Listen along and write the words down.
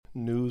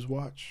News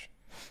watch.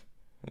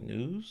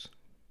 News?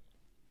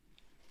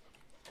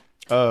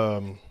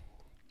 Well,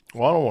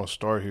 I don't want to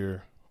start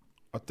here.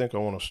 I think I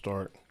want to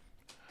start.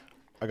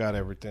 I got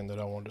everything that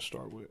I wanted to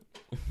start with.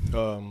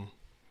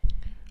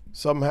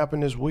 Something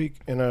happened this week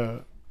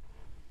in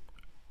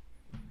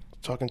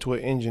talking to an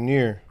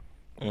engineer.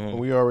 Mm-hmm.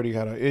 We already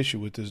had an issue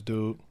with this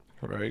dude.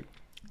 Right.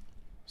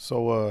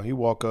 So he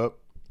walk up,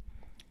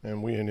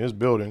 and we in his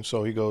building.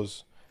 So he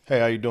goes, "Hey,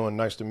 how you doing?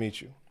 Nice to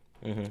meet you."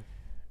 Mm-hmm.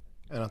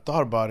 And I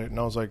thought about it, and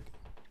I was like,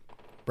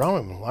 "Bro, I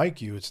don't even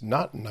like you. It's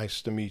not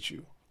nice to meet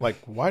you. Like,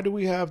 why do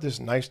we have this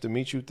nice to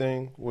meet you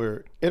thing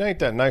where it ain't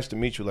that nice to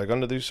meet you? Like,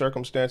 under these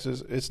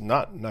circumstances, it's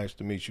not nice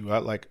to meet you.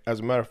 As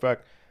a matter of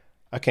fact,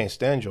 I can't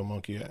stand your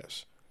monkey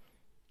ass.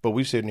 But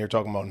we sitting here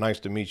talking about nice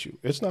to meet you.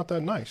 It's not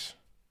that nice."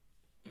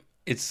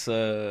 It's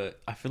I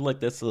feel like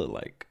that's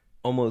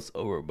almost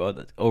a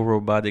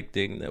robotic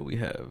thing that we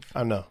have.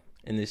 I know.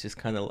 And it's just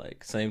kind of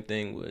like same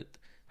thing with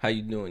how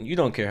you doing. You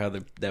don't care how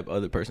that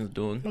other person's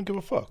doing. You don't give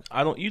a fuck.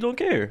 You don't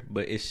care,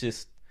 but it's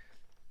just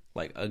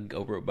like a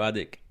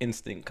robotic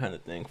instinct kind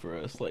of thing for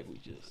us. Like we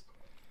just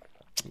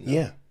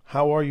Yeah.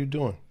 How are you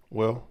doing?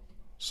 Well,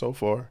 so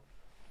far.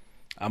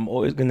 I'm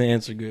always gonna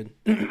answer good.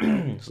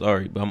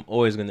 Sorry, but I'm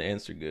always gonna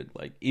answer good.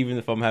 Like even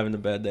if I'm having a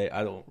bad day,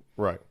 I don't.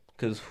 Right.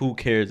 Because who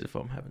cares if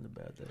I'm having a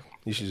bad day?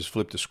 You should just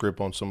flip the script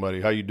on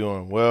somebody. How you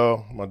doing?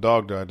 Well, my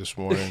dog died this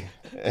morning.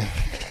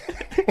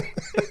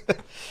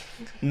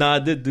 Nah, I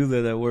did do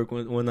that at work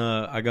when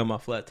I got my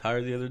flat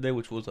tire the other day,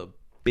 which was a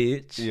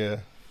bitch. Yeah.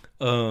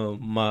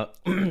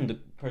 The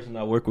person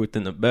I work with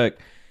in the back,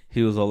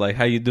 he was all like,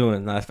 "How you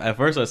doing?" And at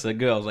first I said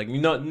good. I was like,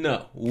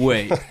 no,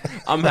 wait,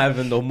 I'm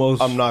having the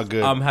most. I'm not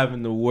good. I'm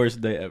having the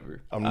worst day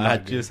ever. I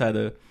good. just had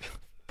to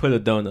put a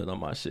donut on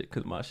my shit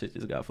because my shit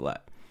just got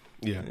flat.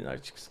 Yeah. And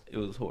it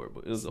was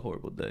horrible. It was a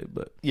horrible day,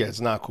 but yeah,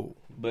 it's not cool.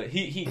 But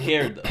he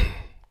cared though,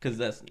 because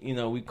that's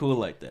we cool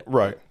like that.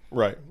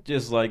 Right.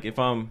 Just like if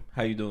I'm,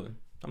 how you doing?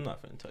 I'm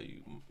not gonna tell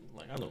you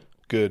like I don't.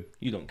 Good.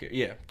 You don't care.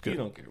 Yeah. Good. You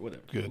don't care.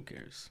 Whatever. Good. Who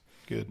cares?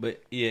 Good.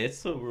 But yeah,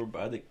 it's a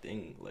robotic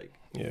thing. Like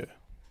Yeah.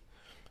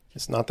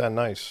 It's not that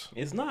nice.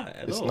 it's not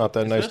at all. It's not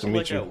that nice to Especially, meet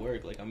like, you. at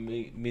work, like I'm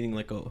meeting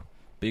like a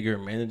bigger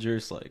manager.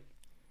 It's like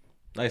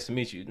nice to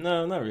meet you.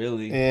 No, not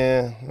really.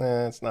 Yeah,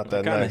 it's not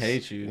that nice. I kind of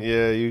hate you.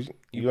 Yeah,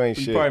 you ain't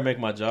you shit. probably make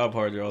my job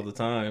harder all the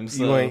time.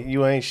 So.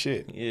 You ain't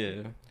shit.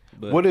 Yeah.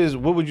 But What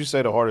would you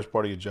say the hardest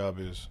part of your job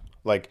is?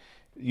 Like,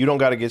 you don't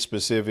got to get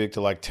specific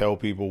to like tell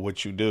people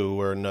what you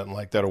do or nothing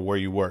like that or where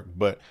you work.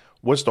 But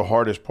what's the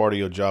hardest part of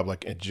your job,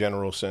 like in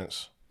general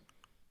sense?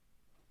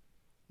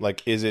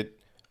 Like, is it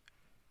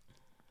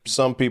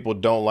some people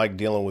don't like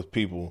dealing with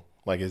people?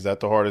 Like, is that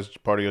the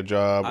hardest part of your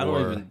job? I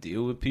don't even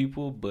deal with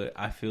people, but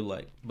I feel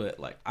like,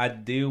 I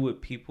deal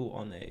with people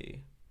on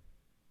a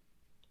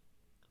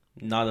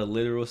not a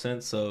literal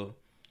sense. So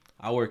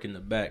I work in the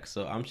back,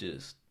 so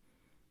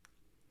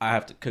I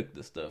have to cook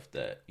the stuff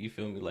that, you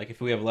feel me? Like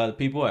if we have a lot of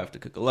people, I have to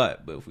cook a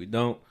lot, but if we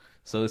don't,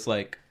 so it's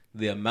like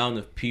the amount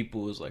of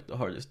people is like the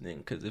hardest thing.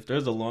 Because if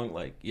there's a long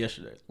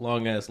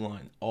ass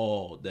line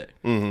all day,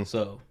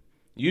 so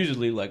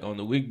usually like on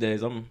the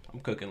weekdays, I'm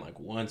cooking like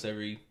once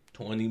every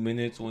 20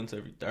 minutes, once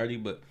every 30,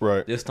 but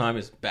this time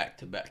it's back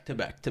to back to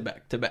back to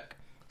back to back.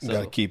 So, you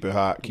gotta keep it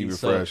hot, keep it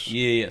fresh.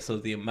 Yeah. So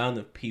the amount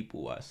of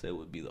people I said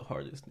would be the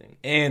hardest thing,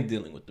 and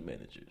dealing with the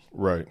managers.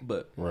 Right.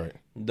 But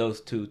those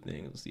two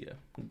things,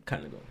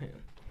 kind of go hand.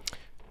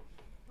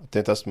 I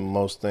think that's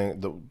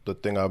the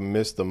thing I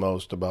miss the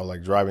most about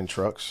like driving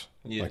trucks.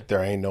 Yeah. Like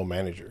there ain't no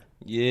manager.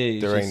 Yeah.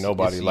 There ain't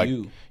nobody. Like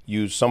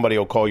somebody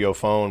will call your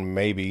phone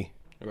maybe.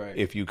 Right.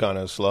 If you kind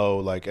of slow,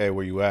 like, hey,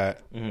 where you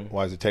at? Mm-hmm.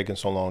 Why is it taking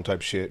so long?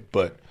 Type shit.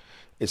 But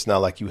it's not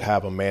like you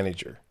have a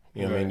manager.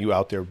 You know what I mean? You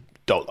out there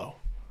dolo.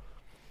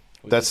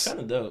 That's kind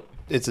of dope.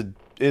 It's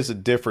a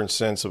different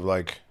sense of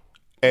like,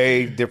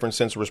 A, different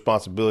sense of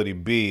responsibility.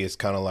 B, it's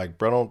kind of like,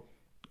 bro,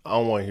 I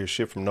don't want to hear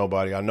shit from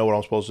nobody. I know what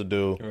I'm supposed to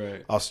do.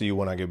 Right. I'll see you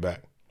when I get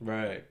back.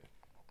 Right.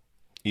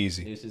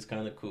 Easy. It's just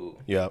kind of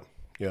cool. Yeah.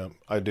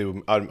 I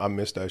do. I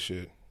miss that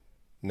shit.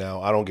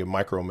 Now I don't get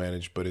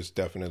micromanaged, but it's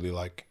definitely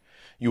like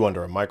you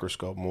under a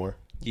microscope more.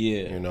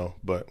 Yeah. You know,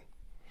 but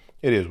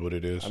it is what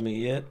it is. I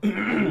mean, yeah,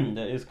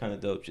 that is kind of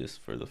dope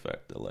just for the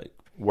fact that like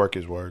work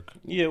is work.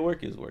 Yeah,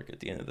 work is work at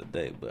the end of the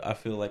day. But I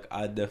feel like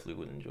I definitely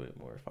would enjoy it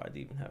more if I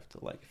didn't have to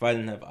if I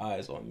didn't have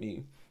eyes on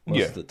me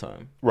most of the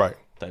time. Right.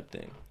 Type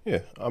thing.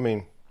 Yeah. I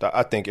mean,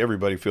 I think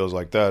everybody feels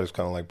like that. It's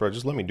kind of like, bro,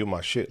 just let me do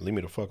my shit. Leave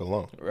me the fuck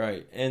alone.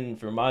 Right. And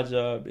for my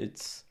job,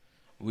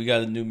 we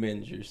got a new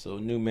manager. So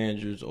new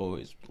managers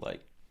always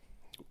like.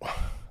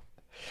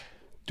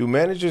 Do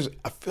managers,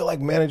 I feel like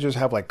managers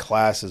have like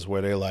classes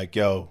where they're like,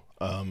 yo,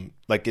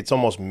 like it's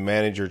almost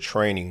manager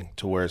training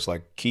to where it's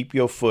like, keep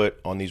your foot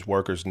on these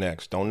workers'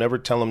 necks. Don't never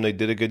tell them they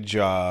did a good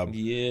job.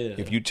 Yeah.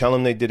 If you tell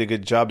them they did a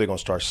good job, they're going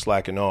to start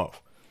slacking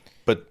off.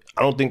 But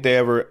I don't think they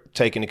ever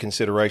take into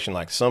consideration,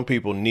 like some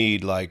people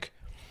need like,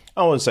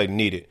 I wouldn't say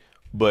need it,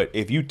 But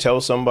if you tell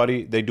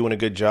somebody they're doing a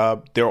good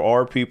job, there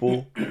are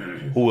people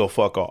who will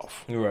fuck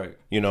off. Right.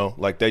 You know,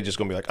 like they just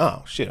gonna be like,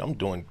 oh shit, I'm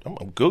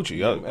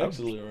Gucci. I'm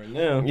absolutely right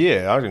now.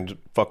 Yeah, I can just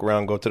fuck around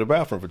and go to the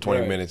bathroom for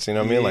 20 minutes. You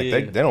know what I mean?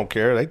 Like they don't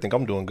care. They think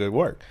I'm doing good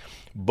work.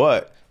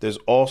 But there's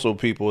also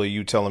people that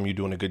you tell them you're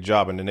doing a good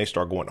job and then they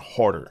start going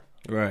harder.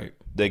 Right.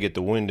 They get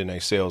the wind in their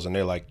sails and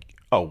they're like,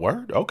 oh,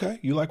 word? Okay.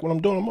 You like what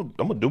I'm doing?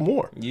 I'm gonna do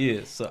more.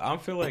 Yeah. So I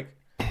feel like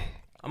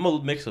I'm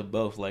a mix of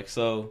both. Like,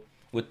 so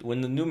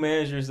when the new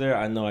manager's there,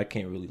 I know I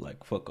can't really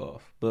like fuck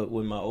off. But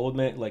when my old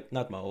man, like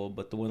not my old,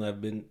 but the one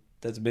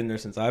that's been there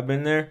since I've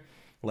been there,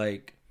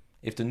 like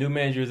if the new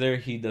manager's there,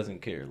 he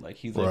doesn't care. Like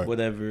he's like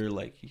whatever.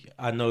 Like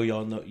I know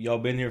y'all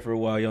been here for a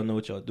while, y'all know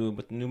what y'all doing.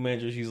 But the new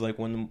manager,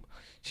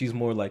 she's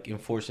more like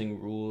enforcing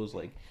rules,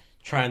 like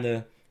trying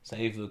to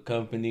save the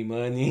company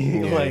money,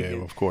 Yeah, like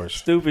of course,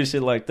 stupid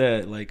shit like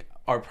that. Like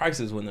our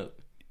prices went up.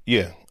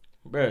 Yeah,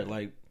 bruh.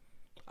 Like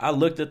I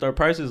looked at our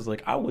prices,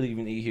 like I wouldn't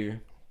even eat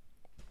here.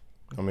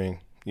 I mean,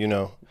 you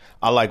know,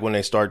 I like when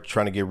they start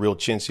trying to get real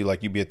chintzy.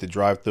 Like you be at the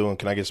drive-thru and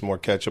can I get some more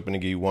ketchup and they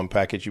give you one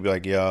package? You be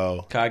like,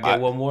 yo, can I get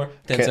one more?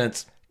 10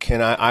 cents.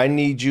 Can I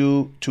need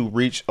you to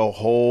reach a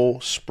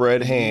whole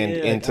spread hand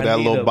into that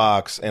little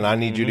box, and I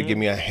need you to give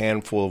me a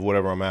handful of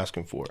whatever I'm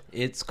asking for.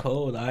 It's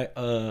cold.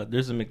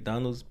 There's a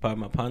McDonald's by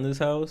my partner's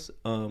house.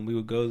 We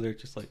would go there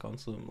just like on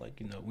some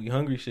like we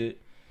hungry shit,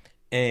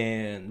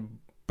 and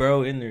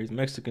bro in there is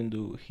Mexican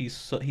dude. He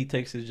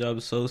takes his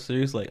job so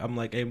serious. Like I'm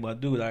like, hey, my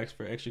dude, I asked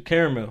for extra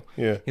caramel.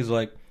 Yeah. He's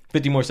like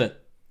 50 more cents.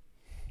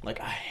 Like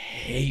I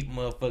hate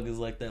motherfuckers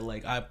like that.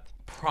 Like I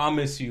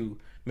promise you,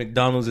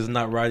 McDonald's is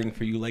not riding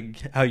for you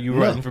like how you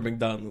riding for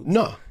McDonald's.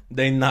 No,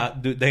 they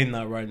not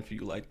riding for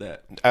you like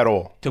that at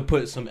all. To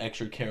put some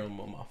extra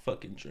caramel on my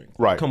fucking drink.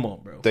 Right? Come on,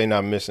 bro. They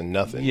not missing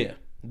nothing. Yeah,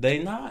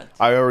 they not.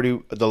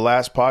 The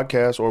last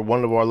podcast or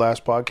one of our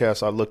last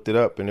podcasts, I looked it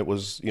up and it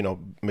was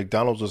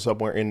McDonald's was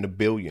somewhere in the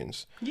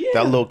billions. Yeah,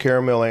 that little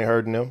caramel ain't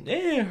hurting them.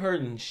 They ain't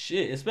hurting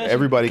shit. Especially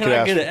everybody can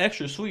I get an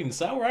extra sweet and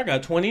sour? I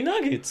got 20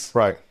 nuggets.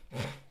 Right.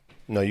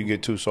 No, you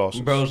get 2 sauces.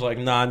 Bro's like,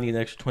 nah, I need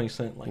an extra 20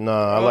 cents. Like,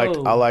 nah,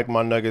 I like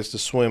my nuggets to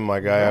swim, my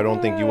guy. Right. I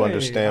don't think you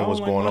understand what's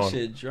going on.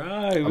 Shit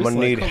dry. I'm gonna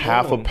need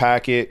half a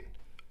packet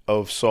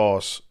of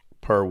sauce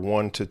per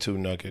 1 to 2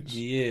 nuggets.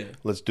 Yeah.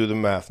 Let's do the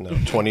math now.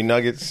 20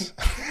 nuggets.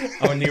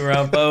 I'm gonna need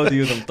around 4 of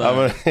them.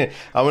 I'm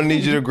gonna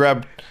need you to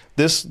grab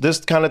this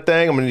kind of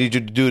thing. I'm gonna need you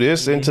to do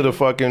this into the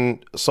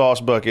fucking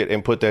sauce bucket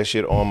and put that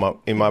shit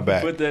in my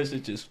bag. Put that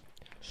shit just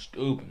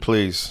stupid.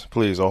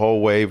 Please, a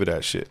whole wave of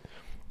that shit.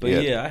 But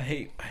yeah, I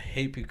hate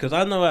people because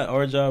I know at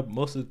our job,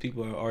 most of the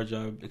people at our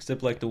job,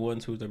 except like the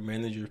ones who are the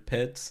manager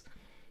pets,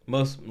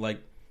 most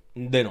like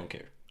they don't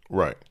care.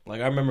 Right.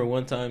 Like I remember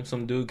one time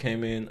some dude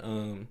came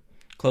in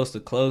close to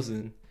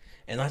closing,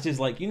 and I just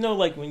like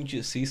like when you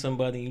just see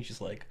somebody, and you just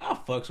like I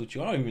fucks with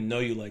you. I don't even know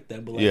you like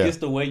that, but like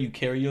just the way you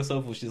carry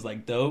yourself was just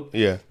like dope.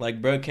 Yeah.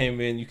 Like bro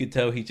came in, you could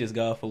tell he just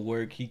got off of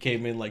work. He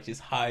came in like just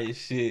high as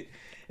shit,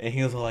 and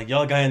he was like,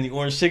 "Y'all got any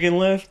orange chicken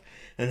left?"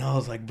 And I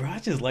was like, bro, I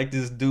just like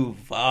this dude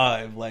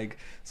vibe. Like,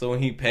 so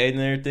when he paid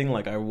and everything,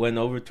 like, I went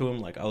over to him,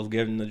 like, I was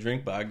giving him the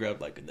drink, but I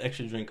grabbed, like, an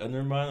extra drink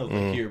under mine. I was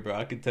like, here, bro,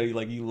 I can tell you,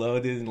 like, you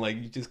loved it, and, like,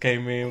 you just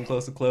came in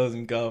close to close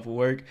and got off of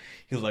work.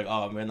 He was like,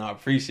 oh, man, I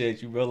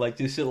appreciate you, bro. Like,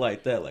 just shit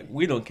like that. Like,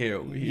 we don't care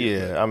over here.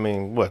 Yeah, bro. I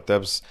mean,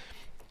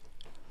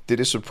 did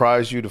it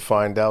surprise you to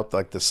find out,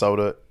 like, the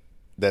soda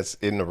that's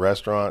in the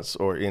restaurants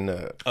or in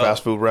the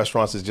fast food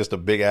restaurants is just a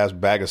big-ass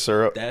bag of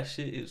syrup? That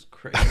shit is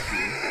crazy.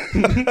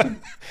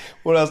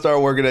 When I started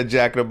working at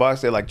Jack in the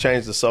Box, they like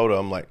changed the soda.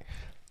 I'm like,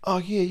 oh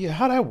yeah,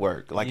 how that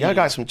work? Like y'all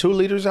got some 2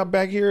 liters out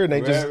back here, and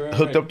they just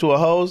hooked up to a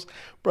hose.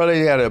 Bro, they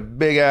had a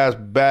big ass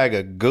bag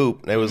of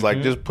goop. They was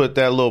like, just put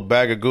that little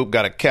bag of goop,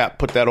 got a cap,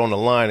 put that on the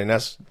line, and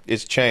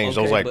it's changed.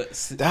 I was like,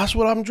 that's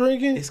what I'm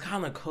drinking. It's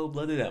kind of cold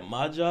blooded at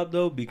my job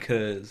though,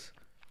 because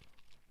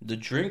the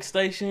drink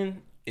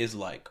station is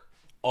like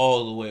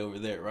all the way over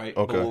there, right?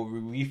 Okay.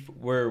 But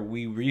where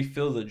we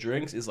refill the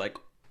drinks is like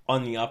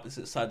on the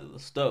opposite side of the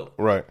stove.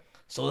 Right.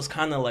 So it's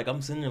kind of like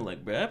I'm sitting there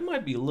like, bro, that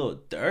might be a little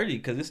dirty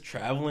because it's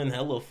traveling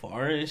hella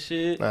far and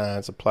shit. Nah,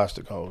 it's a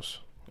plastic hose.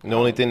 And the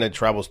only thing that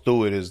travels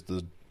through it is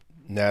the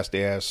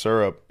nasty ass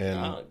syrup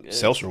and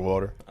seltzer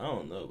water. I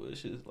don't know, but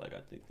it's just like I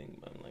think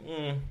about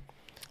it,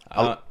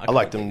 like, I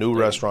like them new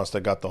restaurants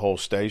that got the whole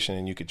station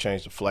and you could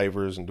change the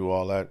flavors and do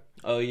all that.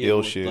 Oh yeah,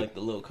 ill shit. Like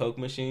the little Coke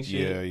machine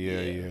shit.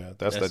 Yeah.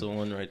 That's the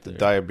one right there. The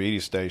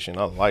diabetes station.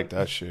 I like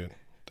that shit.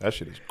 That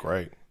shit is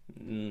great.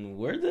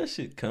 Where did that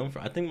shit come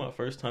from? I think my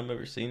first time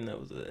ever seeing that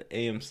was an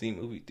AMC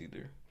movie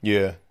theater.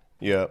 Yeah.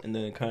 And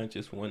then it kind of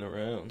just went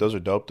around. Those are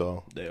dope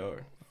though. They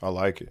are. I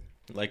like it.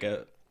 Like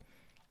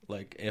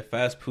at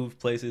fast food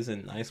places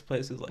and nice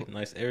places, like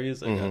nice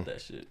areas, I got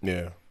that shit.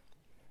 Yeah.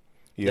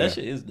 That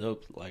shit is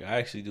dope. Like I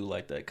actually do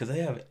like that because they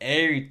have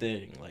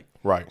everything, like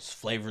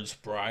flavored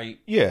Sprite.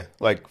 Yeah,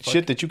 like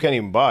shit that you can't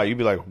even buy. You'd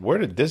be like, where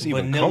did this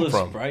even come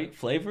from? Sprite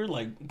flavor,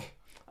 like.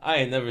 I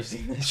ain't never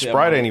seen that shit.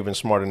 Sprite ain't even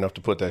smart enough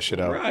to put that shit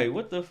out. Right?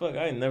 What the fuck?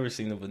 I ain't never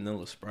seen a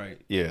vanilla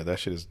Sprite. Yeah, that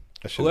shit is.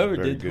 Whoever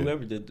very did good.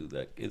 whoever did do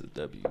that is a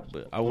W.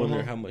 But I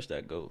wonder how much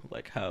that go.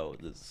 Like how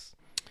this.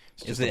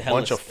 It's just a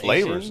bunch of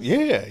flavors.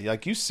 Yeah,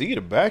 like you see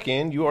the back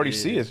end, you already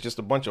see it's just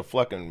a bunch of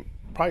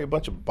probably a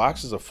bunch of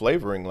boxes of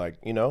flavoring, like,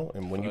 you know,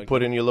 and when you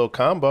put in your little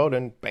combo,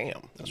 then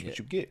bam, that's what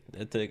you get.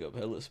 That take up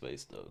hella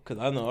space though, because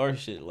I know our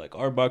shit, like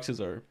our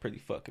boxes are pretty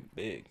fucking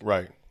big.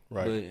 Right.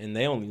 And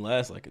they only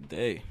last like a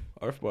day.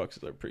 Our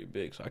boxes are pretty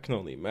big, so I can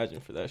only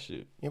imagine for that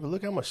shit. Yeah, but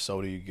look how much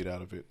soda you get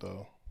out of it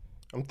though.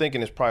 I'm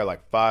thinking it's probably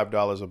like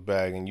 $5 a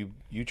bag, and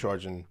you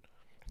charging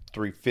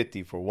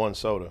 $3.50 for one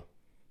soda.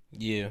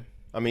 Yeah.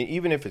 I mean,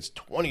 even if it's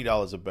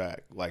 $20 a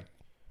bag, like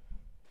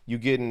you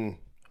getting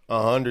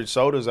 100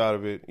 sodas out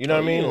of it. You know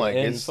what I mean? Like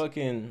and it's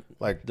fucking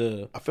like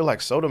I feel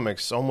like soda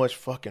makes so much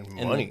fucking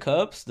money. And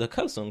the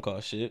cups don't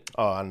cost shit.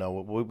 Oh, I know.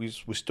 We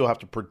still have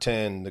to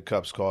pretend the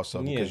cups cost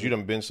something because you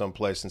done been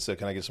someplace and said,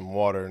 "Can I get some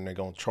water?" and they're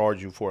gonna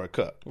charge you for a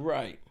cup.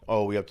 Right.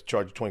 Oh, we have to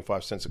charge you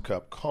 25 cents a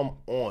cup. Come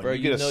on, bro,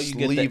 you get a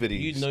sleeve of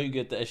these. You know, you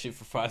get that shit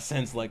for 5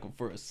 cents, like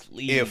for a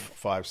sleeve. If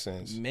 5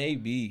 cents,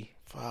 maybe.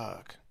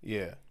 Fuck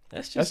yeah.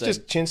 That's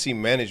just chintzy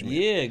management.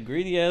 Yeah,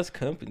 greedy ass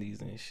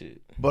companies and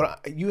shit.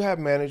 But you have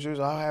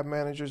managers, I have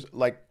managers.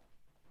 Like,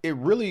 it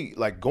really,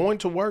 like, going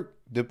to work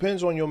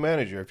depends on your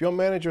manager. If your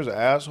manager's an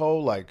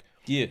asshole, like,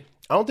 I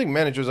don't think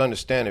managers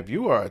understand. If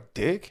you are a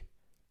dick,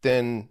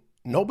 then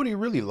nobody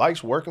really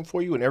likes working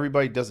for you and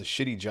everybody does a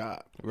shitty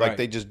job. Right. Like,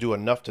 they just do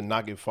enough to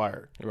not get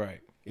fired.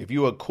 Right. If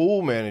you're a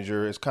cool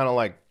manager, it's kind of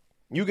like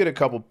you get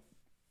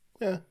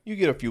you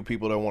get a few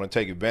people that want to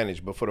take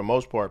advantage, but for the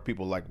most part,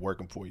 people like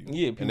working for you.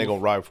 Yeah, and they're gonna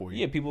ride for you.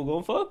 Yeah, people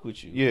gonna fuck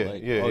with you. Yeah,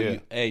 like, yeah.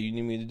 Hey, you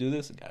need me to do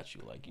this? I got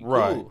you. Like, you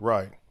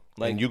right.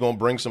 Like, and you're gonna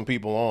bring some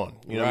people on.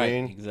 You know what I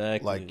mean?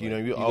 Exactly. Like, you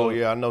know,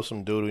 I know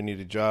some dude who need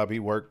a job. He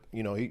worked.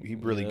 You know, he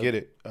really get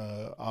it.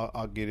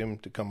 I'll get him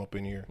to come up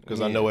in here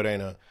because I know it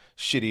ain't a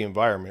shitty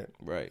environment.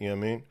 Right. You know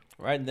what I mean?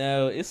 Right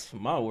now, it's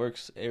my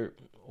work's area.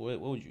 What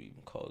would you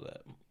even call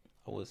that?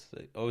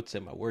 I would say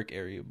my work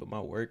area, but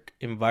my work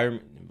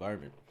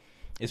environment.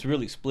 It's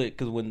really split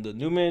because when the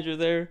new manager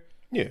there,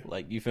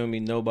 like, you feel me,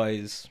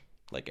 everybody's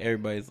like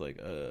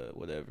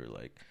whatever,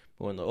 like,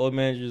 but when the old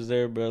manager's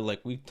there, bro,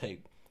 like we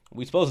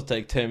supposed to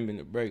take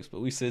 10-minute breaks,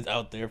 but we sit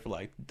out there for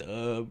like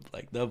dub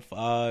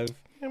 5.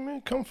 Yeah,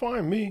 man, come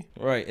find me.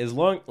 Right, as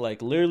long,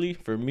 like, literally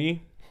for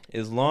me,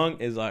 as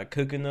long as I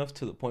cook enough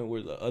to the point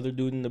where the other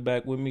dude in the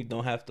back with me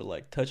don't have to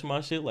like touch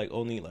my shit, like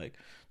only like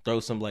throw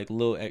some like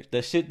little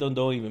that shit don't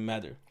even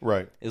matter.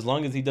 Right. As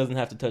long as he doesn't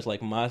have to touch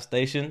like my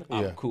station,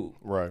 I'm cool.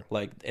 Right.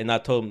 Like, and I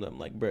told him,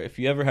 like, bro, if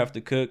you ever have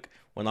to cook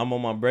when I'm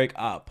on my break,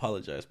 I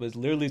apologize. But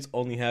it's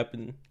only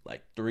happened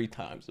like 3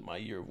 times in my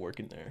year of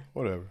working there.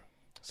 Whatever.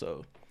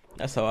 So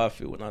that's how I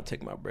feel when I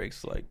take my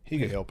breaks. Like, he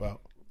can help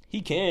out.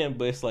 He can,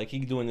 but it's like he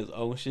doing his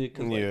own shit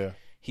because like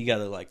he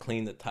gotta like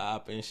clean the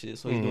top and shit.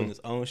 So he's doing his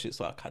own shit.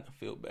 So I kind of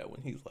feel bad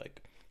when he's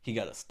like he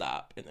gotta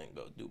stop and then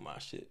go do my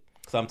shit.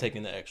 Cause I'm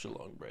taking the extra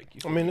long break.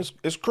 I mean,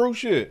 it's crew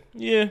shit.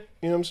 Yeah. You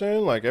know what I'm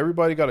saying? Like,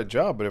 everybody got a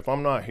job, but if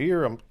I'm not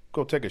here, I'm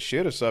go take a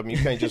shit or something.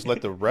 You can't just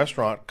let the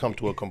restaurant come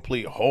to a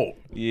complete halt.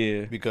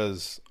 Yeah.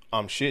 Because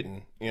I'm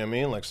shitting. You know what I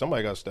mean? Like,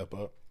 somebody got to step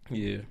up.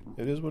 Yeah.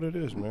 It is what it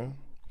is, man.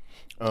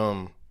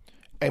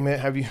 Hey, man,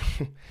 have you...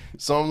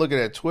 So I'm looking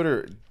at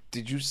Twitter.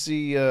 Did you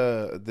see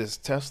this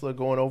Tesla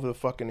going over the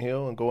fucking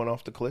hill and going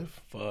off the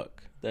cliff?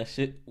 Fuck. That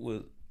shit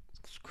was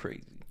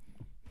crazy.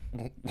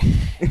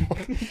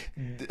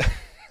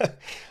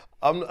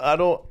 I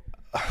don't.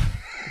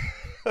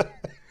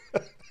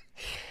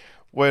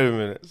 Wait a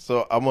minute.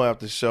 So I'm gonna have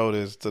to show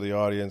this to the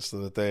audience so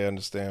that they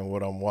understand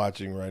what I'm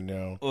watching right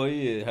now. Oh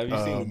yeah, have you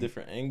seen the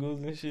different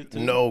angles and shit too?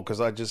 No,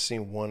 because I just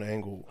seen one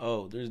angle.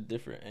 Oh, there's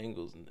different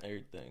angles and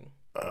everything.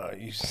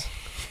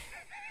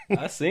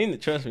 I seen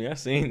it. Trust me, I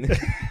seen it.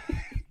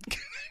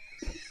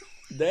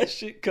 That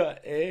shit caught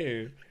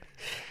air.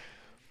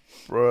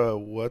 Bruh,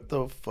 what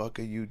the fuck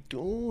are you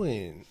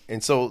doing?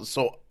 And so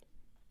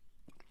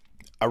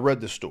I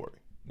read the story.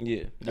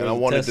 Yeah. And I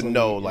wanted to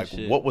know, like,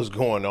 what was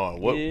going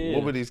on. What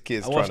were these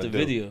kids trying to do?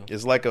 Video.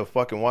 It's like a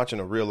fucking watching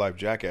a real life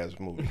Jackass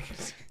movie.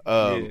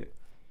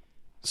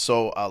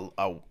 So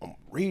I'm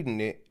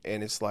reading it,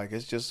 and it's like,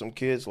 it's just some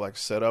kids like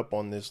set up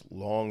on this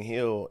long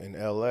hill in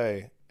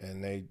LA,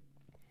 and they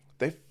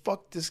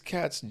fucked this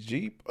cat's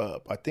Jeep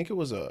up. I think it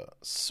was a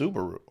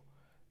Subaru,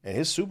 and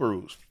his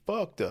Subaru's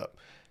fucked up.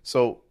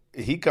 So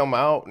he come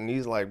out and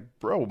he's like,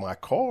 bro, my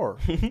car.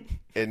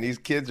 And these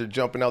kids are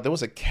jumping out. There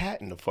was a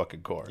cat in the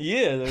fucking car.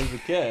 Yeah, there was a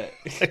cat.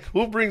 Like,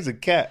 who brings a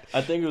cat?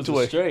 I think it was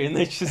a stray, and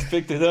they just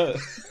picked it up.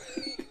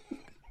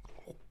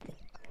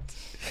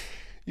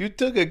 You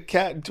took a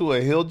cat into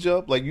a hill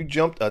jump? Like, you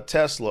jumped a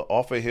Tesla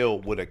off a hill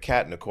with a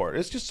cat in the car.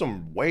 It's just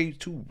some way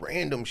too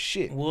random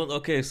shit. Well,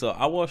 okay, so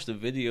I watched a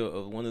video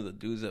of one of the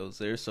dudes that was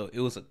there. So it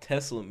was a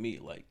Tesla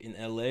meet, like, in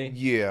LA.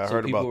 Yeah, I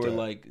heard about that. So people were,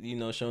 like, you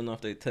know, showing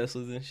off their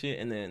Teslas and shit.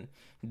 And then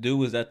dude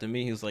was at the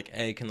meet. He was like,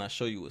 hey, can I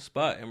show you a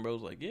spot? And bro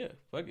was like, yeah,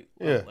 fuck it.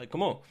 Yeah. Like,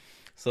 come on.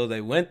 So they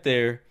went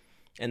there,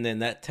 and then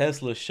that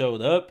Tesla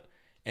showed up.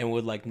 and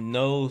with like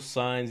no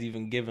signs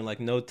even given, like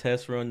no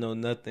test run, no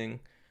nothing.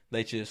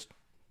 They just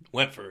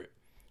went for it.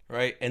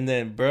 Right, and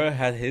then bruh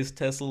had his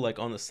Tesla like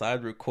on the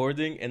side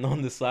recording, and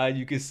on the side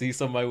you could see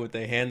somebody with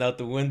their hand out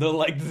the window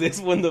like this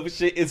when the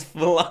shit is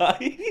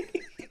flying.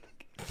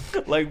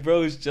 Like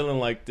bro is chilling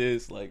like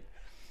this. Like,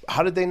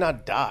 how did they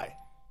not die?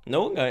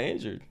 No one got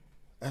injured.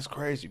 That's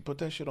crazy. Put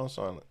that shit on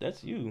silent.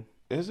 That's you.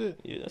 Is it?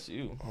 Yeah, that's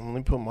you. Let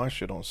me put my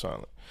shit on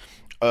silent.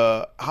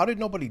 How did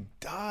nobody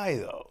die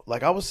though?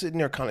 Like I was sitting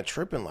there kind of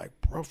tripping. Like,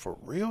 bro, for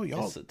real,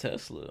 y'all? It's a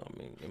Tesla. I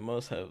mean, it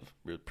must have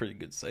pretty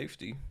good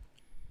safety.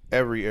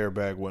 Every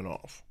airbag went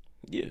off.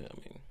 Yeah, I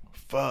mean,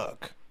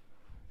 fuck.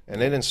 And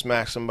they didn't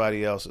smack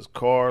somebody else's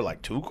car,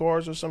 like 2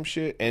 cars or some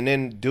shit. And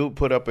then dude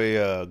put up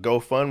a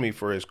GoFundMe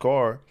for his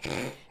car,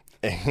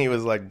 and he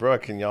was like, "Bro,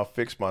 can y'all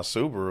fix my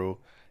Subaru?"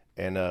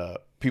 And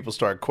people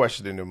started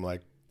questioning him, like,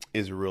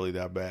 "Is it really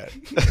that bad?"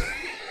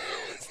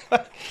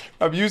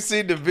 Have you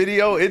seen the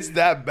video? It's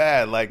that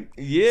bad. Like,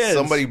 yeah,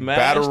 somebody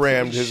battle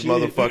rammed his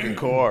motherfucking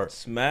car,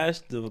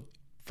 smashed the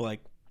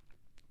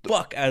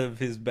fuck out of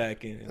his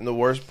back end. And the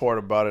worst part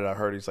about it, I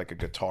heard he's like a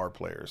guitar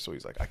player, so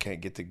he's like, I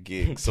can't get the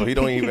gig, so he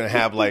don't even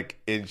have like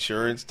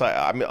insurance type.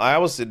 I mean, I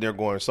was sitting there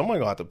going, somebody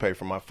gonna have to pay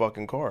for my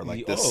fucking car,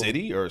 like the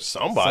city or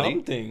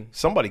somebody.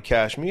 Somebody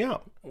cash me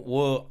out.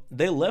 Well,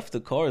 they left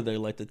the car there,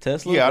 like the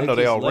Tesla. Yeah, I know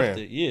they all ran.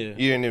 Yeah,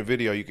 in the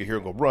video you can hear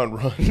him go run.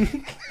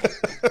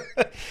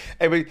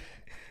 Hey, but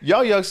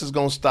y'all youngsters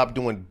gonna stop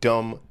doing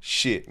dumb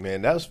shit,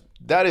 man.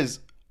 That is.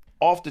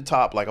 Off the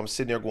top, like I'm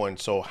sitting there going,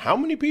 so how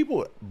many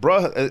people,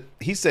 bruh,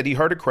 he said he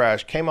heard a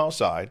crash, came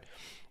outside,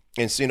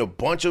 and seen a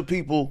bunch of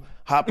people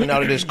hopping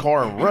out of this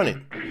car and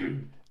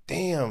running.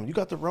 Damn, you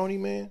got the Roni,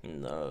 man?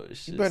 No,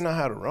 it's you better not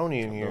have the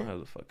Roni in here. I don't have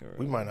the fucking Roni.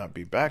 We might not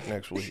be back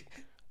next week.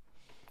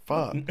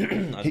 Fuck. I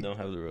don't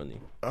have the Roni.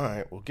 All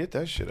right, well, get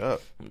that shit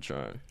up. I'm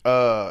trying.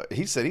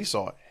 He said he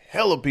saw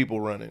hella people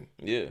running.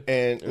 Yeah.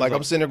 And like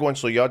I'm sitting there going,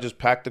 so y'all just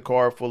packed the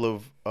car full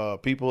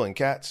of people and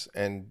cats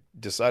and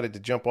decided to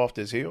jump off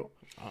this hill?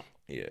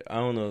 Yeah, I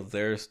don't know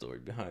their story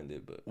behind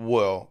it, but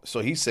well, so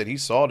he said he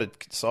saw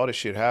the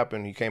shit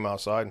happen. He came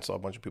outside and saw a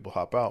bunch of people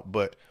hop out.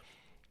 But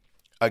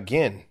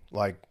again,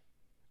 like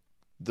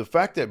the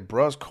fact that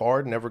bruh's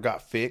car never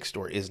got fixed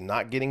or is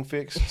not getting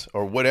fixed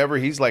or whatever,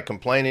 he's like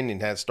complaining and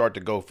has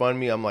started to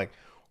GoFundMe. I'm like,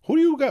 who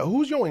do you got?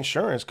 Who's your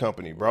insurance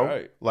company, bro?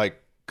 Right.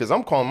 Like, because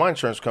I'm calling my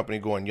insurance company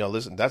going, yo,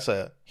 listen, that's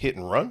a hit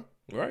and run.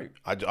 Right.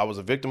 I was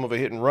a victim of a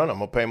hit and run. I'm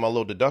gonna pay my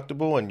little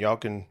deductible and y'all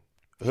can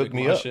hook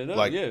me up.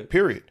 Like, yeah.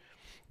 Period.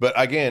 But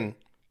again,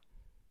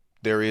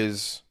 there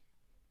is,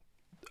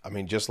 I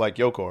mean, just like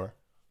your car,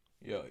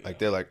 like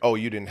they're like, oh,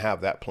 you didn't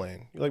have that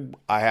plan. You're like,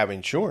 I have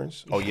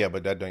insurance. Oh yeah,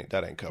 but that ain't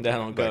covered. That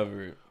don't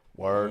cover it.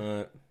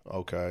 Word.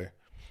 Okay.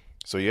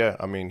 So yeah,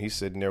 I mean, he's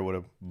sitting there with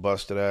a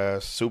busted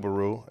ass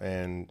Subaru,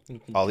 and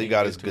all he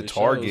got is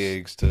guitar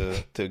gigs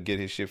to get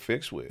his shit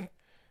fixed with.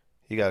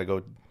 He got to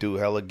go do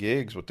hella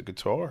gigs with the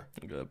guitar.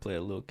 You got to play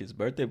at little kids'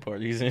 birthday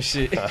parties and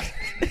shit.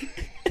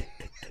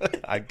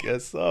 I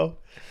guess so.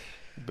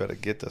 Better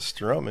get the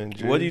strumming,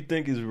 dude. What do you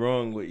think is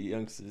wrong with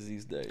youngsters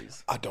these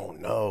days? I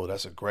don't know.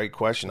 That's a great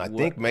question. I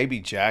think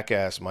maybe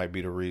Jackass might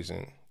be the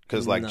reason.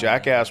 Because, like,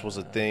 Jackass was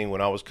a thing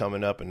when I was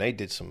coming up, and they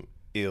did some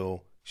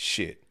ill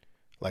shit.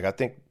 Like, I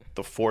think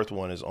the 4th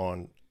one is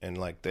on, and,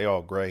 like, they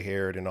all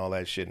gray-haired and all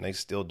that shit, and they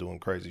still doing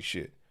crazy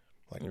shit.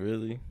 Like,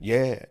 really?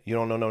 Yeah. You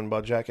don't know nothing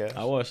about Jackass?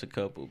 I watched a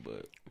couple,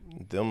 but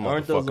them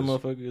aren't those the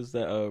motherfuckers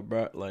that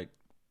brought, like,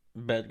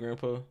 Bad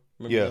Grandpa?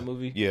 Remember that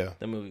movie? Yeah.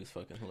 That movie is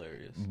fucking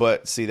hilarious.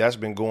 But see, that's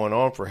been going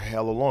on for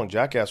hella long.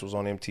 Jackass was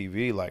on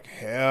MTV like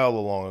hella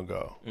long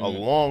ago. A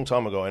long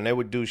time ago. And they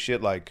would do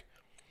shit like,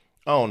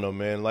 I don't know,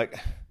 man. Like,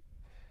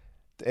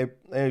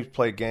 they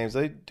play games.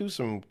 They do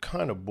some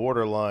kind of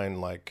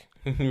borderline, like,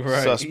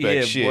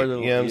 suspect shit. You know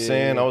what I'm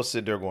saying? I was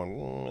sitting there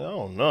going, I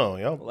don't know.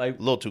 Y'all like, a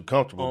little too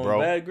comfortable,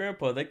 bro. Bad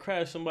Grandpa, they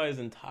crashed somebody's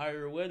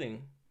entire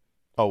wedding.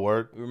 Oh,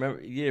 word?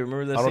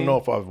 Remember that I don't know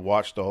if I've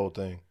watched the whole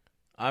thing.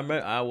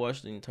 I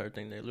watched the entire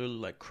thing. They literally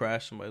like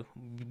crashed somebody.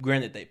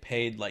 Granted, they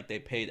paid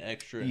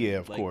extra. Yeah,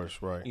 of course,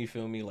 right. You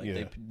feel me? Like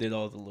they did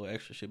all the little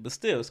extra shit, but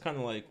still, it's kind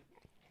of like.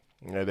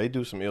 Yeah, they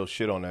do some ill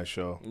shit on that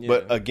show. Yeah.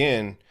 But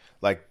again,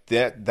 like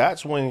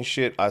that's when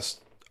shit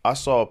I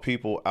saw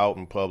people out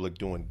in public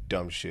doing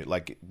dumb shit.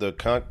 Like the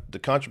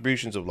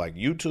contributions of like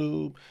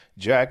YouTube,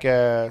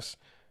 Jackass,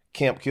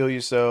 Camp Kill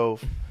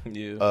Yourself.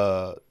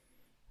 Yeah.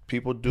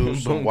 People do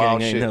some Boom wild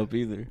gang shit. Ain't help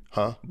either.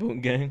 Huh? Boom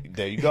gang.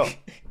 There you go. You know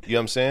what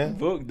I'm saying?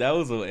 Boom, that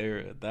was an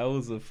era. That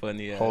was a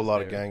funny ass whole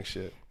lot era. of gang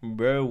shit.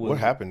 Bro, what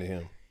happened to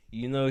him?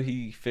 You know,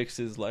 he fixed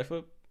his life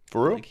up.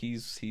 For real? Like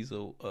he's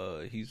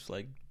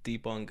like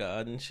deep on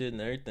God and shit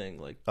and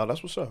everything. Like, oh,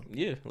 that's what's up.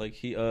 Yeah, like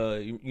he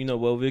you know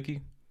Well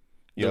Vicky.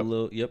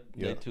 Yep.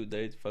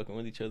 They fucking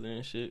with each other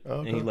and shit.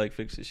 Okay. And he like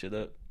fixed his shit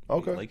up.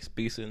 Okay. He, like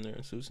speaks in there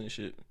and suits and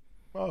shit.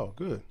 Oh,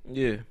 good.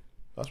 Yeah.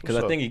 Because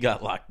I think he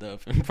got locked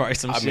up and probably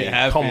some shit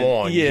happened. Come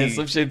on. Yeah,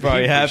 some shit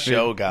probably happened.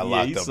 Show got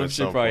locked up. Some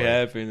shit probably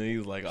happened and he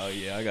was like, oh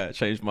yeah, I gotta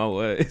change my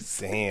ways.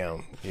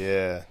 Damn.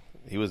 Yeah.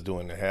 He was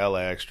doing the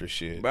hella extra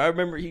shit. But I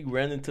remember he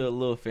ran into a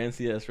little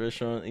fancy ass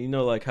restaurant. And you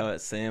know, like how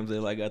at Sam's they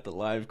like got the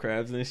live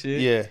crabs and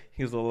shit. Yeah.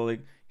 He was all like,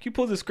 "Can you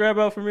pull this crab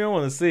out for me? I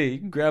want to see it." He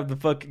grabbed the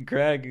fucking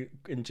crab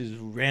and just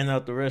ran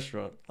out the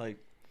restaurant. Like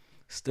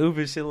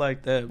stupid shit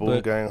like that. Bull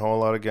But gang, whole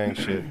lot of gang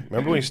shit.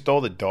 Remember when he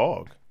stole the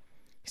dog?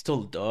 he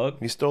stole a dog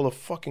He stole a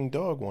fucking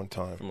dog one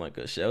time. from like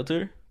a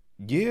shelter.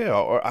 Yeah,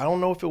 or I don't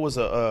know if it was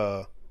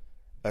a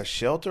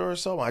shelter or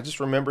something. I just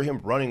remember him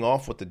running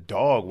off with the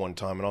dog one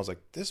time, and I was like,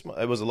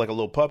 it was like a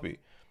little puppy.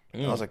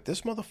 And I was like,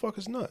 this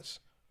motherfucker's nuts.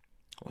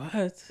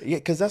 What? Yeah,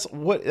 because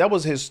that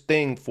was his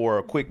thing for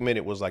a quick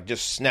minute, was like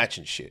just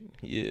snatching shit.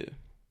 Yeah.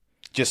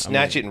 Just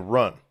snatch it and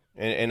run.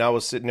 And I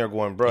was sitting there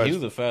going, bro. He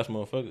was a fast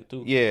motherfucker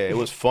too. Yeah, it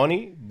was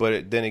funny,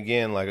 but then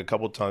again, like a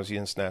couple of times he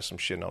didn't snatch some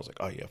shit, and I was like,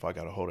 oh yeah, if I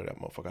got a hold of that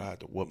motherfucker, I had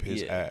to whoop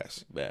his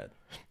ass. Bad.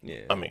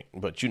 Yeah. I mean,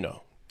 but you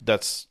know,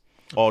 that's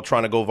all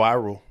trying to go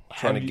viral,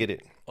 trying to get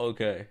it.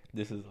 Okay,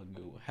 this is a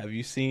good one. Have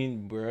you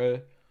seen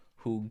bruh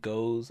who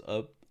goes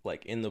up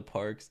like in the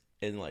parks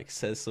and like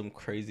says some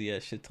crazy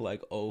ass shit to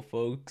like old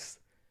folks?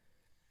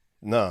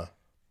 Nah.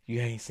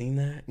 You ain't seen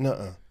that?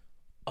 Nuh-uh.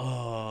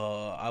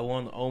 Oh, I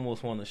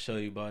almost want to show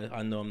you, but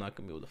I know I'm not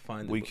gonna be able to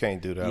find it. We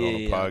can't do that on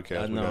the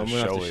podcast. I know. I'm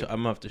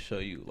gonna have to show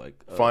you.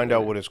 Like, find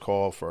out what it's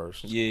called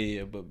first.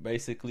 Yeah. But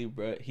basically,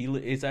 bro,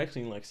 it's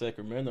actually in like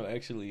Sacramento,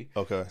 actually.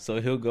 Okay. So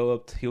he'll go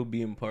up. He'll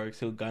be in parks.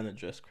 He'll kind of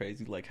dress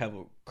crazy, like have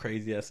a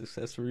crazy ass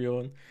accessory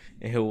on,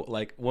 and he'll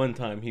like one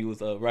time he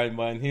was riding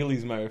by in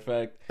Heelys. Matter of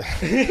fact,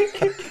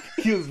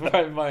 he was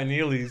riding by in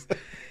Heelys,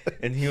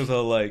 and he was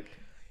all like.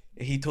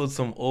 He told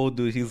some old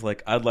dude, he's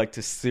like, "I'd like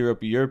to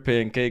syrup your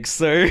pancakes,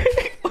 sir,"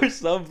 or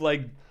something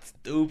like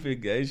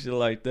stupid gay shit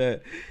like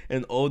that.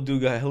 And old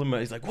dude got hella mad.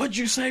 He's like, "What'd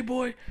you say,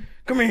 boy?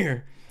 Come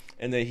here."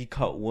 And then he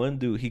caught one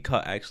dude. He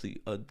caught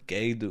actually a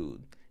gay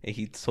dude, and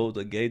he told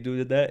the gay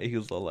dude that. And he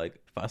was all like,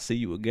 "If I see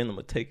you again, I'm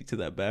gonna take you to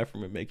that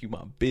bathroom and make you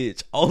my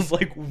bitch." I was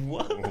like,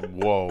 "What?"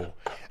 Whoa.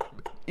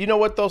 You know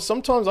what though?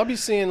 Sometimes I'll be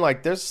seeing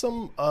like there's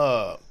some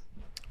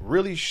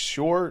really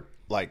short,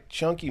 like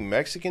chunky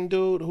Mexican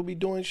dude who be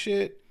doing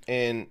shit.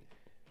 And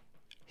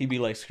he be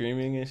like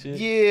screaming and shit.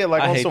 Yeah,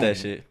 like I on hate some, that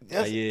shit.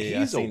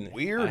 He's a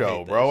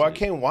weirdo, bro. I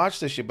can't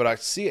watch this shit, but I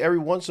see every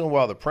once in a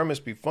while the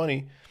premise be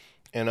funny,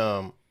 and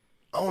I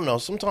don't know.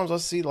 Sometimes I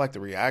see like the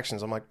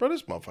reactions. I'm like, bro,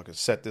 this motherfucker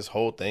set this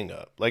whole thing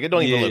up. Like it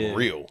don't even look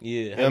real.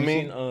 Yeah, you know what I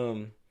mean?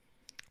 Seen,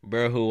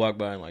 bro, who walk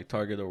by in like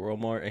Target or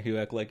Walmart, and he'll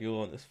act like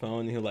he'll on his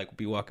phone. And he'll like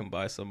be walking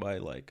by somebody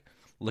like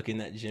looking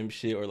at gym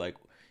shit, or like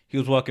he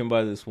was walking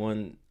by this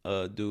one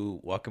dude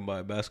walking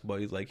by basketball.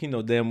 He's like, he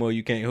know damn well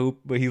you can't hoop,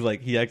 but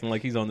he acting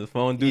like he's on his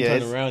phone. Dude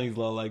turn around, he's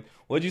like,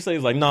 "What'd you say?"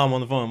 He's like, "No, I'm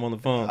on the phone. I'm on the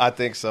phone." I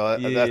think so. I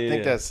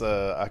think that's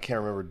I can't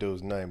remember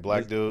dude's name.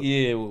 Black dude.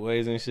 Yeah, with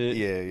waves and shit.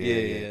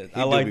 Yeah.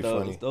 I like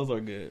those. Funny. Those are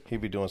good. He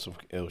be doing some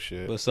ill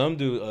shit. But some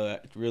dude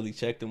really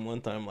checked him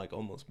one time, like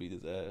almost beat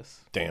his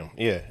ass. Damn.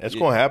 Yeah, that's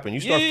gonna happen. You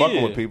start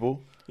fucking with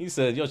people. He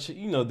said, "Yo,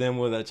 you know damn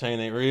well that chain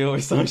ain't real," or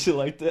some shit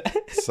like that.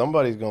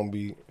 Somebody's gonna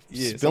be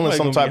feeling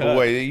some type of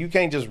way. You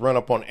can't just run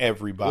up on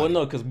everybody. Well,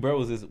 no, because bro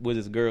was with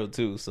his girl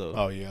too. So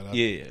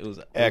it was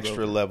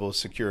extra level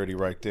security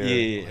right there.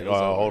 Yeah. Like,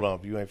 hold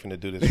on, you ain't finna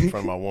do this in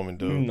front of my woman,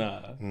 dude.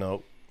 Nah.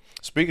 Nope.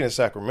 Speaking of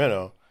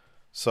Sacramento,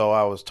 so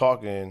I was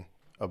talking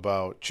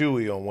about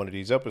Chewy on one of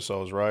these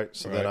episodes, right?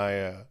 So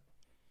then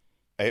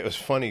it was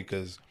funny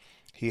because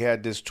he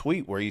had this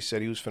tweet where he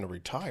said he was finna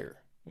retire.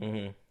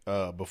 Mm-hmm.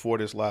 Before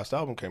this last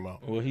album came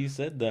out. Well, he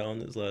said that on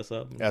his last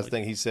album. I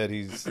think he said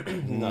he's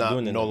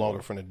no longer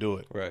finna do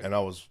it. Right. And I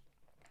was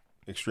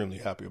extremely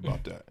happy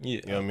about that.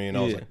 Yeah. You know what I mean? I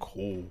was like,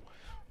 cool.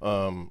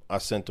 I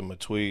sent him a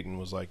tweet and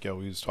was like, yo,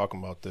 we was talking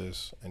about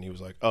this. And he was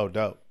like, oh,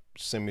 dope.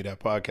 Send me that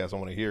podcast. I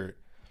want to hear it.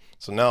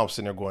 So now I'm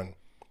sitting there going,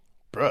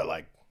 bro,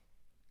 like,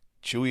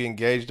 Chewy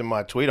engaged in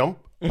my tweet. I'm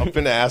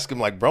finna ask him,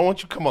 like, bro, why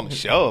don't you come on the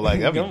show?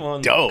 Like, that'd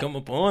be dope. Come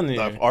up on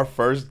there. If our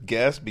first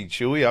guest be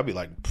Chewy, I'd be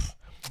like,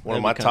 one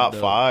of my top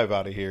 5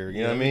 out of here.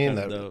 You know what I mean?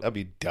 That'd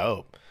be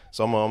dope.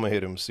 So I'm gonna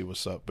hit him and see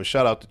what's up. But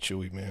shout out to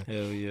Chewy, man.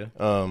 Hell yeah.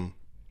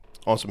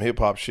 On some hip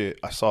hop shit,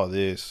 I saw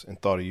this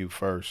and thought of you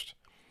first.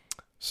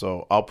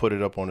 So I'll put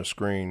it up on the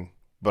screen.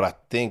 But I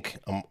think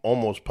I'm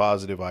almost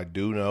positive I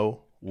do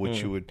know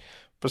what you would.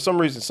 For some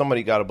reason,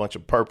 somebody got a bunch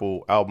of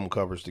purple album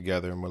covers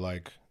together and we're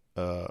like,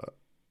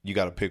 you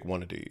got to pick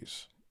one of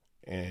these.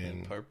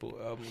 And purple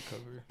album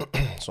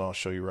cover. So I'll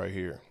show you right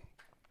here.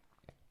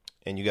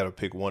 And you got to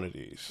pick one of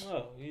these.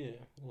 Oh, yeah.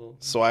 Well,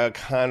 so I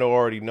kind of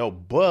already know,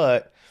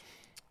 but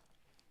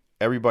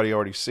everybody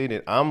already seen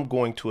it. I'm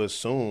going to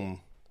assume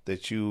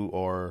that you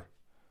are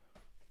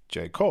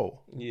J.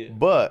 Cole. Yeah.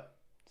 But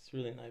it's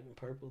really not even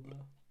purple, though.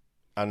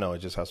 I know, it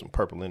just has some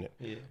purple in it.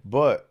 Yeah.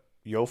 But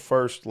your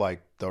first,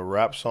 like, the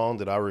rap song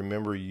that I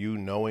remember you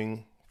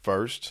knowing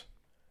first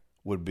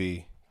would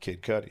be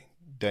Kid Cudi,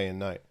 Day and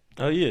Night.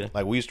 Oh, yeah.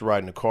 Like, we used to ride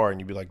in the car,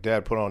 and you'd be like,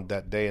 Dad, put on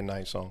that Day and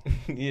Night song.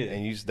 Yeah.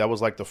 And that was,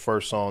 like, the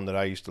first song that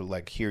I used to,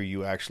 like, hear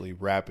you actually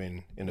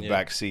rapping in the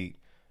back seat.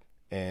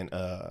 And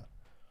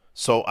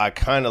so I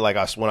kind of, like,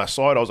 when I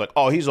saw it, I was like,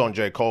 oh, he's on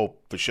J. Cole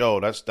for sure.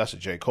 That's a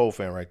J. Cole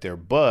fan right there.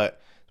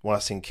 But when I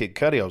seen Kid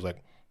Cudi, I was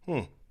like,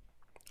 I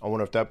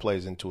wonder if that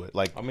plays into it.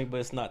 Like, I mean, but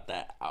it's not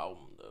that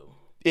album though.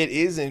 it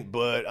isn't,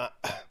 but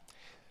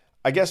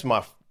I guess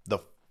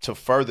to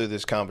further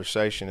this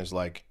conversation is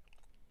like,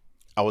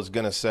 I was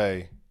gonna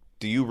say,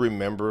 do you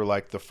remember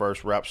like the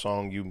first rap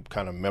song you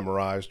kind of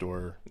memorized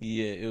or?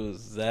 Yeah, it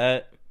was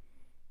that.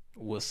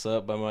 What's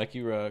Up by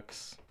Mikey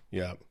Rocks.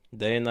 Yeah.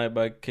 Day and Night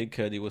by Kid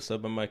Cudi. What's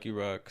Up by Mikey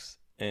Rocks.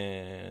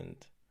 And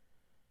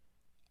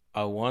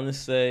I want to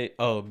say,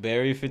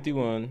 Barry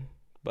 51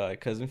 by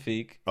Cousin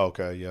Feek.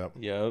 Okay, yeah.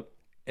 Yep.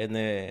 And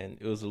then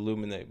it was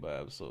Illuminate by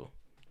Absol.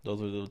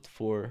 Those were the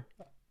 4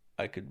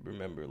 I could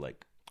remember,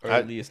 like,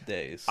 earliest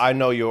days. I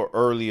know your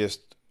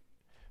earliest.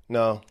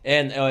 No.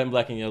 And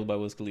Black and Yellow by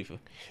Wiz Khalifa.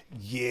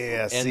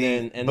 Yeah, and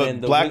see. Then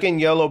but Black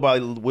and Yellow by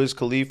Wiz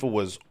Khalifa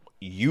was,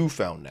 you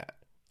found that.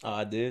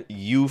 I did?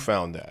 You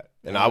found that.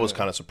 And I was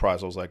kind of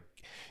surprised. I was like,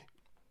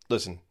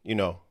 listen,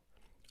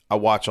 I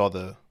watch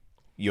all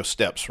your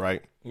steps,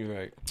 right? You're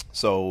right.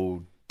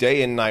 So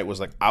Day and Night was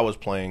like, I was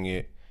playing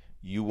it,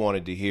 you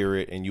wanted to hear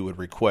it, and you would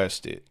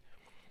request it.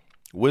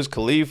 Wiz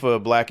Khalifa,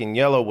 Black and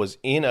Yellow was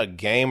in a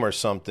game or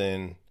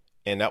something,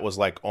 and that was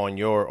like on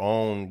your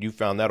own. You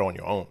found that on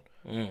your own.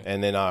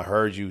 And then I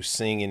heard you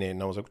singing it,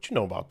 and I was like, what you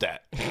know about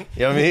that? You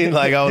know what I mean?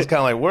 Like, I was kind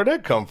of like, where'd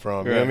that come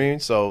from? You know what I mean?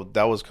 So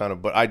that was kind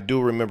of, but I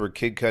do remember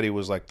Kid Cudi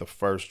was like the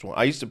first one.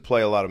 I used to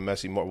play a lot of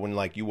Messy More when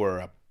like you were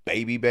a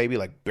baby,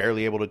 like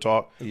barely able to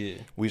talk. Yeah.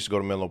 We used to go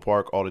to Menlo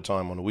Park all the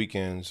time on the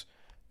weekends,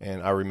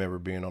 and I remember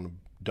being on the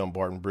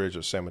Dumbarton Bridge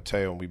or San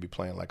Mateo, and we'd be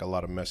playing like a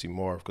lot of Messy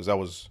More because that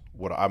was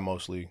what I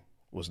mostly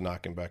was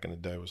knocking back in the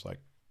day, was like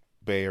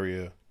Bay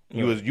Area.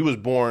 You was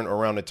born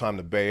around the time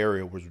the Bay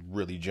Area was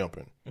really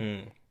jumping.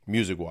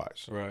 Music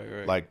wise,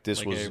 right. Like this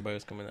like was everybody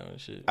was coming out and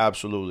shit.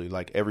 Absolutely,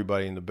 like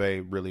everybody in the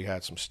Bay really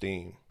had some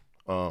steam.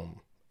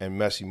 And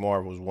Messy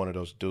Marv was one of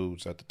those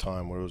dudes at the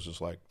time where it was just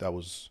like that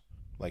was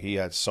like he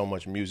had so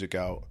much music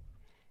out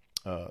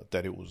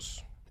that it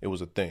was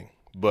a thing.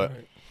 But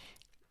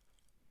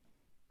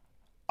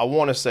I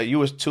want to say you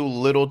was too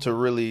little to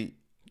really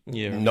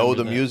know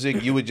the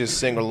music. You would just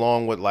sing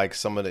along with like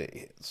some of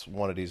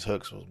one of these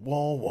hooks was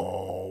whoa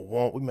whoa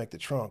whoa. We make the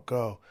trunk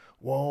go.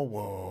 Whoa,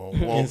 whoa,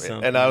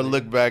 whoa. And I would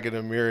look back in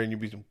the mirror and you'd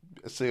be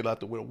singing out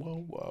the window,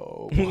 whoa,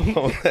 whoa,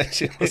 whoa. That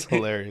shit was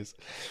hilarious.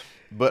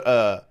 But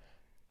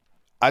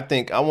I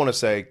want to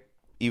say,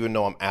 even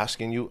though I'm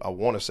asking you, I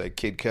want to say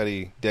Kid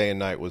Cudi, Day and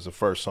Night was the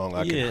first song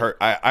I could hear.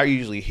 I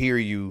usually hear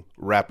you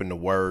rapping the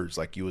words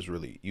like you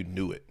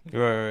knew it.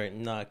 Right.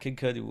 Nah, Kid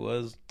Cudi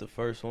was the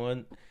first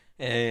one.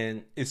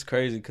 And it's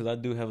crazy because I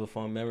do have a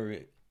fond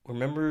memory.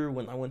 Remember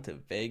when I went to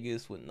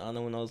Vegas with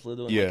Nana when I was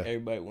little and like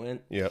everybody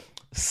went? Yeah.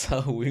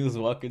 So we was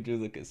walking through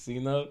the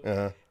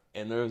casino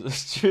and there was a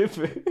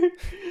stripper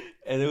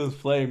and it was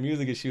playing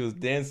music and she was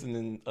dancing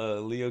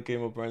and Leo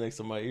came up right next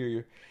to my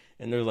ear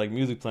and there was like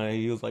music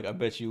playing. He was like, I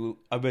bet you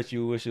wish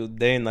it was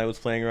Day and Night was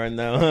playing right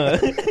now, huh?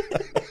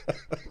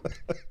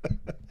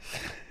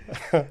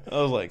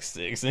 I was like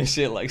 6 and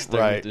shit, like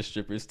staring at the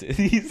stripper's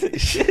titties and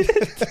shit.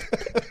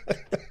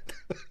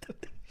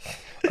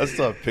 I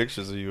saw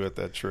pictures of you at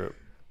that trip.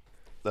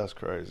 That's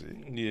crazy.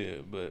 Yeah,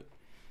 but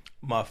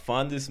my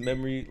fondest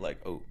memory,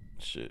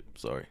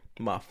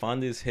 my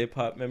fondest hip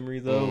hop memory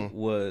though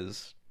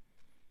was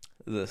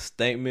the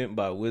Statement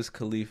by Wiz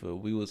Khalifa.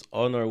 We was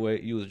on our way.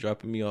 You was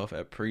dropping me off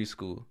at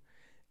preschool,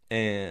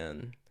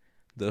 and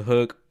the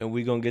hook, and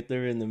we gonna get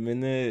there in a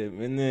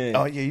minute.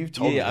 Oh yeah, you've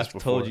told me this before.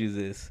 I've told you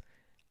this.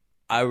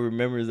 I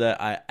remember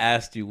that I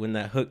asked you when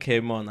that hook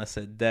came on. I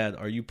said, Dad,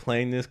 are you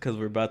playing this because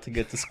we're about to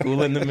get to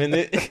school in a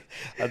minute?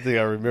 I think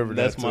I remember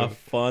that. That's my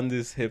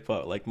fondest hip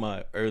hop, like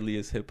my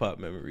earliest hip hop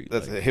memory.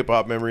 That's like, a hip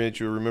hop memory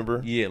that you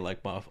remember? Yeah,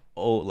 like my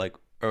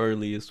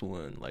earliest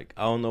one. Like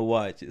I don't know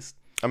why,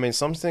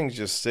 some things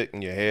just sit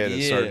in your head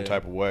a certain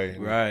type of way,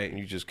 right? And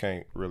you just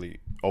can't really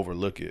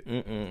overlook it.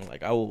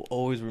 Like I will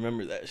always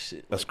remember that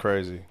shit. That's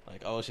crazy.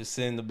 Like I was just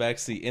sitting in the back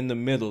seat, in the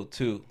middle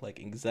too, like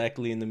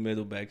exactly in the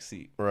middle back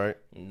seat. Right.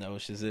 And that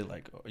was just it.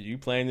 Like, are you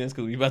playing this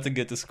because we about to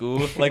get to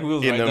school? Like we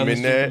was right down the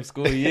street from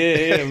school.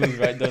 Yeah, we was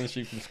right down the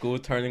street from school,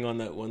 turning on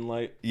that one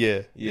light.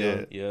 Yeah.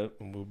 Yep.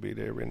 We'll be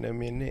there in a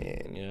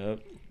minute.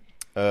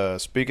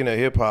 Yep. Speaking of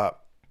hip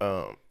hop,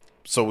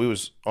 so we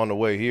was on the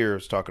way here,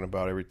 was talking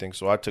about everything.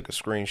 So I took a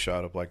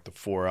screenshot of like the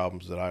 4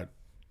 albums that I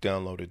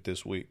downloaded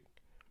this week.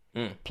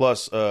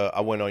 Plus,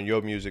 I went on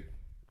your music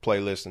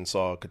playlist and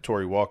saw a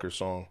Tory Walker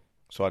song,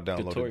 so I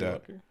downloaded that.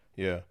 Walker?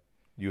 Yeah,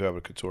 you have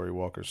a Tory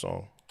Walker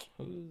song.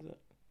 Who is that?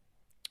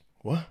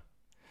 What?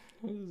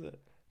 Who is that?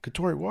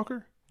 Tory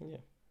Walker? Yeah.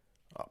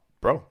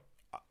 Bro,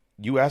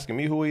 you asking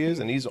me who he is,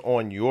 and he's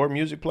on your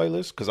music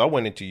playlist? Because I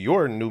went into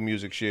your new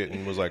music shit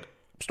and was like,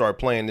 start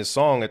playing this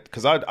song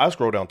because I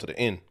scroll down to the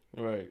end.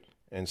 Right.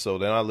 And so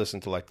then I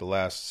listened to like the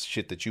last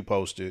shit that you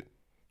posted.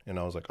 And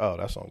I was like, oh,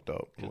 that song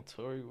dope.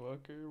 Tory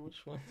Walker,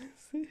 which one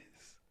is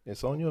this?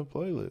 It's on your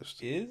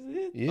playlist. Is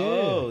it? Yeah.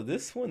 Oh,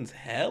 this one's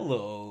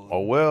hello.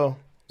 Oh, well.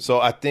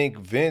 So I think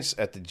Vince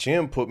at the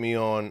gym put me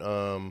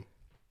on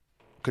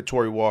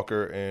Tory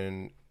Walker,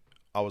 and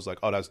I was like,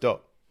 oh, that's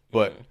dope.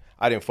 But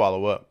I didn't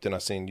follow up. Then I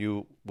seen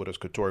you with a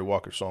Tory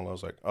Walker song. I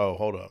was like, oh,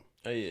 hold up.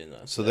 Oh yeah, no.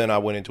 So then I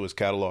went into his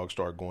catalog,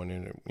 started going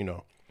in, you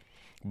know.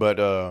 But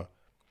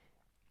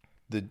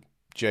the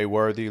Jay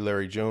Worthy,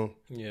 Larry June,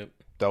 yep,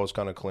 that was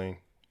kind of clean.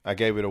 I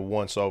gave it a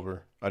once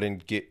over. I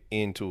didn't get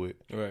into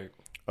it. Right.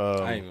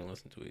 I ain't even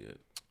listened to it yet.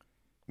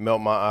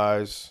 Melt My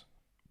Eyes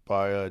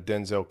by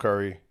Denzel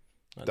Curry.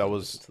 That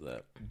was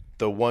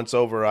the once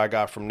over I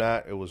got from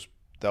that.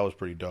 That was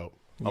pretty dope.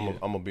 I'm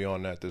gonna be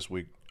on that this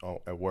week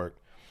at work.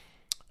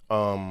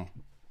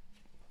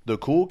 The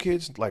Cool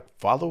Kids like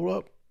follow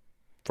up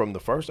from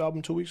the first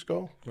album 2 weeks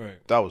ago.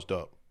 Right. That was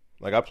dope.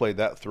 Like I played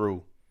that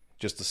through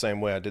just the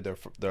same way I did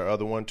their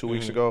other one 2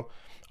 weeks ago.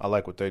 I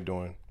like what they're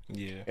doing.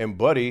 Yeah. And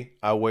Buddy,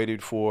 I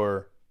waited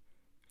for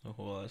a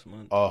whole last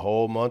month. A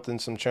whole month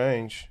and some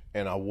change,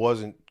 and I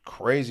wasn't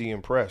crazy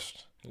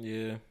impressed.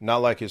 Yeah. Not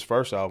like his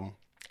first album.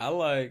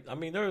 I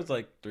mean, there was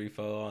like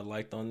 3-4 I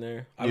liked on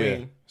there. I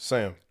mean,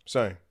 same.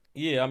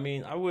 Yeah, I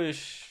mean, I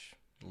wish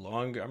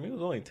longer. I mean, it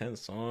was only 10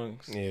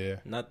 songs. Yeah.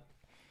 I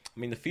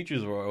mean, the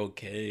features were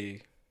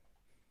okay.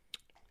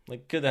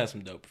 Like, could have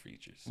some dope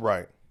features.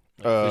 Right.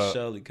 Like, for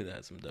sure, could have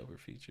had some doper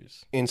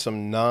features. In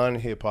some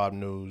non-hip-hop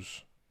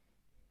news,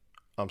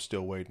 I'm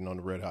still waiting on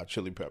the Red Hot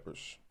Chili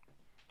Peppers.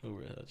 Oh,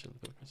 Red Hot Chili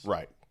Peppers.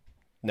 Right.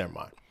 Never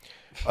mind.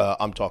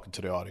 I'm talking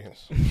to the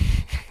audience.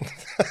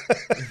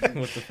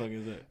 What the fuck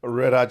is that?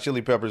 Red Hot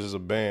Chili Peppers is a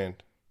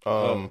band.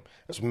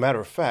 As a matter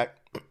of fact,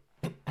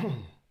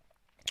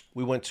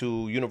 we went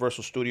to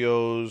Universal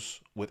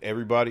Studios with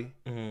everybody.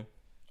 Mm-hmm.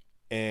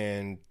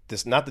 And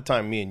this not the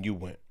time me and you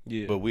went.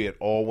 Yeah. But we had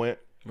all went.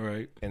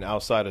 Right. And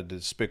outside of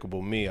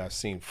Despicable Me, I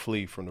seen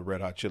Flea from the Red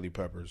Hot Chili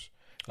Peppers.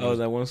 Oh,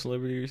 that one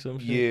celebrity or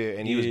something? Yeah,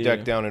 and he was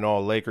decked down in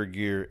all Laker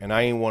gear. And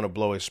I didn't want to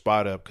blow his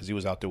spot up because he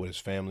was out there with his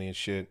family and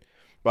shit.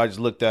 But I just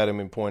looked at him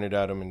and pointed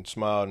at him and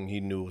smiled, and he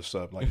knew what's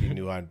up. Like, he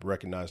knew I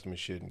recognized him and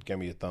shit and gave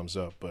me a thumbs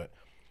up. But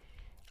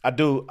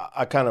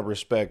I kind of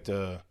respect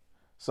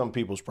some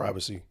people's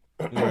privacy.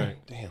 Right.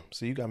 Damn,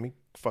 see, you got me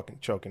fucking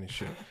choking and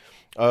shit.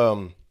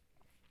 I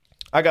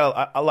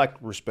like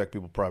respect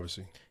people's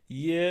privacy.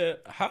 Yeah,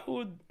 how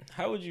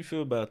would you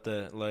feel about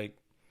that? Like,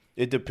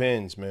 it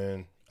depends,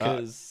 man.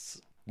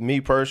 Because me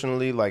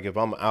personally, like if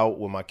I'm out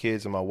with my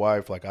kids and my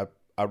wife, like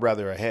I'd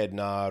rather a head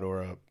nod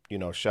or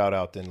a shout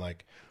out than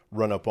like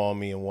run up on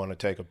me and want to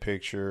take a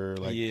picture.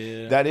 Like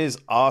that is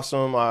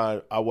awesome.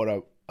 I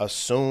would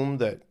assume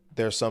that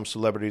there's some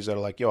celebrities that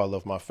are like, yo, I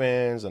love my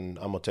fans and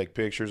I'm gonna take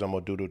pictures. I'm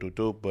gonna do.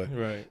 But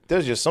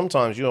there's just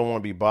sometimes you don't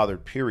want to be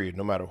bothered. Period.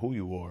 No matter who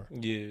you are.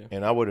 Yeah.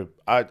 And I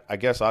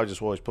guess I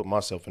just always put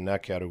myself in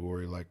that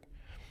category. Like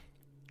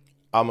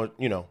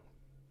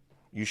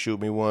you shoot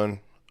me one,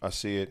 I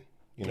see it.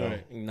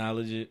 Right.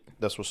 Acknowledge it.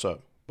 That's what's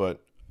up.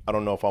 But I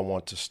don't know if I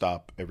want to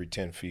stop every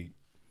 10 feet.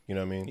 You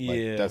know what I mean?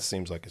 Yeah. Like, that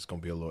seems like it's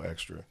gonna be a little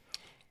extra.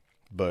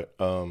 But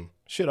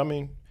shit. I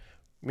mean,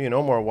 me and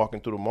Omar walking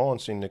through the mall and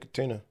seeing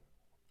Nicotina.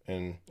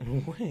 And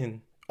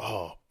when?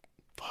 Oh,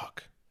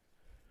 fuck.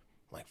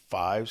 Like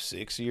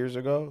 5-6 years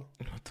ago.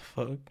 What the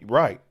fuck?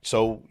 Right.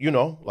 So,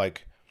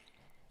 like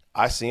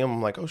I see him,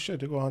 I'm like, oh shit,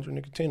 there go 100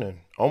 Nicotina. And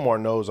Omar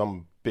knows I'm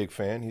a big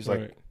fan. He's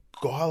like,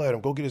 go holler at him,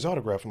 go get his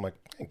autograph. I'm like,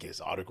 I can't get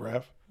his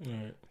autograph.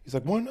 Right. He's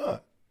like, why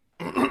not?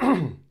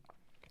 I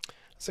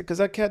said, because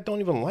that cat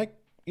don't even like,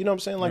 you know what I'm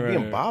saying? Like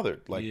being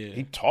bothered. Like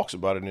he talks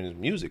about it in his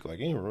music. Like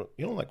he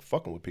don't like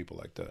fucking with people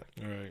like that.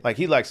 Right. Like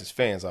he likes his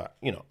fans. I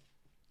ain't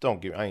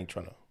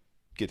trying to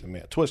get the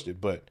man twisted,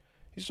 but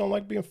he just don't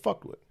like being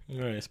fucked with.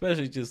 Right,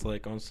 especially just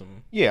like on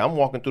some. Yeah, I'm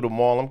walking through the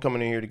mall. I'm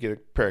coming in here to get a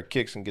pair of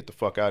kicks and get the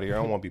fuck out of here.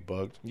 I don't want to be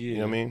bugged. Yeah. You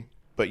know what I mean?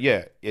 But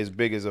yeah, as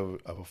big as of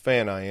a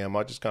fan I am,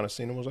 I just kind of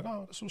seen him. I was like,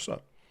 oh, that's what's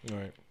up.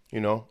 Right.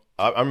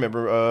 I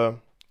remember.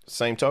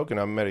 Same token,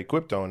 I met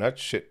Equipto and that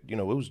shit. We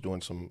was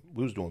doing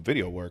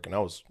video work, and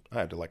I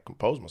had to like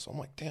compose myself. I'm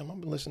like, damn, I've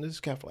been listening to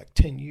this cat for like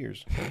 10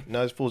 years.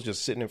 Now this fool's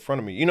just sitting in front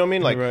of me. You know what I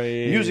mean? Like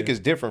music is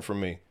different for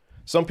me.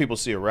 Some people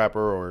see a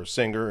rapper or a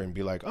singer and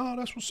be like, oh,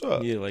 that's what's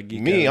up. Yeah, like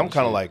me, I'm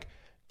kind of like,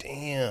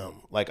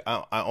 damn. Like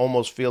I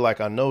almost feel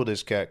like I know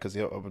this cat because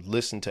I would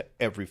listen to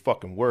every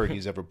fucking word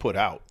he's ever put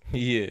out.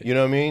 Yeah. You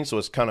know what I mean? So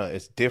it's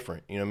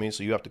different. You know what I mean?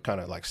 So you have to kind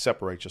of like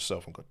separate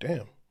yourself and go,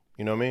 damn.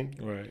 You know what I mean?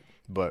 Right.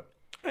 But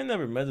I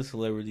never met a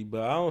celebrity,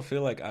 but I don't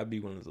feel like I'd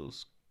be one of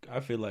those. I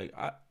feel like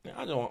I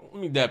don't.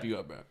 Let me dap you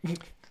up, bro.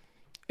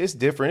 It's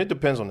different. It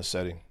depends on the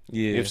setting.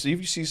 Yeah. If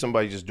you see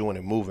somebody just doing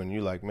it, moving,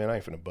 you're like, man, I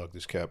ain't finna bug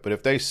this cat. But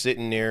if they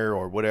sitting there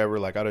or whatever,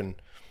 like I didn't,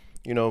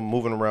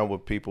 moving around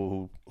with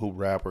people who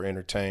rap or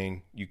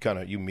entertain,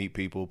 you meet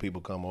people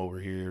come over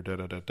here,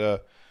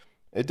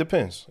 It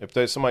depends. If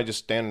there's somebody just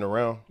standing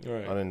around,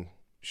 I didn't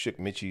shook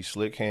Mitchie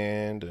Slick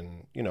hand,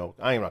 and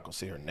I ain't not gonna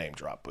say her name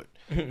drop, but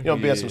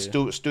be at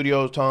some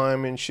studio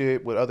time and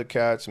shit with other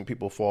cats, and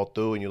people fall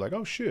through, and you're like,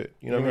 oh shit,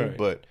 you know what I mean?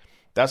 But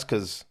that's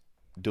because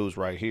dude's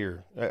right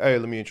here. Hey,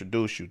 let me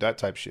introduce you. That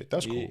type shit.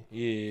 That's cool.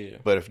 Yeah.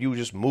 But if you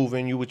just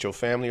moving, you with your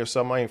family or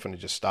something, I ain't finna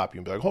just stop you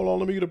and be like, hold on,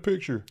 let me get a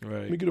picture.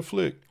 Right. Let me get a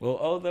flick.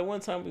 Well, that one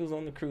time we was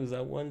on the cruise,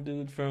 that one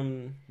dude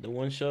from the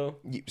one show.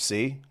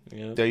 See?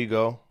 Yep. There you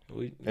go.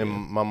 And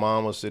my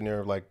mom was sitting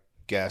there like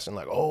gassing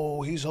like,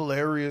 "Oh, he's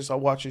hilarious. I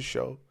watch his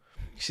show."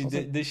 She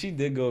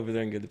did go over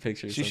there and get the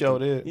picture. She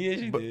showed it. Yeah,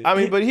 she did. I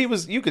mean, but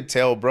you could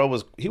tell,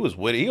 bro, he was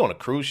with it. He on a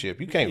cruise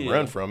ship. You can't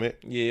run from it.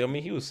 Yeah, I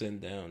mean, he was sitting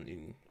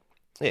down.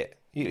 Yeah,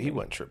 he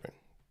wasn't tripping.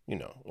 You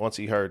know, once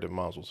he heard that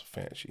Moms was a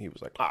fan, he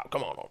was like,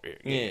 come on over here.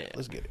 Yeah,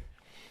 let's get it.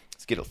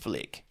 Let's get a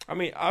flick. I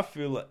mean, I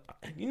feel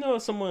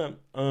like, someone,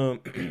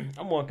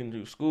 I'm walking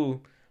through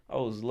school. I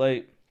was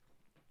late,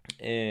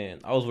 and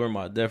I was wearing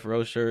my Death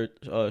Row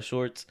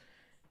shorts.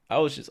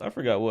 I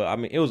forgot what. I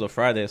mean, it was a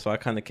Friday, so I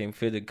kind of came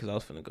fitted because I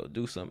was finna go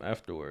do something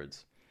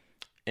afterwards.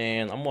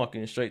 And I'm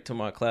walking straight to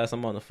my class.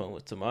 I'm on the phone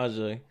with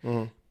Tamaje.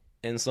 Mm-hmm.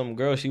 And some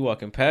girl, she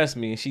walking past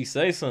me, and she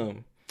say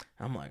something.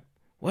 I'm like,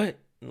 what?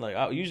 Like,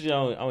 I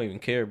don't even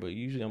care, but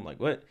usually I'm like,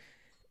 what?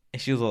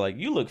 And she was like,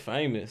 you look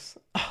famous.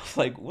 I was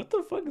like, what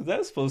the fuck is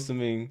that supposed to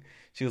mean?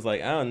 She was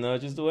like, I don't know,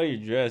 just the way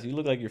you're dressed. You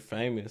look like you're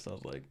famous. I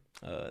was like,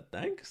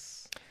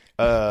 thanks.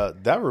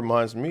 That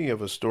reminds me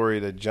of a story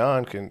that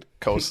John can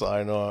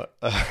co-sign on.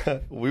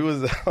 We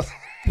was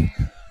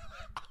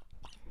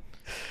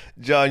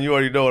John, you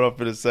already know what I'm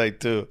finna say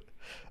too.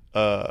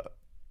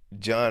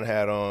 John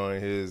had on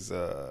his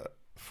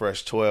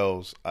fresh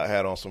 12s. I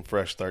had on some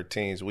fresh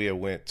 13s. We had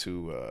went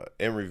to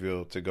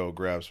Emeryville to go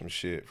grab some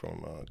shit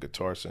from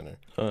Guitar Center.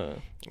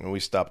 And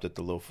we stopped at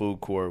the little food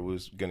court. We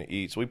was gonna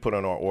eat. So we put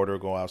on our order,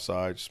 go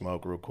outside,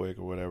 smoke real quick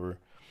or whatever.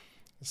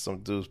 Some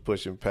dude's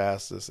pushing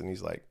past us and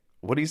he's like,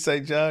 what do you say,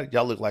 John?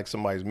 Y'all look like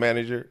somebody's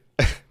manager.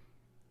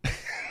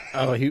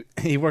 Oh,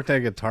 he worked at a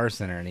Guitar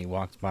Center and he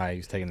walked by. He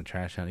was taking the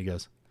trash out. And he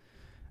goes,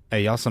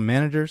 "Hey, y'all some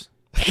managers?"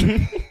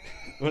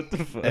 What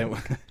the fuck?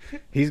 And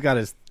he's got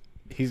his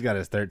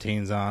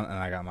 13s on and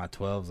I got my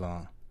 12s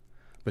on,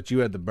 but you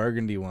had the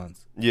burgundy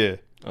ones. Yeah.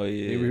 Oh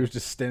yeah. We was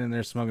just standing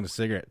there smoking a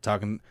cigarette,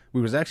 talking.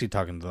 We was actually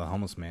talking to the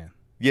homeless man.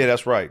 Yeah,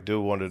 that's right.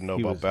 Dude wanted to know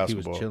about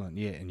basketball. He was chilling.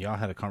 Yeah, and y'all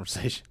had a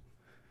conversation.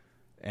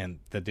 And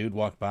the dude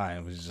walked by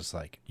and was just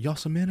like, y'all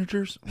some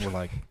managers? We're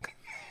like,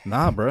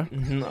 nah, bro.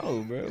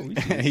 No, bro.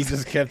 He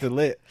just kept it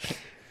lit.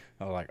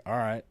 I was like, all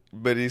right.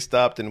 But he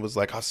stopped and was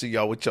like, I see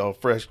y'all with y'all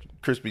fresh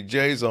crispy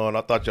J's on.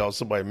 I thought y'all was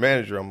somebody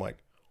manager. I'm like,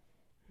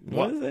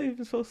 what is that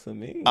even supposed to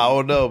mean? I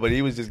don't know, but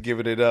he was just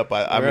giving it up.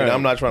 I mean,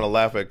 I'm not trying to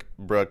laugh at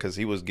bro because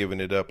he was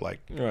giving it up like.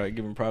 Right,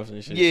 giving props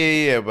and shit.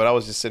 Yeah. But I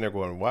was just sitting there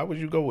going, why would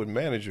you go with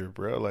manager,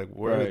 bro? Like,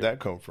 where did that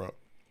come from?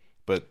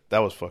 But that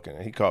was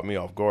fucking, he caught me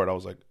off guard. I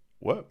was like,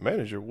 what?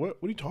 Manager? What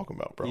are you talking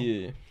about, bro?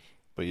 Yeah.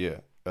 But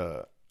yeah,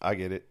 I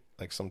get it.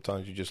 Like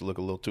sometimes you just look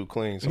a little too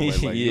clean.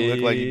 Somebody's like, you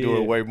look like you're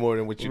doing way more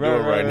than what you're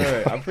doing right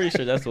now. I'm pretty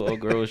sure that's what old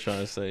girl was trying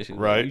to say. She was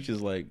like, you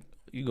just like,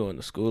 you going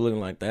to school looking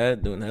like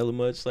that, doing hella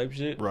much type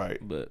shit. Right.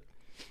 But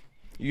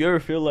you ever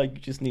feel like you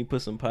just need to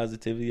put some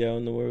positivity out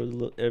in the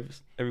world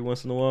every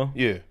once in a while?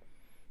 Yeah.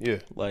 Yeah.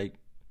 Like,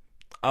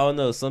 I don't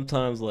know.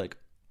 Sometimes like,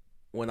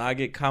 when I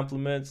get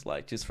compliments,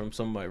 like just from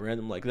somebody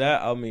random like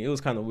that, I mean, it was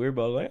kind of weird,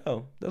 but I was like,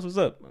 oh, that's what's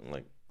up. I'm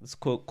like, it's a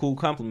cool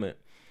compliment.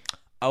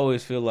 I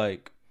always feel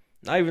like,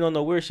 not even on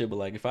no weird shit, but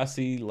like if I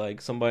see like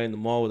somebody in the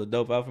mall with a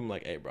dope outfit, I'm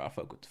like, hey, bro, I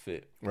fuck with the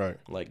fit. Right.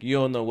 Like you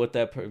don't know what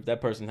if that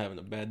person having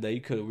a bad day,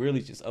 you could have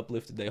really just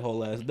uplifted their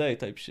whole ass day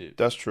type shit.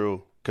 That's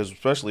true. Because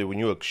especially when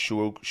you're a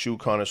shoe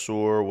connoisseur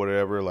or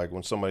whatever, like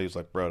when somebody's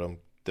like, bro,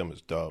 them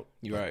is dope.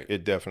 You're right.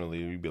 It definitely,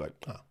 you'd be like,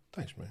 oh.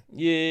 Thanks, man.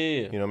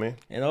 Yeah. You know what I mean?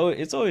 And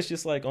it's always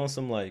just like on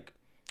some like,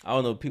 I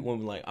don't know, people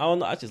be like, I don't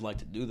know, I just like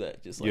to do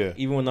that. Just like,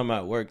 even when I'm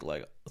at work,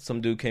 like some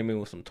dude came in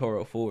with some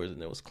Toro 4s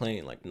and it was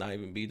clean, like not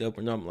even beat up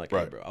or nothing. I'm like,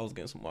 hey, bro, I was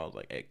getting some, I was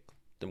like, hey,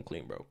 them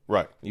clean, bro.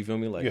 Right. You feel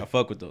me? Like, I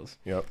fuck with those.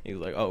 Yep. He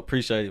was like, oh,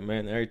 appreciate it,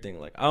 man, and everything.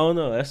 Like, I don't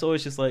know. That's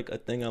always just like a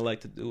thing I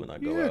like to do when I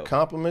go out. Yeah,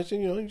 compliments.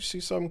 You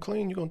see something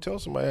clean, you're going to tell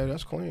somebody, hey,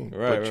 that's clean.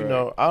 Right, but, you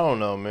know, I don't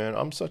know, man.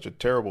 I'm such a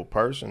terrible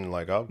person.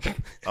 Like,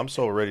 I'm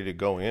so ready to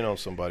go in on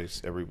somebody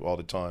all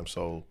the time.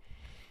 So,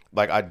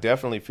 like, I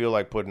definitely feel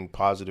like putting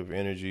positive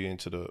energy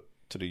into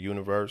the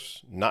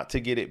universe, not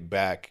to get it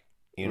back.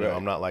 You know,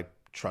 I'm not like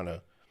trying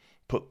to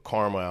put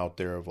karma out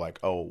there of like,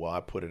 oh, well,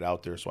 I put it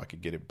out there so I could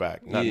get it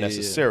back. Not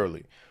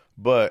necessarily.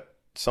 But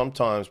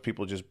sometimes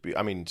people just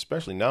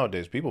especially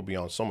nowadays, people be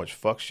on so much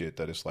fuck shit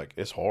that it's like,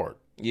 it's hard.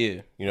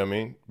 Yeah. You know what I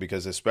mean?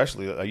 Because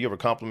especially, you ever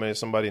complimented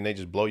somebody and they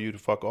just blow you the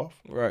fuck off?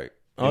 Right.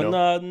 Oh,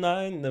 no,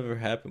 it never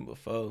happened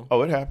before.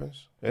 Oh, it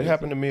happens. It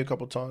happened to me a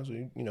couple times.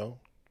 You know,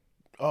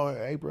 oh,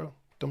 hey, bro,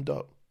 them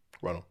dope.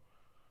 Run them.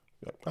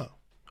 Like, oh.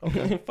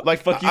 Okay. Like,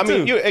 fuck you too. I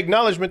mean, your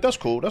acknowledgement, that's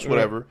cool. That's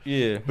whatever. Right.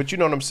 Yeah. But you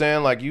know what I'm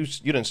saying? Like, you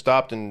done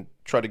stopped and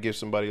try to give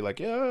somebody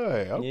like, yeah,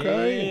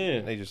 okay. Yeah.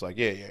 And they just like,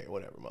 yeah,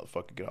 whatever,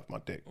 motherfucker, get off my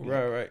dick.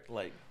 Right.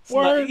 Like,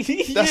 word?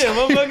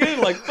 Motherfucker,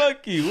 like,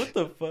 fuck you. What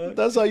the fuck?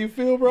 That's how you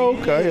feel, bro?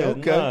 Okay.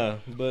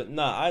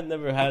 I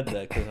never had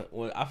that.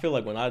 Because I feel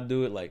like when I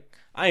do it, like,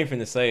 I ain't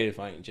finna say it if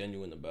I ain't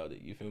genuine about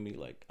it. You feel me?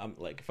 Like, I'm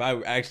like, if I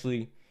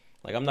actually,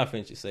 like, I'm not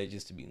finna just say it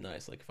just to be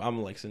nice. Like, if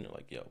I'm like sitting there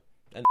like, yo,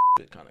 that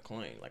shit kind of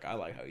clean. Like, I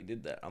like how he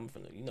did that. I'm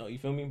finna, you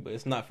feel me? But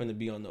it's not finna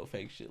be on no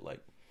fake shit, like,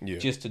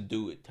 just to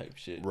do it type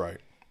shit. Right.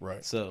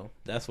 So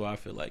that's why I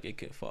feel like it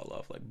can fall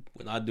off. Like,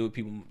 when I do it,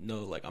 people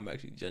know, like, I'm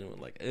actually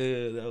genuine. Like,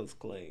 that was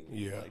clean.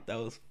 Yeah. Like, that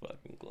was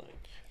fucking clean.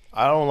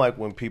 I don't like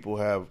when people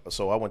have.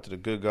 So I went to the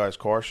Good Guys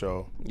car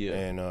show,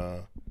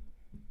 and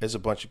there's a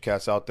bunch of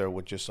cats out there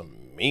with just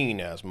some mean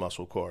ass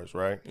muscle cars,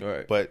 right?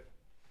 Right. But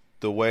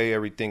the way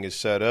everything is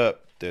set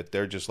up, that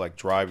they're just like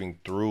driving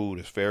through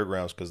the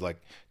fairgrounds because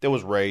like there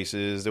was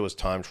races, there was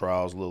time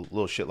trials,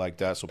 little shit like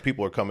that. So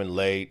people are coming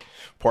late,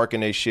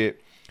 parking their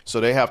shit. So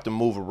they have to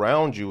move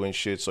around you and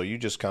shit. So you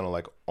just kind of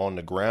like on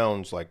the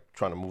grounds, like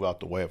trying to move out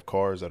the way of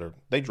cars that are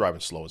they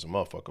driving slow as a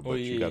motherfucker, but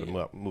you got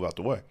to move out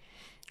the way.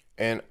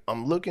 And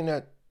I'm looking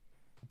at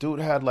dude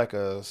had like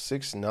a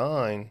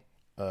 6'9",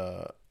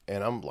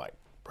 and I'm like,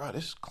 bro,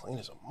 this is clean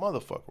as a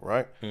motherfucker,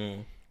 right?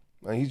 And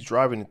he's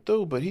driving it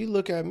through, but he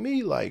look at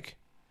me like,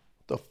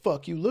 the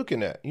fuck you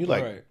looking at? You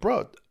like, right.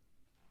 Bro,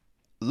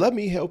 let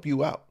me help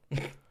you out.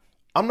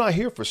 I'm not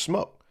here for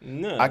smoke.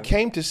 No. I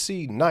came to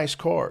see nice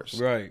cars.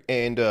 Right.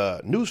 And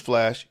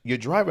newsflash, you're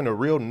driving a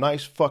real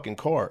nice fucking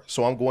car.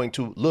 So I'm going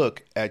to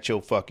look at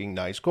your fucking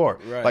nice car.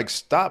 Right. Like,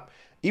 stop.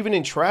 Even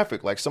in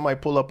traffic, like somebody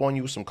pull up on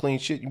you with some clean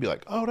shit, you'd be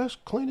like, oh, that's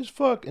clean as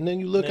fuck. And then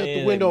you look at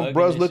the window and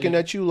bruh's looking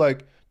at you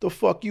like, the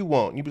fuck you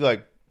want? You'd be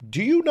like,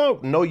 do you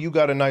know you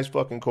got a nice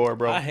fucking car,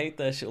 bro? I hate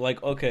that shit.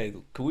 Like, okay,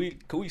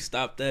 could we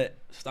stop that?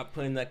 Stop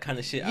putting that kind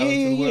of shit out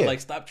into the world. Like,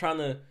 stop trying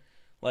to,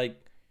 like,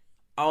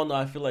 I don't know.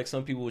 I feel like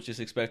some people would just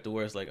expect the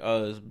worst. Like,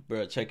 oh, this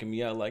bro checking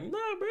me out. Like, nah,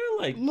 bro.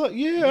 Like, look,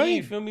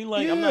 you feel me?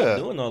 Like, I'm not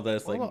doing all that.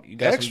 It's like, you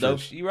got extras. some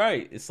dope. You're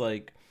right. It's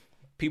like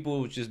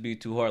people would just be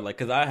too hard. Like,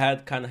 cause I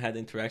had kind of had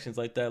interactions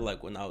like that.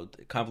 Like when I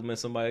would compliment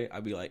somebody,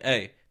 I'd be like,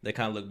 hey, they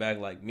kind of look back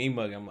like me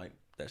mug. I'm like,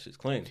 that shit's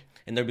clean.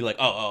 And they'd be like,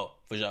 oh,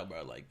 for sure,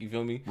 bro. Like, you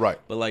feel me? Right.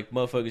 But like,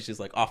 motherfuckers just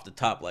like off the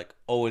top, like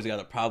always got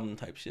a problem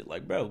type shit.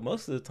 Like, bro,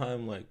 most of the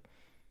time, like,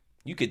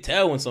 you could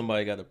tell when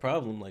somebody got a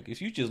problem. Like,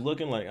 if you just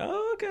looking like,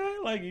 oh, okay,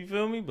 like, you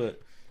feel me?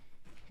 But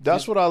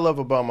that's what I love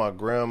about my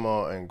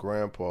grandma and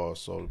grandpa.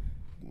 So,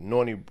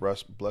 Noni,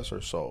 bless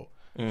her soul.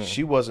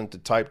 She wasn't the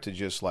type to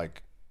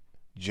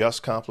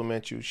just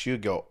compliment you. She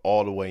would go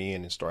all the way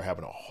in and start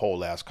having a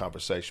whole ass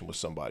conversation with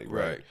somebody,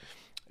 right?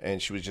 And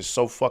she was just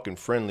so fucking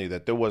friendly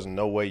that there wasn't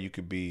no way you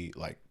could be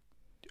like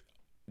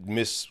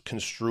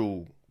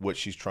misconstrue what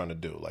she's trying to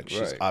do. Like,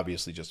 she's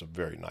obviously just a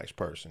very nice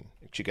person.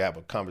 She could have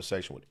a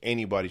conversation with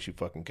anybody she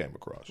fucking came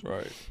across.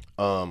 right.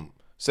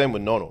 Same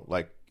with Nono.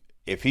 Like,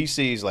 if he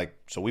sees like,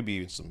 so we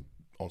be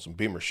on some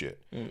Beamer shit.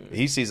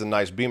 He sees a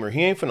nice Beamer.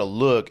 He ain't finna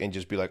look and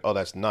just be like, oh,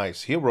 that's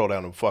nice. He'll roll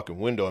down the fucking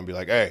window and be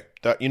like, hey,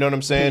 you know what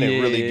I'm saying?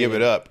 And really give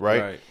it up,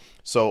 right?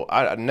 So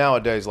I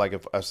nowadays, like,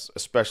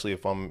 especially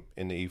if I'm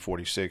in the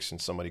E46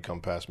 and somebody come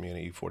past me in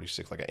the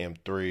E46, like an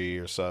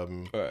M3 or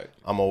something,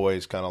 I'm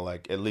always kind of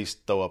like, at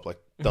least throw up like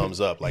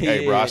thumbs up, like,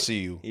 hey, bro, I see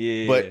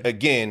you. But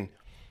again,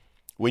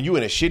 when you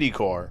in a shitty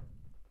car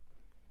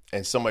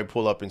and somebody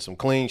pull up in some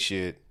clean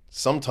shit,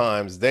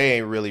 sometimes they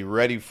ain't really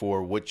ready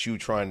for what you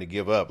trying to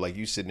give up. Like,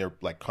 you sitting there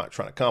like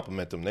trying to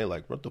compliment them. They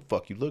like, what the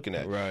fuck you looking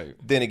at? Right.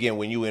 Then again,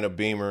 when you in a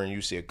Beamer and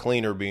you see a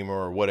cleaner Beamer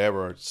or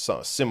whatever, or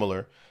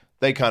similar,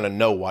 they kind of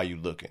know why you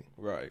looking.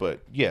 Right.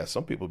 But yeah,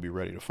 some people be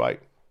ready to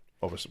fight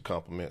over some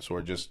compliments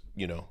or just,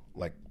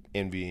 like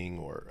envying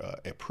or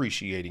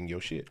appreciating your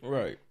shit.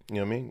 Right. You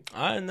know what I mean?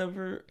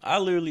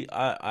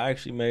 I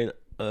actually made,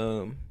 I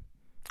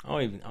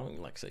don't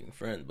even like saying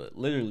friend, but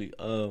literally,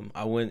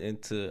 I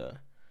went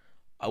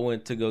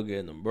to go get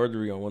an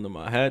embroidery on one of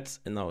my hats,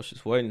 and I was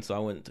just waiting. So I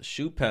went to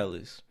Shoe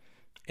Palace,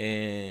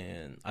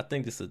 and I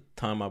think this is the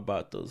time I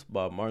bought those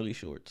Bob Marley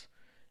shorts.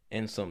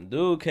 And some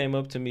dude came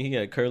up to me. He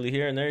had curly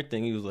hair and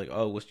everything. He was like,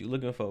 oh, what you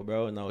looking for,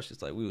 bro? And I was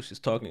just like, we was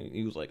just talking.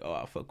 He was like, oh,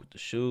 I fuck with the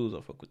shoes.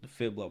 I fuck with the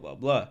fit, blah, blah,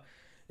 blah.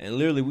 And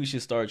literally, we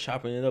just started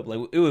chopping it up. Like,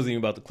 it wasn't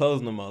even about the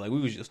clothes no more. Like, we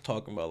was just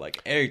talking about, like,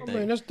 everything.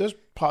 I mean, there's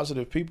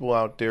positive people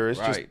out there. It's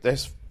just,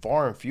 that's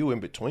far and few in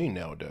between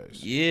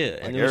nowadays. Yeah.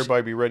 Like,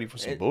 everybody be ready for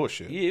some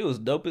bullshit. Yeah, it was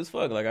dope as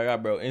fuck. Like, I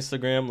got, bro,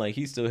 Instagram. Like,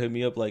 he still hit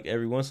me up, like,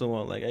 every once in a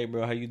while. Like, hey,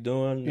 bro, how you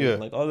doing? Yeah.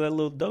 And, like, all that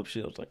little dope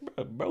shit. I was like,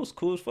 bro's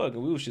cool as fuck.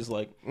 And we was just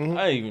like, I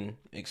didn't even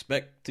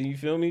expect to, you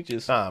feel me?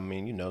 Just, I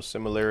mean,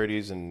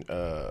 similarities and,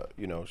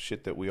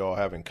 shit that we all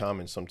have in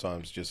common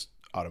sometimes just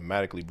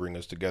automatically bring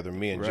us together.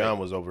 Me and John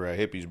was over at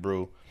Hippie's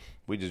Brew.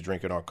 We just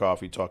drinking our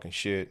coffee, talking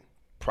shit.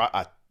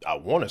 I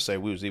want to say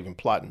we was even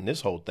plotting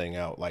this whole thing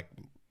out like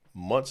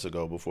months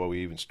ago before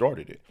we even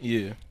started it.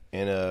 Yeah.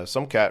 And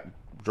some cat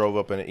drove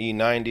up in an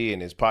E90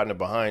 and his partner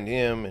behind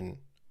him, and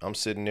I'm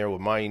sitting there with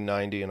my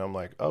E90, and I'm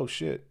like, oh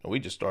shit. And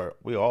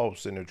we all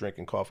sitting there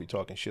drinking coffee,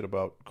 talking shit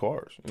about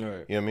cars. Right. You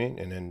know what I mean?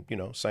 And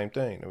then, same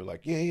thing. They were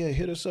like, yeah,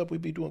 hit us up. We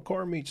be doing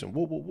car meets and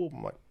whoop, whoop, whoop.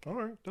 I'm like, all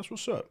right, that's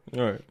what's up.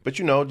 All right. But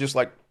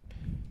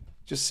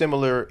just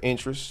similar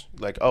interests,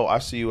 like, oh, I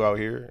see you out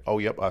here. Oh,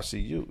 yep, I see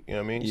you. You know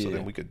what I mean? Yeah. So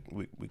then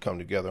we come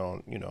together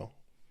on,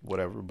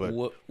 whatever. But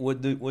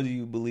what do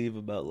you believe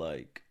about,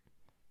 like,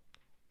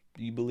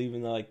 do you believe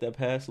in like that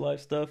past life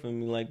stuff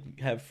and like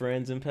have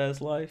friends in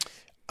past life?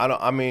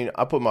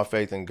 I put my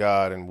faith in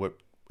God and what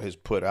is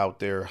put out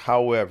there.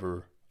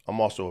 However,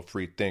 I'm also a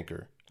free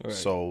thinker. Right.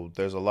 So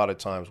there's a lot of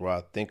times where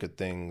I think of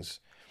things,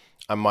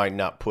 I might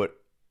not put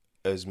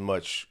as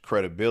much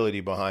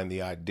credibility behind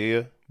the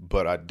idea,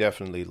 but I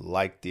definitely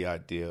like the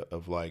idea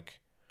of,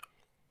 like,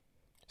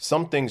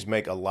 some things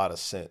make a lot of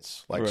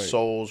sense, like Right.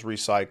 souls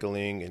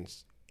recycling and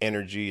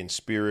energy and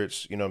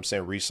spirits, you know what I'm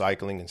saying,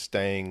 recycling and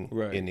staying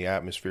Right. in the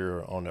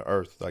atmosphere on the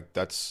earth. Like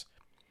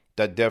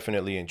that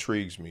definitely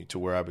intrigues me to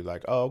where I'd be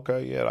like, oh,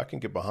 okay, yeah, I can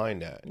get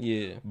behind that.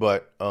 Yeah.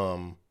 But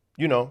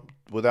you know,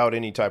 without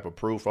any type of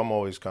proof, I'm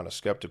always kind of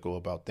skeptical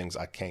about things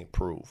I can't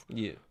prove.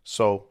 Yeah.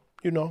 So,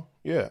 you know,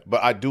 yeah.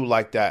 But I do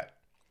like that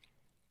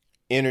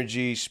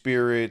energy,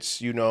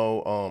 spirits, you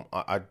know.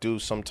 I do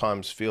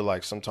sometimes feel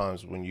like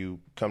sometimes when you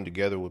come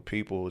together with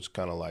people, it's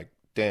kind of like,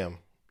 damn,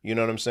 you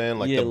know what I'm saying?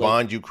 Like Yeah, the like-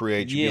 bond you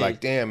create, you yeah. be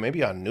like, damn,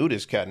 maybe I knew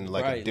this cat in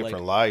like a Right,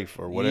 different like- life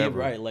or whatever.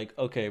 Yeah, right. Like,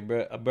 okay,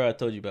 bro, I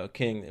told you about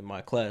King in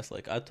my class.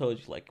 Like, I told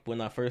you, like, when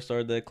I first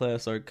started that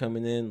class, started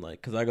coming in,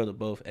 like, because I go to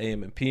both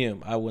AM and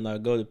PM. When I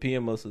go to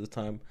PM most of the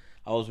time,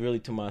 I was really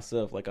to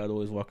myself. Like, I'd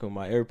always walk with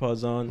my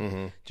AirPods on.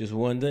 Mm-hmm. Just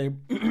one day,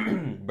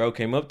 bro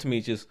came up to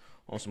me just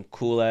on some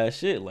cool ass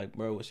shit. Like,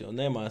 bro, what's your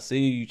name? I see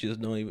you. You just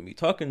don't even be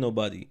talking to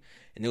nobody.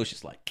 And it was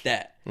just like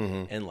that.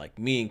 Mm-hmm. And like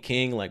me and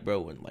King, like, bro,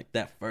 when like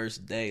that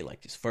first day,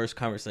 like this first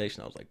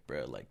conversation, I was like,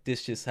 bro, like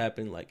this just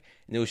happened. Like,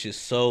 and it was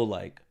just so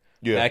like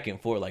Yeah. back and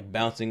forth, like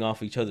bouncing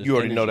off each other's You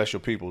already know energy. that's your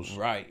people's.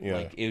 Right. Yeah.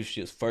 Like it was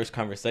just first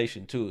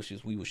conversation too. It's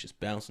just we was just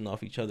bouncing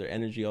off each other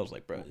energy. I was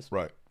like, bro, it's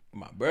Right.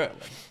 my bro,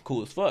 like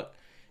cool as fuck.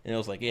 And it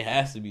was like it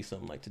has to be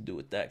something like to do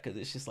with that because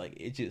it's just like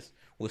it just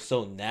was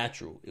so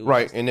natural. It was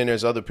Right, just- and then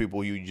there's other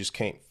people you just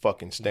can't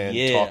fucking stand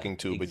Yeah, talking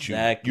to, but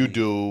exactly. you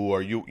do,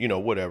 or you know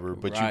whatever.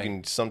 But Right. you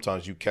can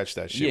sometimes you catch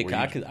that shit. yeah,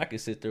 where 'cause you, I could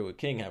sit there with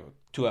King have a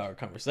 2-hour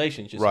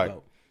conversation just Right.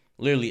 about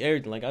literally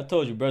everything. Like I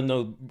told you, brother,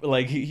 no,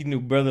 like he knew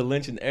Brother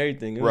Lynch and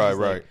everything. It was Right, just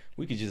like, right.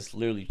 we could just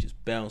literally just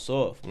bounce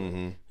off.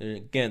 Mm-hmm. And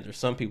again, there's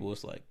some people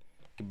it's like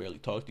I can barely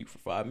talk to you for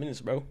 5 minutes,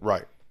 bro.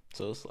 right,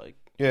 So it's like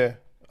yeah.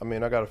 I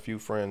mean, I got a few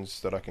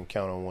friends that I can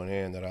count on one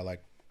hand that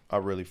I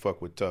really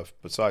fuck with tough.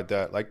 Beside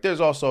that, like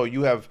there's also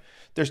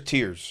there's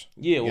tiers.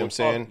 yeah, You know well, what I'm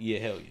saying? yeah,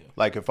 hell yeah.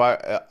 Like if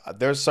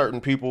there's certain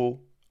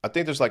people, I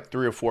think there's like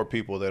 3 or 4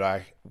 people that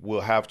I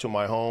will have to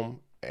my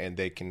home, and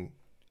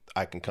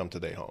I can come to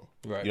their home.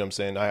 Right. You know what I'm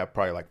saying? I have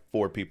probably like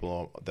 4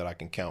 people that I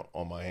can count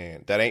on my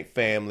hand. That ain't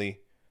family.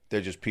 They're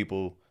just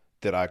people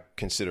that I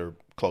consider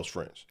close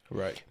friends.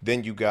 Right.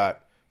 Then you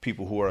got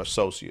people who are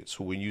associates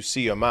who, when you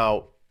see them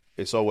out,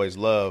 it's always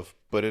love,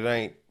 but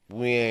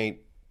we ain't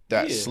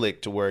that Yeah.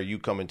 slick to where you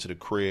come into the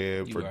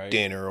crib for Right.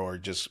 dinner or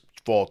just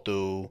fall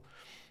through.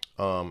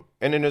 And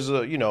then there's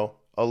a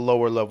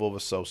lower level of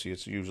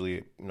associates,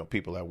 usually,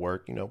 people at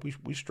work,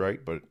 we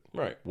straight, but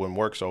Right. when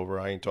work's over,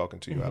 I ain't talking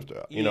to you after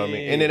that. You know what I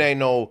mean? Yeah.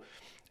 And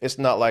it's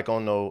not like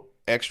on no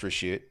extra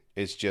shit.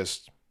 It's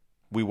just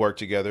we work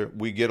together.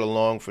 We get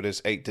along for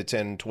this 8 to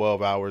 10,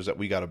 12 hours that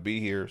we got to be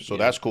here. So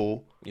that's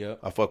cool. Yeah.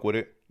 I fuck with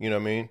it. You know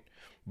what I mean?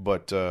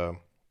 But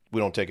we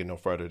don't take it no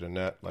further than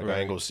that. Like, I Right.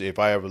 ain't going to see, if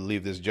I ever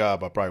leave this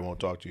job, I probably won't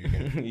talk to you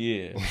again.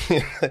 yeah.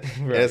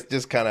 That's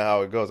just kind of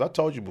how it goes. I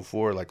told you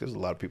before, like, there's a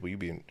lot of people you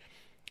be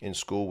in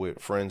school with,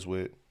 friends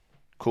with,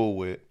 cool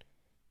with.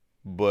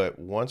 But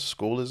once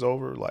school is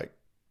over, like,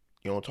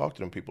 you don't talk to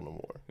them people no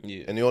more.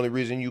 Yeah. And the only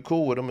reason you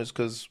cool with them is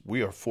because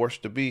we are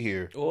forced to be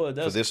here Well, for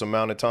that's this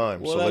amount of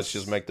time. well, So let's that's-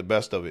 just make the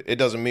best of it. It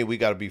doesn't mean we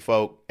got to be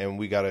folk and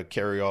we got to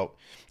carry out,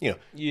 yeah.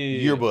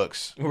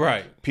 yearbooks.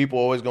 Right. People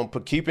always going to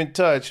keep in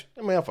touch.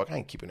 I mean, I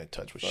ain't keeping in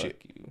touch with Fuck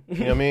shit. you. You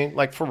know what I mean?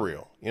 Like, for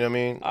real. You know what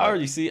I mean? I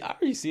already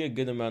see a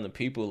good amount of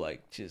people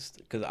like just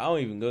because I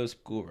don't even go to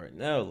school right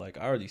now. Like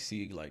I already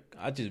see like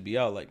I just be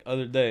out. Like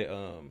other day,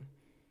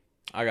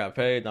 I got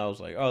paid and I was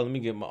like, oh, let me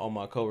get all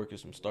my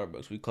coworkers some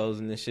Starbucks. We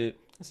closing this shit.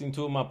 I seen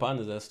 2 of my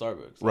partners at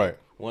Starbucks. Like, Right.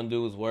 One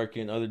dude was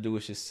working, other dude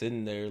was just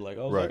sitting there. Like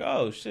I was Right. like,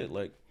 oh shit.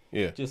 Like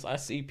Yeah. just I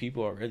see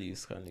people already.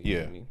 It's kind of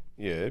Yeah. me.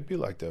 Yeah, it'd be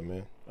like that,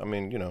 man. I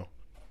mean,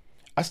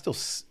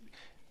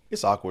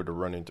 it's awkward to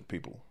run into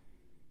people.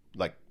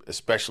 Like,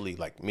 especially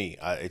like me.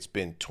 It's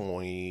been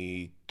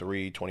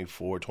 23,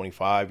 24,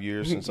 25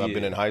 years since I've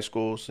been Yeah. in high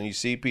school. So you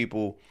see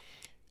people,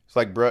 it's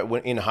like, bro,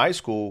 when in high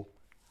school,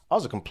 I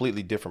was a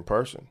completely different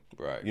person.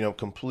 Right.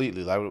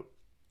 Completely. Like,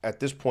 at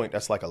this point,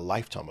 that's like a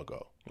lifetime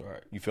ago.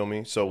 Right. You feel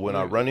me? So when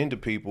I run into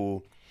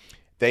people,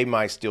 they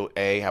might still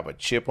have a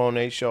chip on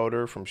their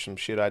shoulder from some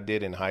shit I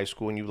did in high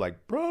school, and you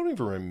like, bro, I don't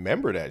even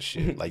remember that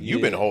shit. Like,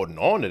 you've been Yeah. holding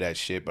on to that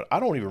shit, but I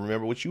don't even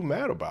remember what you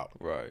mad about.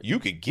 Right. You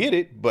could get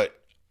it, but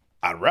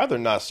I'd rather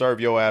not serve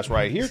your ass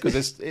right here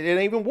because it ain't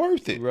even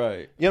worth it.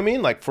 Right. You know what I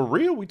mean? Like, for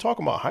real, we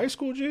talking about high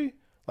school, G?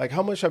 Like,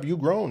 how much have you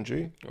grown,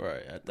 G?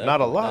 Right. At that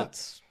Not a point, lot.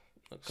 That's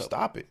a couple.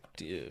 Stop it.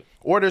 Yeah.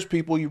 Or there's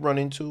people you run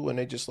into and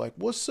they just like,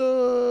 what's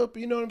up?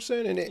 You know what I'm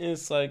saying? And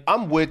It's like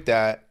I'm with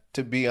that,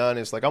 to be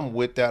honest. Like, I'm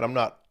with that. I'm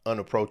not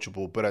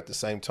unapproachable, but at the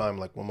same time,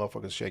 like, when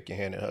motherfuckers shake your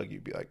hand and hug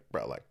you, be like,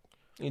 bro, like,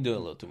 you doing a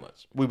little too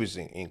much. we was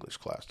in English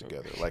class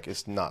together. Like,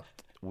 it's not,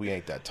 we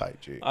ain't that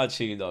tight, G. I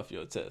cheated off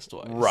your test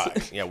twice.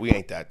 Right. Yeah, we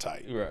ain't that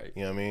tight. Right.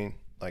 You know what I mean?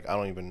 Like, I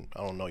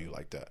don't know you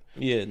like that.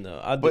 Yeah,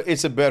 no. But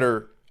it's a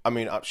better, I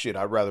mean, shit,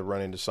 I'd rather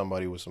run into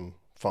somebody with some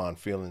fond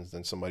feelings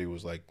than somebody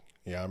who's like,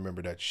 Yeah, I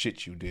remember that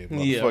shit you did, Yeah,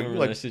 I motherfucker. remember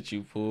Like, that shit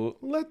you pulled.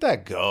 let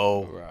that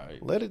go.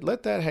 Right.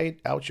 Let that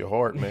hate out your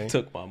heart, man.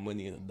 Took my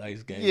money in a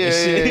dice game. Yeah, and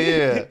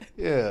shit.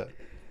 yeah.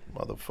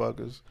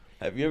 Motherfuckers.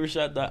 Have you ever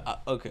shot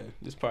that? Okay,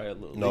 this is probably a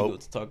little Nope. legal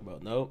to talk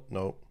about.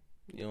 Nope.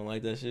 You don't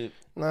like that shit?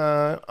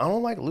 Nah, I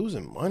don't like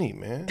losing money,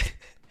 man.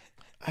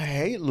 I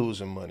hate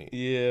losing money.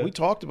 Yeah. We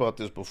talked about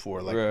this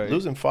before. Like, Right.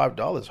 losing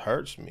 $5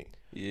 hurts me.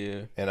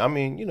 Yeah. And I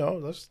mean, you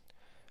know, that's...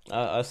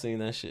 I seen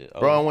that shit.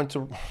 Bro,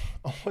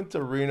 I went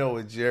to Reno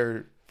with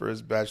Jared for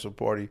his bachelor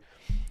party.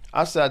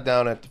 I sat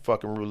down at the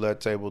fucking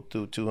roulette table,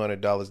 threw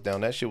 $200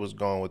 down. That shit was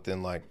gone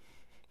within like,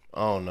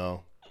 I don't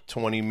know,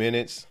 20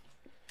 minutes.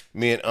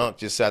 Me and Unc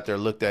just sat there,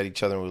 looked at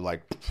each other, and we were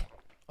like,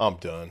 I'm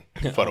done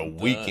for the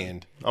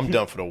weekend. I'm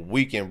done for the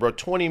weekend, bro.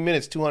 20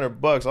 minutes,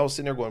 $200. I was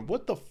sitting there going,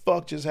 what the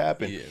fuck just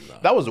happened? Yeah, nah.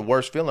 That was the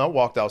worst feeling. I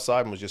walked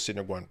outside and was just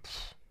sitting there going,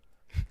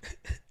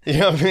 you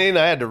know what I mean?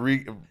 I had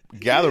to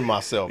gather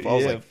myself. I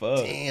was like,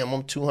 fuck. damn,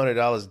 I'm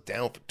 $200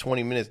 down for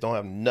 20 minutes. Don't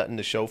have nothing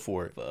to show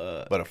for it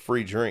but a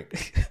free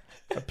drink.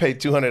 I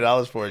paid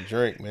 $200 for a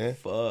drink, man.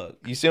 Fuck.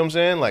 You see what I'm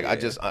saying? Like,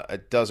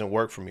 it doesn't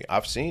work for me.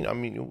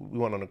 We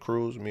went on a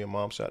cruise. Me and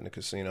Mom sat in the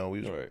casino.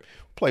 We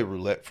played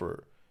roulette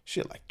for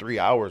shit like 3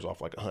 hours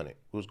off like 100. It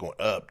was going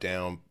up,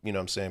 down, you know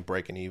what I'm saying,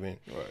 breaking even.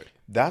 Right.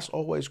 That's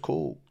always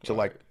cool. So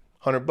like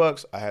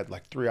 $100, I had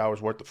like 3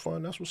 hours worth of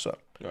fun. That's what's up.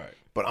 Right.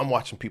 But I'm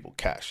watching people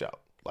cash out.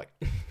 Like,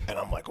 and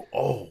I'm like,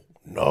 oh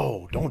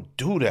no, don't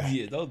do that.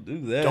 Yeah, don't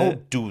do that.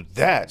 Don't do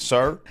that,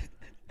 sir.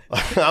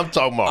 I'm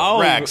talking about I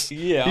don't racks.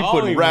 even- yeah, he I don't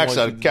putting even racks want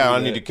out you of to the account.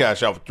 do I need that. to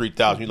cash out for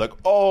 $3,000. You're like,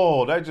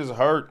 oh, that just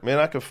hurt, man.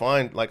 I could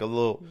find like a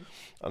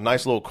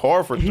nice little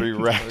car for 3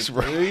 racks,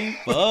 bro.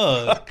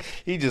 Fuck.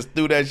 He just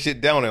threw that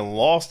shit down and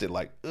lost it.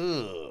 Like,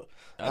 ugh,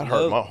 that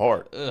hurt my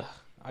heart. Ugh,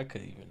 I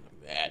couldn't even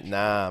imagine.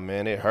 Nah,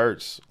 man, it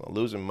hurts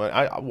losing money.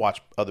 I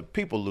watch other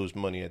people lose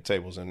money at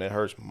tables, and it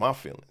hurts my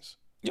feelings.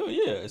 Yo,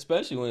 yeah,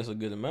 especially when it's a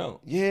good amount.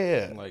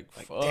 Yeah, Like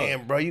fuck.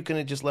 damn, bro, you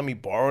couldn't just let me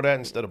borrow that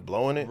instead of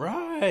blowing it.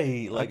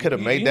 Right. I could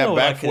have made that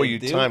back for you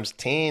times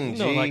 10. You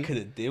know what I could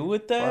have did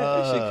with that?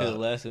 That shit could have Fuck.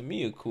 lasted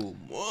me a cool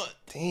month.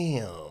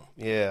 Damn.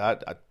 Yeah,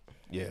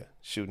 yeah,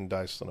 shooting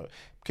dice on a.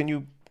 Can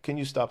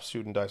you stop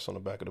shooting dice on the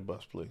back of the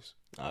bus, please?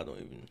 I don't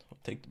even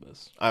take the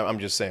bus. I'm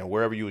just saying,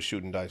 wherever you were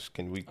shooting dice,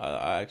 can we?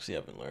 I actually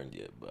haven't learned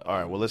yet, but All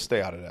right, well, let's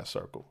stay out of that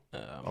circle.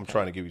 I'm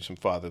trying to give you some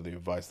fatherly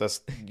advice.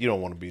 You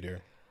don't want to be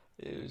there.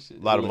 A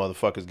lot of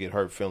motherfuckers get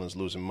hurt feelings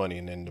losing money,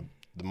 and then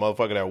the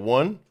motherfucker that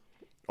won,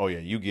 oh yeah,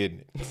 you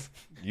getting it.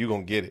 You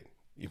gonna get it.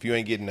 If you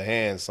ain't getting the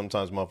hands,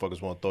 sometimes motherfuckers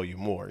want to throw you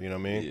more. You know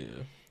what I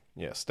mean?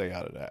 Yeah, stay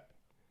out of that.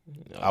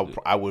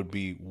 I would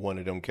be one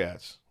of them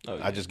cats. Oh,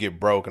 yeah. I just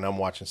get broke and I'm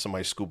watching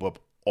somebody scoop up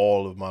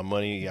all of my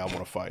money. Yeah, I want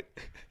to fight.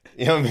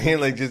 You know what I mean?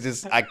 Like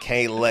just I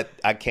can't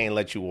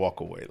let you walk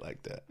away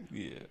like that.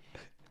 Yeah.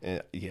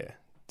 And yeah,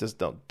 just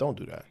don't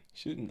do that.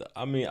 Shooting.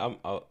 I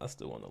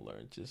still want to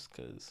learn just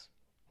because.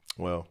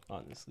 Well,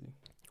 honestly,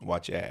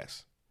 watch your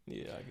ass.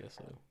 Yeah, I guess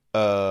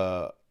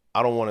so.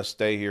 I don't want to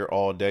stay here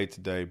all day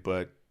today,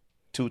 but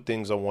 2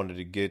 things I wanted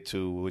to get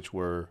to, which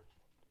were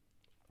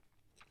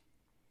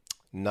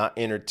not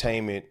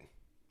entertainment,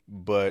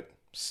 but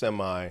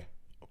semi.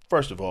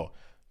 First of all,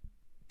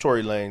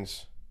 Tory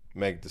Lanes,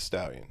 Meg Thee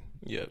Stalion.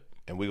 Yep.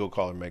 And we gonna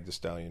call her Meg Thee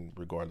Stalion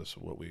regardless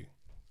of what we.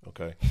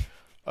 Okay.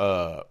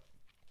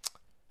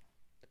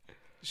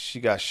 She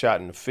got shot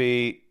in the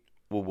feet.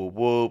 Whoop, whoop,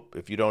 whoop.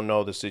 If you don't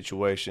know the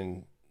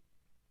situation,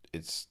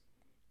 it's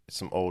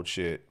some old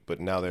shit. But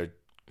now they're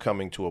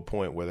coming to a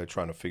point where they're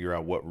trying to figure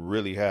out what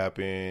really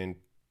happened.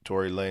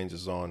 Tory Lanez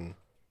is on.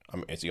 I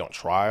mean, is he on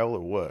trial or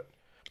what?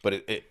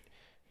 But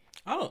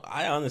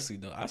I honestly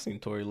don't. I seen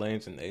Tory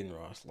Lanes and Aiden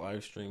Ross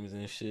live streams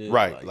and shit.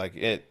 Right,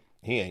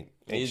 he ain't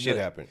shit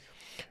happened.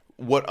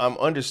 What I'm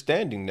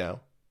understanding now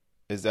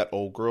is that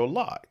old girl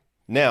lied.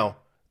 Now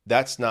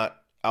that's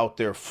not out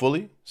there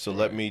fully, so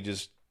let me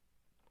just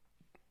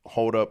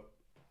hold up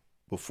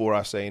before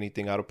I say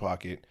anything out of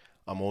pocket.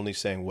 I'm only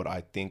saying what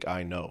I think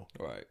I know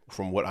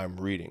from what I'm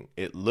reading.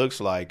 It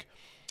looks like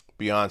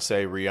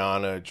Beyonce,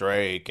 Rihanna,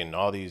 Drake, and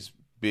all these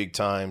big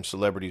time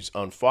celebrities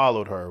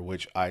unfollowed her,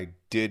 which I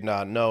did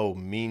not know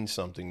means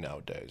something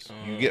nowadays.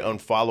 You get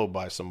unfollowed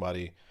by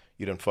somebody,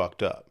 you done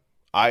fucked up.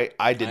 I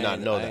did not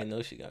know that. I didn't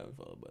know she got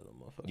unfollowed by the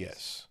motherfuckers.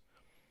 Yes.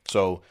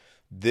 So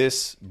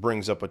this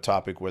brings up a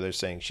topic where they're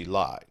saying she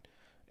lied.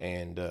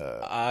 And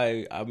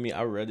I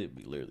read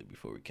it literally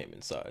before we came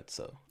inside,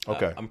 so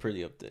okay. I'm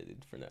pretty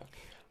updated for now.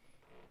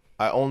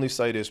 I only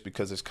say this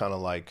because it's kind of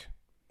like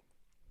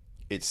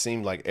it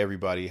seemed like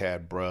everybody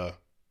had bruh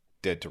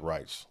dead to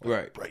rights. Like,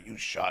 right. Bruh, you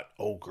shot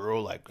old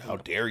girl. Like, how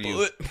dare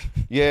you?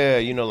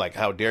 Yeah, like,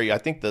 how dare you? I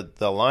think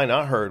the line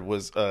I heard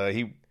was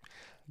he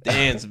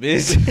dance,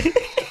 bitch.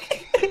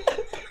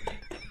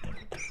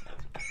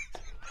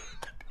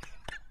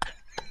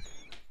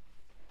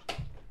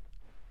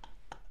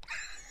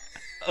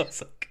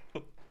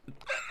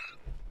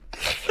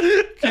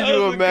 Can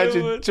you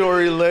imagine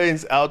Tory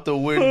Lanez out the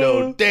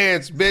window?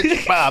 Dance,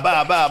 bitch. Bow,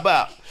 bow, bow,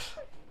 bow.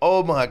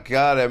 Oh my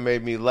god, that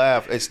made me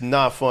laugh. It's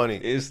not funny.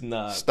 It's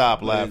not.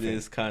 Stop laughing. It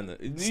is kind of.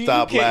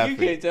 Stop laughing. You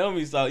can't tell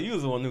me stop. You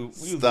was the one who.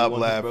 Stop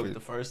laughing. Who broke the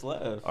first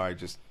laugh. All right,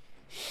 just.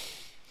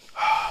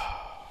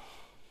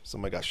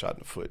 Somebody got shot in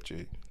the foot,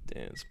 G.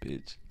 Dance,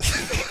 bitch.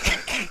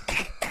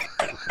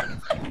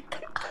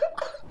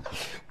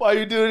 Why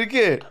you do it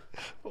again?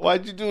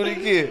 Why'd you do it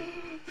again?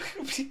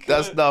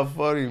 That's not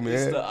funny, man.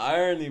 It's the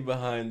irony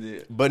behind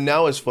it. But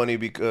now it's funny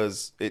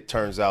because it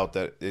turns out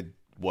that it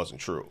wasn't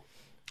true.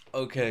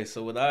 Okay,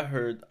 so what I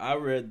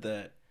read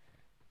that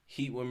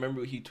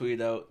remember he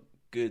tweeted out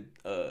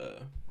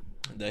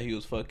that he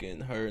was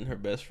fucking her and her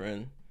best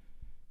friend.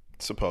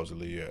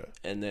 Supposedly, yeah.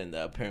 And then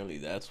apparently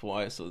that's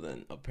why. So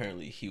then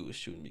apparently he was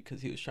shooting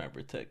because he was trying to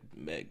protect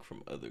Meg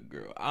from other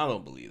girl. I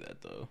don't believe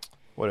that though.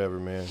 Whatever,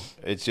 man.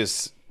 It's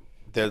just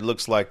there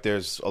looks like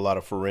there's a lot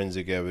of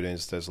forensic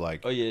evidence that's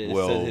like, oh yeah, it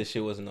said his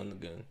shit wasn't on the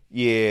gun.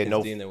 Yeah, his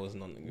DNA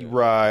wasn't on the gun.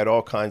 Right,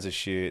 all kinds of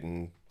shit,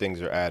 and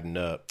things are adding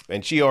up.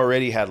 And she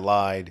already had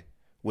lied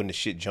when the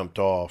shit jumped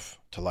off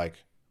to like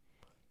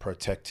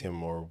protect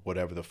him or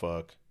whatever the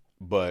fuck.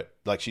 But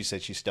like she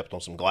said, she stepped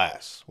on some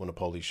glass when the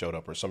police showed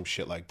up or some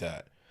shit like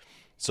that.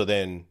 So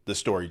then the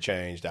story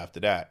changed after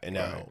that. And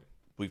now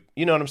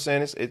you know what I'm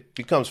saying? It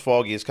becomes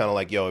foggy. It's kind of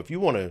like, yo, if you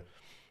want to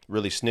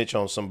really snitch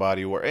on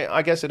somebody, or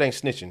I guess it ain't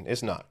snitching.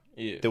 It's not.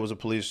 Yeah. There was a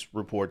police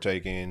report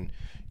taken.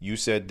 You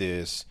said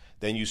this.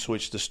 Then you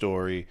switched the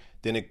story.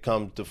 Then it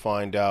comes to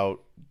find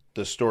out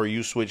the story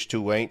you switched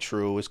to ain't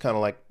true. It's kind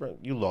of like, bro,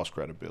 you lost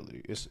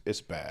credibility.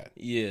 It's bad.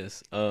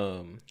 Yes.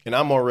 And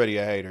I'm already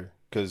a hater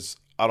because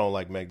I don't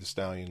like Meg Thee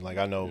Stalion. Like,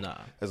 I know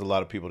there's a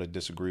lot of people that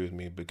disagree with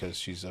me because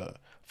she's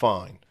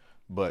fine.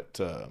 But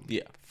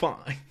yeah,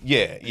 fine.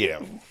 Yeah.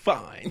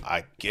 Fine.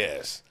 I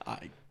guess.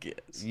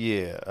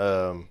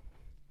 Yeah.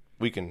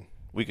 We can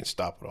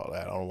stop with all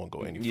that. I don't want to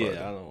go any further.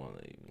 Yeah, I don't want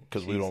to even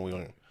because we don't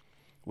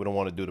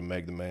want to do the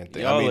Meg the Man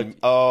thing.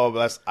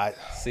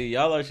 See,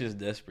 y'all are just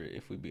desperate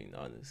if we being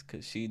honest,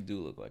 because she do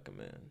look like a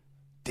man.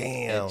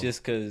 Damn. And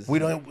just because we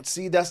don't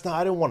see. That's not.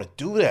 I didn't want to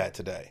do that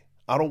today.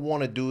 I don't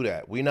want to do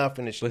that. We not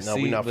finished. But no,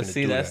 we not finished.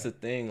 See, that's the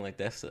thing. Like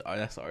that's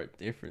our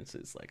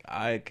differences. Like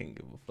I can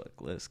give a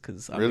fuck less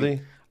because I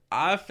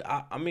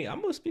mean,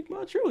 I'm gonna speak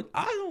my truth.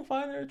 I don't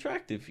find her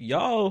attractive.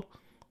 Y'all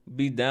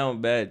be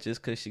down bad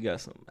just because she got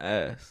some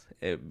ass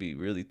and be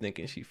really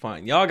thinking she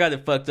fine. Y'all got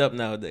it fucked up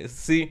nowadays.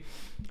 See,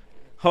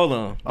 hold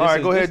on. All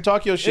right, go ahead,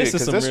 talk your shit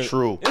because that's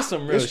true. It's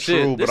some real shit. It's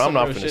true, but I'm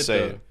not finna say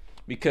it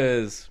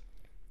because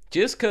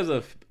just because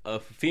of a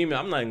female,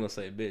 I'm not even gonna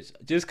say bitch.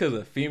 Just because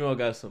a female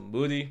got some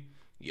booty,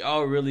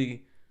 y'all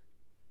really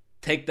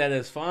take that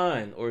as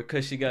fine, or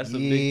because she got some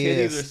big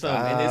titties or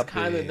something, and it's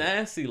kind of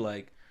nasty.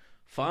 Like,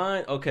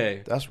 fine,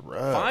 okay, that's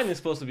rough. Fine is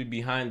supposed to be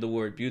behind the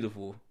word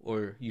beautiful,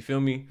 or you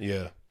feel me?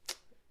 Yeah.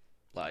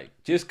 Like,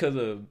 just because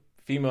a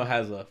female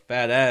has a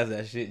fat ass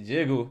that shit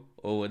jiggle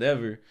or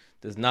whatever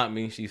does not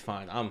mean she's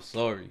fine. I'm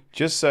sorry.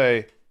 Just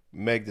say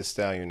Meg Thee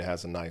Stalion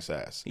has a nice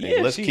ass. And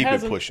Yeah, let's keep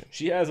it pushing.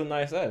 She has a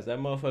nice ass. That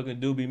motherfucker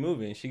do be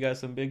moving. She got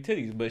some big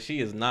titties, but she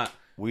is not.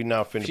 We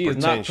not finna. She is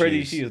not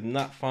pretty. She is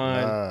not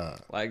fine. Nah.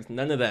 Like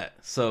none of that.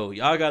 So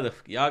y'all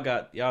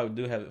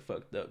do have it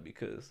fucked up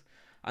because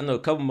I know a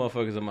couple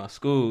motherfuckers in my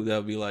school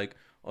that'll be like,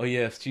 "Oh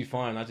yeah, she's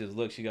fine. I just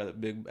look, she got a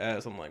big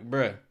ass." I'm like,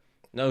 bruh,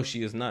 no,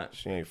 she is not.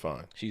 She ain't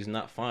fine. She's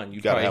not fine.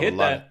 You gotta probably have hit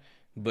that,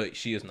 but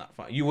she is not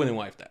fine. You wouldn't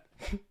wife that.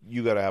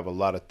 You gotta have a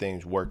lot of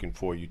things working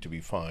for you to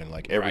be fine.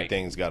 Like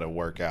everything's gotta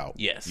work out.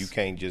 Yes. You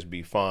can't just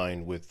be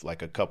fine with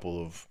like a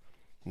couple of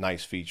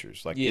nice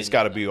features. Like it's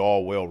gotta be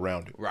all well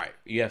rounded. Right.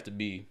 You have to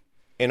be.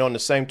 And on the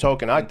same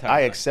token,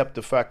 I accept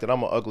the fact that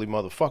I'm an ugly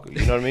motherfucker.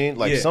 You know what I mean?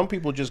 Like some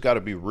people just got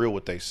to be real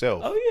with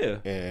themselves. Oh yeah.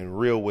 And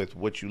real with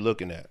what you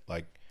looking at.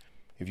 Like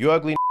if you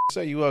ugly,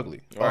 say you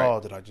ugly. Right. Oh,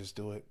 did I just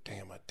do it?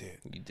 Damn, I did.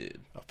 You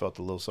did. I felt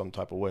a little some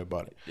type of way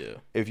about it. Yeah.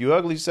 If you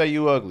ugly, say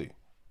you ugly.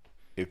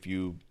 If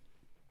you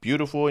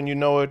beautiful and you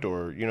know it,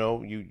 or you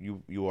know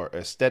you are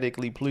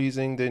aesthetically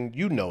pleasing, then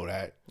you know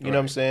that. You know what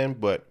I'm saying?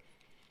 But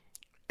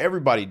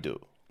everybody do.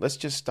 Let's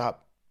just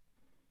stop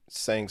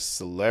saying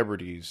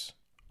celebrities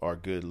are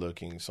good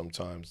looking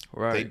sometimes.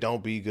 Right. They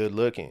don't be good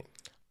looking.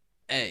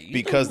 Hey,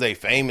 because they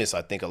famous,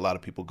 I think a lot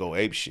of people go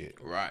ape shit.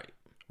 Right.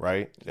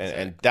 Right?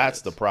 Exactly. And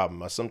that's the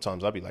problem.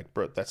 Sometimes I'll be like,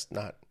 bro, that's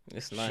not.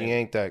 It's not. She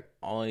ain't that.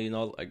 All you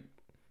know, like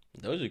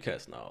Doja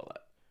Cat's not all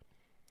that.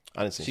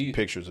 I didn't see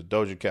pictures of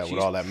Doja Cat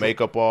with all that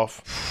makeup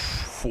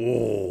off.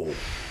 Oh,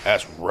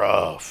 that's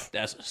rough.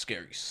 That's a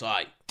scary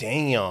sight.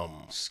 Damn.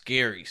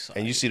 Scary sight.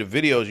 And you see the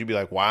videos, you be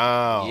like,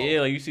 wow.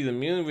 Yeah, like you see the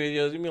music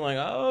videos, you be like,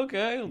 oh,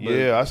 okay. But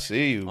yeah, I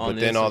see you. But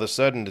then all of a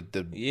sudden,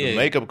 the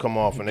makeup come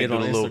off and they do the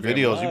little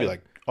videos. You be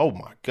like, oh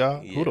my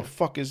God, who the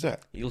fuck is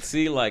that? You'll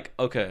see, like,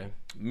 okay,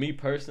 me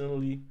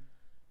personally.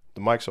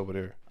 The mic's over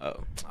there.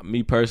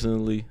 Me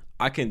personally,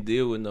 I can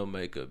deal with no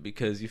makeup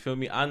because, you feel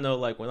me? I know,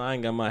 like, when I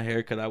ain't got my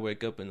hair cut, I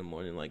wake up in the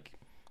morning, like,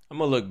 I'm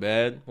going to look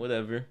bad,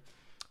 whatever.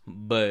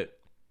 But,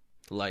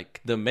 like,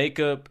 the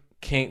makeup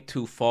can't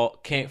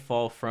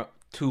fall from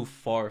too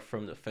far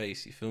from the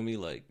face. You feel me?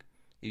 Like,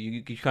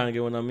 you kind of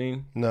get what I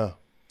mean? No.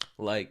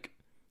 Like,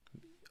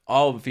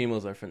 all the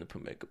females are finna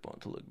put makeup on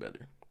to look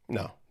better.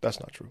 No, that's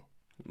not true.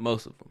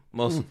 Most of them.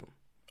 Most of them.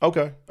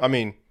 Okay, I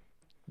mean,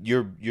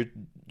 you're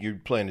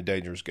playing a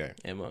dangerous game.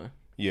 Am I?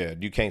 Yeah,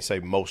 you can't say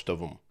most of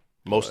them.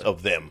 Most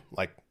of them.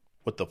 Like,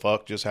 what the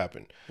fuck just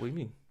happened? What do you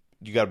mean?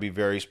 You got to be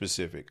very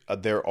specific.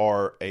 There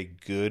are a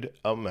good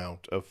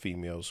amount of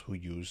females who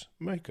use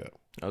makeup.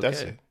 Okay.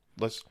 That's it.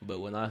 But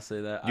when I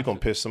say that, You're going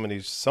to piss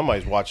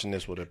somebody's watching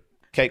this with a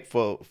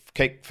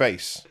cake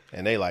face,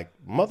 and they like,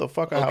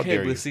 motherfucker, how dare you?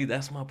 Okay, but see,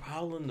 that's my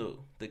problem, though.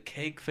 The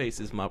cake face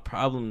is my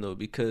problem, though,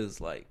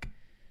 because, like,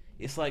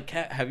 it's like,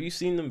 have you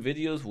seen them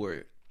videos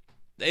where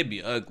they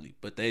be ugly,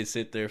 but they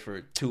sit there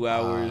for 2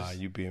 hours?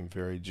 You being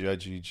very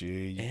judgy,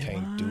 G. You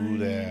can't do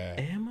that.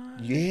 Am I?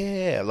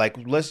 Yeah, like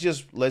let's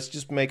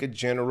just make a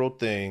general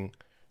thing,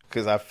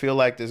 because I feel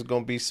like there's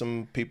gonna be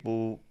some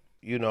people,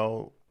 you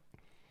know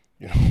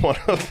what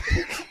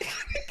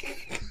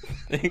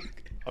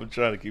I'm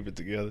trying to keep it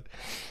together.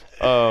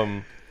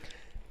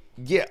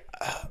 Yeah.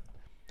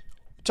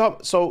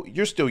 So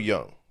you're still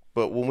young,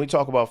 but when we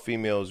talk about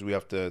females, we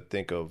have to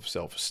think of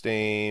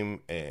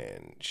self-esteem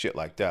and shit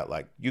like that.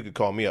 Like, you could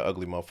call me an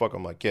ugly motherfucker.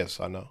 I'm like, yes,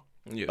 I know.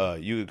 Yeah.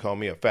 You could call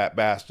me a fat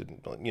bastard.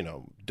 You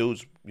know,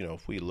 dudes,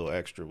 if we a little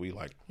extra, we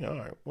like, all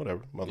right,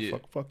 whatever,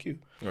 motherfucker, fuck you.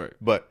 Right.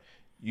 But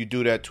you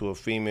do that to a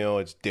female,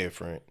 it's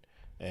different,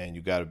 and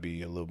you got to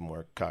be a little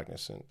more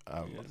cognizant.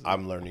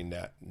 I'm learning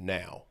that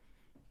now,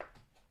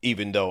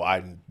 even though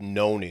I've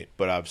known it,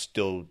 but I've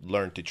still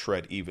learned to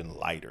tread even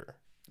lighter.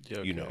 Yeah,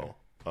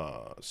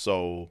 okay.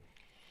 So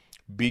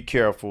be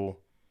careful.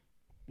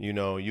 You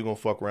gonna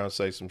fuck around,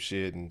 say some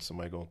shit, and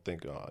somebody gonna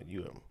think,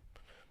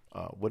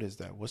 what is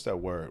that? What's that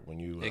word when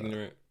you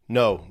ignorant?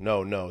 No.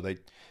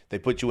 They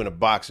put you in a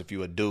box if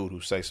you a dude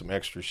who say some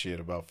extra shit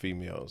about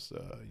females.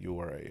 You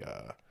are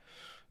a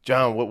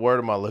John. What word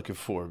am I looking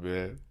for,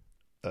 man?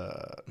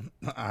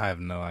 I have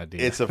no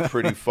idea. It's a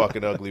pretty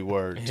fucking ugly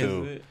word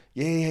too.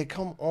 Yeah,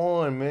 come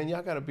on, man.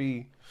 Y'all gotta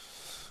be.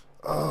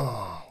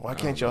 Why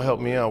can't y'all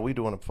help me out? We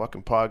doing a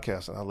fucking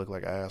podcast and I look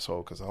like an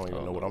asshole because I don't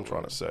even know what I'm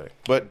trying to say.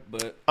 But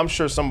I'm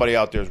sure somebody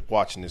out there is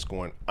watching this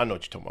going, I know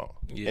what you're talking about.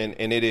 Yeah.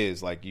 And it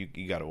is like you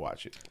got to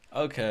watch it.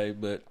 Okay,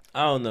 but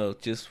I don't know.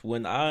 Just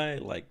when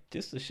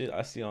just the shit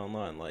I see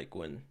online, like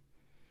when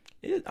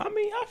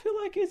I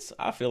feel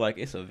like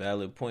it's a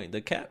valid point.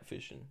 The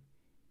catfishing.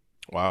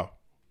 Wow.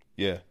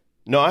 Yeah.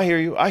 No, I hear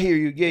you.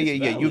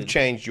 Yeah. You've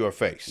changed your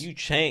face.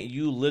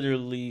 You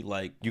literally,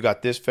 like, you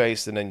got this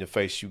face and then the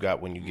face you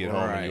got when you get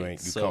home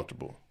and you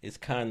comfortable. It's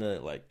kind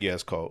of like, yeah,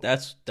 it's cold.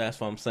 That's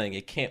what I'm saying.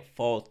 It can't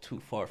fall too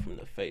far from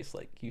the face.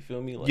 Like, you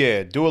feel me? Like,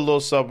 yeah, do a little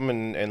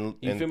something and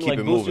you feel me? Keep like,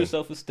 it boost moving. your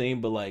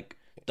self-esteem, but like,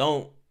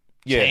 don't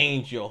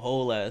change your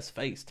whole ass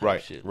face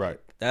type shit. Right.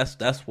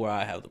 That's where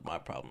I have my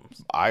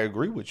problems. I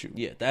agree with you.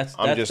 Yeah, that's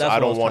I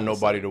don't want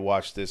nobody to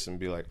watch this and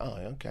be like, oh,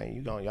 okay,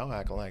 y'all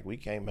acting like we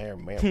came here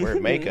wear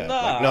makeup.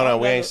 No,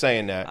 we ain't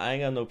saying that. I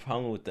ain't got no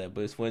problem with that,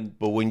 but it's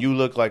But when you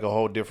look like a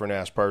whole different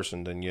ass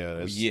person, then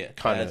it's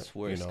kind of, that's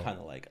where it's kind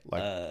of like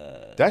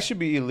that should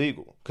be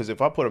illegal. Because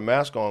if I put a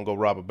mask on, go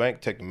rob a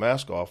bank, take the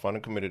mask off, I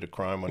done committed a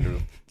crime under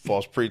the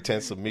false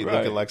pretense of me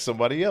looking like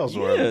somebody else.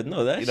 Yeah,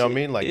 no, that you know what I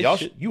mean? Like,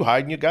 you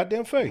hiding your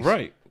goddamn face,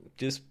 right?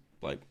 Just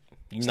like.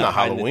 It's not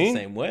Halloween. The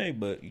same way,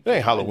 but it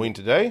ain't Halloween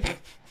today.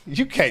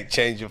 You can't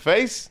change your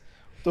face.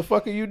 What the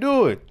fuck are you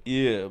doing?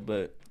 Yeah,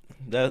 but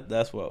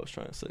that's what I was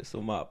trying to say.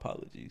 So my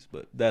apologies,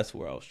 but that's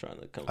where I was trying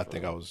to come from. I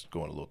think I was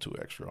going a little too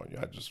extra on you.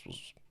 I just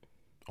was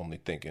only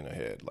thinking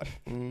ahead, like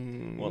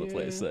want to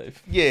play it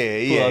safe.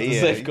 Yeah,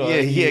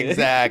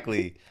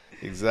 exactly.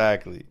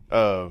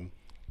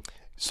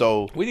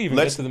 So we didn't even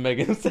get to the Meg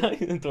Thee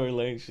Stalion and Tory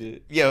Lanes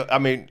shit. Yeah, I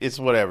mean, it's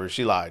whatever.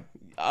 She lied.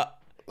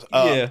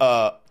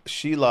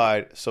 She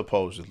lied,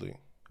 supposedly.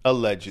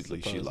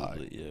 Allegedly, she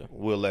lied. Yeah.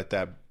 We'll let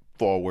that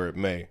fall where it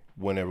may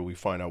whenever we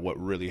find out what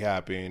really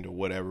happened or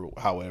whatever,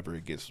 however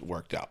it gets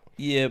worked out.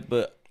 Yeah,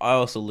 but I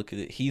also look at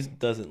it. He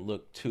doesn't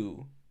look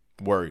too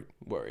worried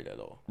at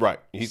all. Right.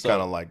 He's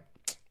kind of like,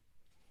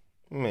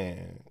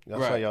 man,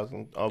 that's how y'all.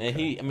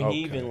 Okay. And he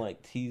even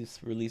like he's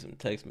released some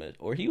text message,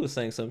 or he was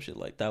saying some shit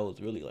like that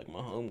was really like my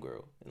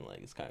homegirl, and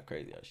like it's kind of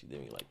crazy how she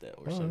did me like that,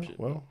 or some shit.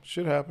 Well,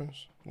 shit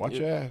happens. Watch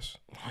your ass.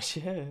 Watch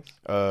your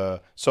ass.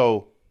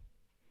 So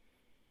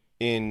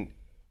in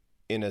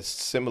a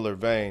similar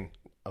vein,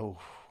 I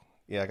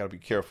gotta be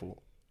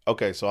careful.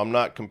 Okay, so I'm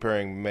not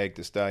comparing Meg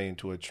Thee Stalion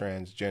to a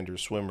transgender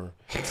swimmer,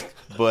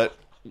 but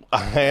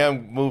I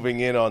am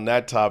moving in on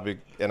that topic,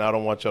 and I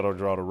don't want y'all to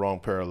draw the wrong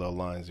parallel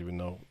lines, even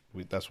though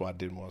that's why I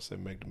didn't want to say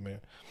Meg the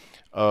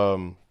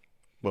Man.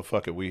 But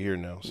fuck it, we here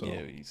now. So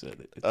yeah, you said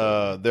it.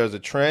 There's a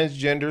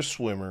transgender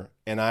swimmer,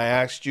 and I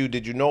asked you,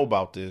 did you know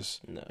about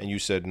this? No. And you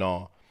said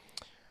no.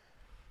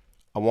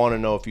 I want to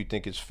know if you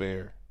think it's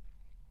fair.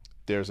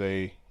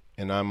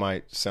 And I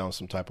might sound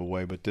some type of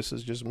way, but this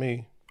is just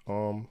me.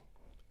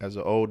 As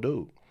an old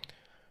dude,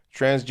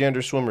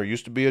 transgender swimmer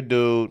used to be a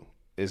dude,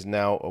 is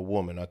now a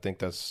woman. I think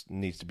that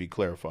needs to be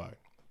clarified.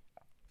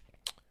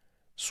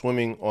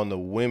 Swimming on the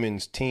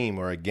women's team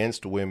or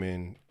against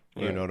women,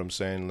 you know what I'm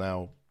saying?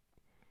 Now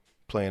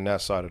playing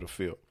that side of the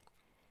field.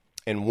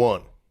 And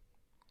won.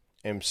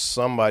 and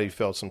somebody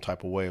felt some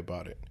type of way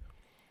about it.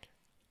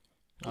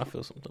 I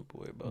feel some type of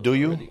way about it. Do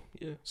you? Already.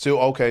 Yeah. So,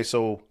 okay,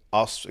 so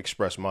I'll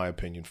express my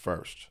opinion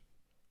first.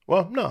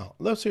 Well, no,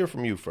 let's hear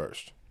from you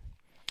first.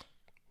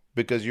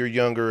 Because you're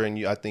younger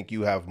and I think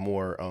you have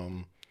more,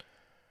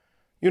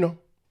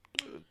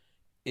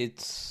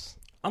 It's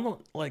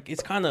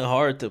kind of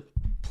hard to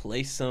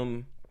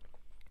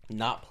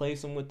not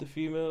place them with the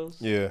females.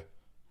 Yeah.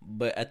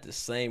 But at the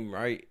same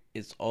right,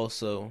 it's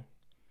also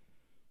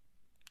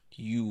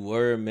you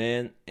were a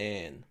man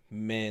and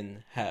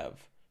men have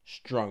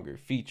stronger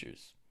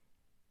features.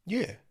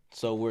 Yeah.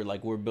 So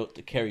we're built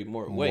to carry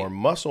more weight. More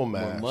muscle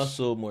mass. More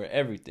muscle, more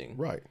everything.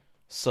 Right.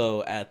 So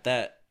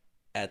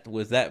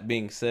with that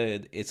being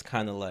said, it's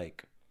kind of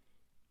like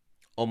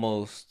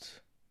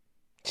almost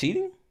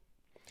cheating.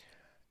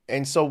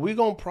 And so we're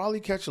going to probably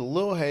catch a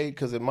little hate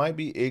because it might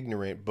be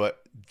ignorant,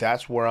 but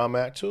that's where I'm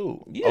at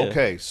too. Yeah.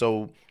 Okay,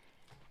 so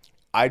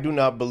I do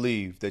not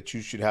believe that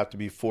you should have to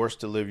be forced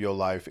to live your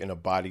life in a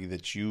body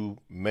that you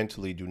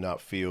mentally do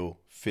not feel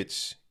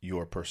fits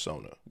your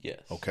persona.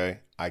 Yes. Okay,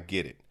 I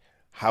get it.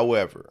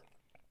 However,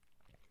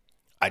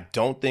 I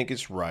don't think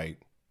it's right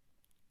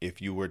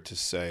if you were to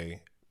say,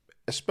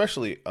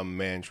 especially a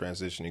man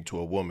transitioning to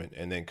a woman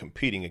and then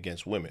competing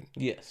against women.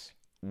 Yes.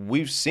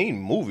 We've seen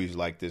movies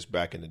like this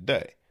back in the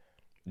day.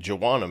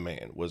 Joanna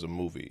Man was a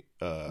movie,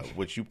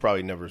 which you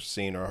probably never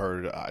seen or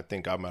heard. I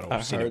think I might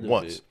have seen it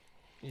once.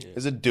 Yeah.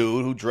 There's a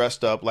dude who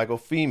dressed up like a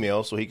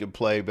female so he could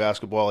play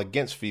basketball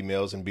against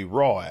females and be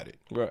raw at it.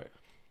 Right.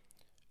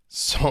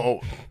 So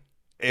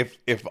if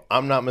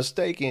I'm not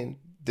mistaken,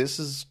 this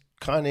is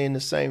kind of in the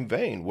same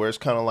vein where it's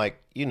kind of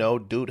like,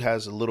 dude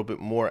has a little bit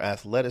more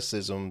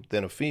athleticism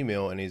than a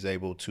female and he's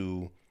able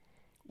to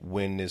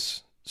win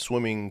this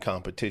swimming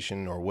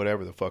competition or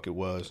whatever the fuck it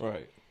was.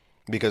 Right.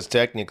 Because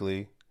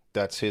technically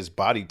that's his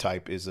body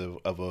type is of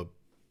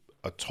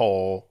a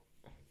tall,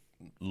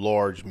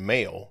 large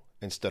male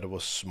instead of a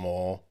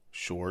small,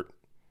 short,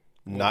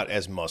 not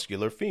as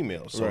muscular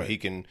female. So Right. he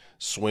can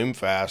swim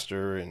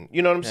faster and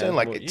you know what I'm saying?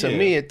 Like more- to yeah.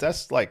 me,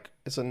 that's like,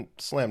 it's a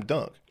slam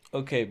dunk.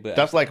 Okay, but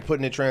That's like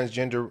putting a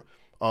transgender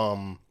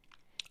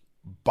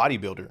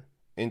bodybuilder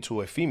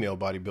into a female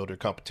bodybuilder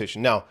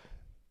competition. Now,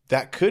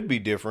 that could be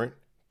different,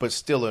 but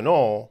still in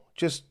all,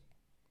 just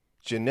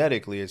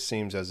genetically, it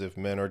seems as if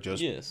men are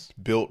just yes.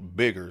 built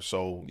bigger.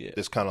 So Yeah.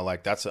 it's kind of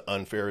like that's an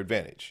unfair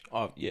advantage.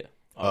 Off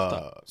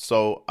top.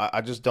 So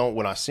I just don't,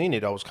 when I seen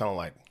it, I was kind of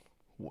like,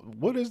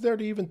 what is there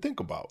to even think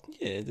about?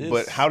 Yeah, it is.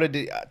 But how did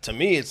it, to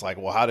me, it's like,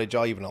 well, how did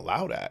y'all even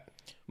allow that?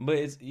 But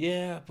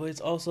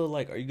it's also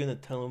like, are you gonna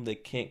tell them they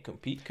can't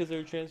compete because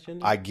they're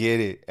transgender? I get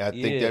it. I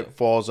think Yeah. that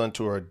falls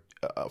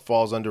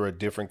under a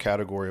different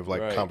category of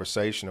like Right.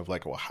 conversation of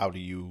like, well, how do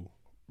you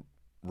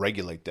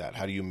regulate that?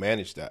 How do you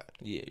manage that?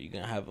 Yeah, you're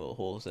gonna have a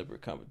whole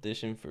separate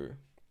competition for,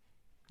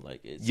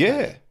 like, it's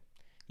Yeah. kinda-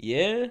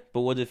 yeah.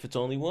 But what if it's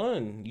only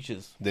one? You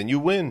just Then you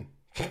win.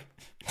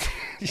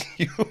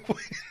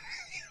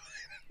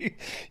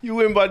 You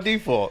win by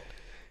default.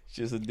 it's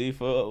just a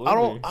default. I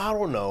winner.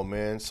 don't know,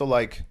 man. So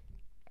like,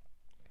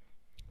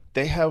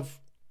 they have.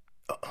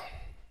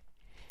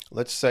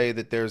 Let's say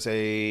that there's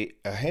a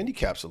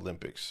handicaps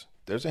Olympics.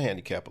 There's a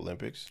handicap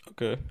Olympics.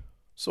 Okay.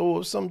 So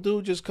if some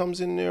dude just comes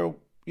in there,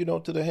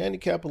 to the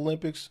handicap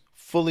Olympics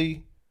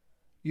fully,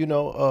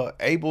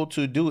 able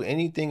to do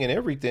anything and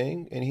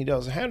everything, and he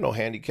doesn't have no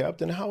handicap,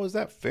 then how is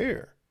that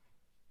fair?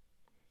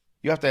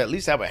 You have to at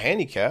least have a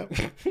handicap.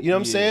 You know what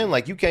I'm Yeah. saying?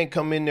 Like, you can't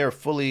come in there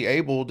fully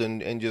abled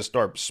and just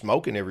start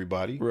smoking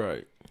everybody.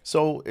 Right.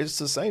 So it's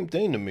the same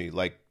thing to me.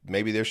 Like,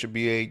 maybe there should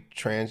be a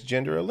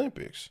transgender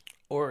Olympics.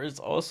 Or it's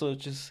also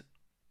just,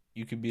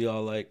 you could be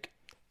all like,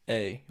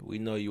 hey, we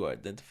know you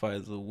identify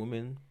as a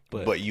woman,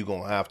 But you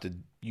gonna have to.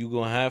 you're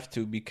gonna have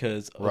to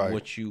because of Right.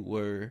 what you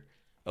were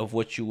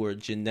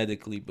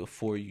genetically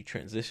before you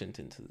transitioned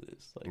into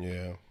this. Like,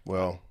 Yeah.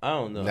 Well, I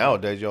don't know.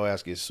 nowadays your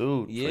ass get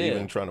sued for Yeah.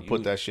 even trying to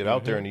put that shit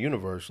out there in the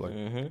universe. Like,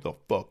 Mhm. the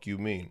fuck you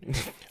mean?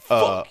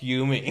 Fuck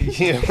you, mean.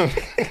 Yeah.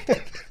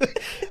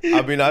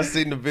 I mean, I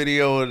seen the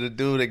video of the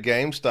dude at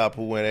GameStop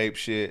who went ape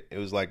shit. It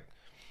was like,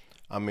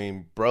 I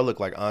mean, bro looked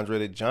like Andre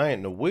the Giant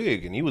in a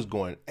wig, and he was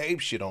going ape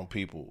shit on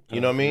people.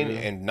 You know what I mean?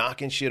 really? And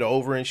knocking shit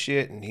over and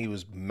shit. And he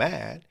was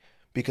mad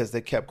because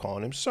they kept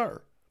calling him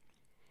sir.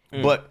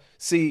 But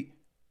see,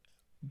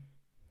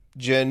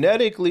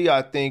 genetically,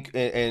 I think,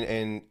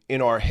 and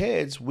in our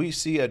heads, we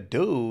see a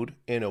dude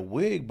in a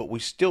wig, but we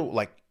still,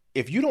 like,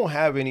 if you don't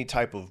have any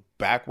type of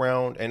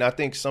background, and I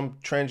think some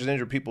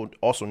transgender people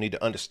also need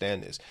to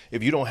understand this.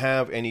 If you don't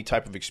have any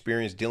type of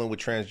experience dealing with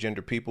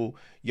transgender people,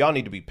 y'all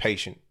need to be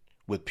patient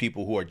with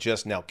people who are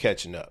just now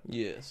catching up.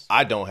 Yes.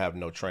 I don't have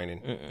no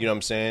training. You know what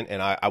I'm saying?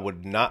 And I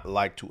would not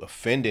like to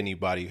offend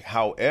anybody.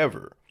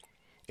 However,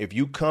 if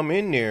you come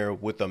in there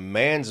with a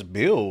man's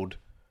build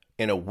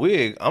and a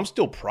wig, I'm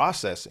still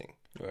processing.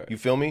 Right. You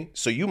feel me?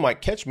 So you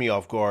might catch me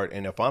off guard.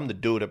 And if I'm the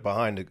dude at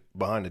behind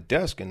the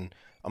desk and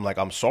I'm like,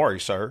 I'm sorry,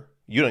 sir.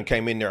 You done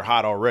came in there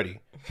hot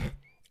already.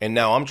 And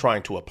now I'm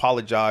trying to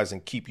apologize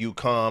and keep you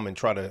calm and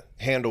try to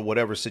handle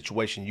whatever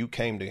situation you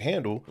came to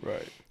handle.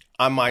 Right.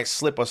 I might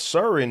slip a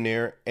sir in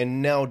there,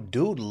 and now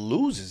dude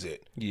loses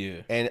it.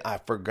 Yeah. And I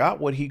forgot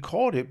what he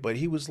called it, but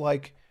he was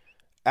like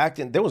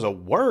acting. There was a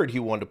word he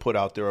wanted to put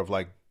out there of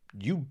like,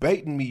 you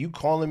baiting me, you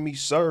calling me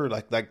sir,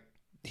 like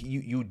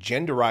you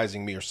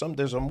genderizing me or something.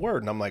 There's some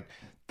word, and I'm like,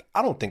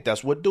 I don't think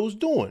that's what dude's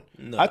doing.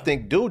 No. I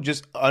think dude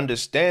just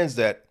understands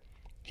that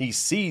he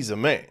sees a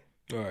man,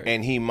 Right.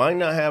 and he might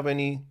not have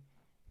any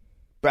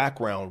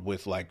background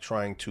with like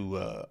trying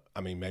to. I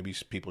mean, maybe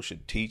people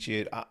should teach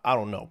it. I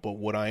don't know, but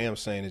what I am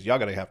saying is y'all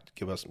gotta have to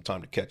give us some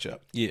time to catch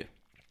up. Yeah.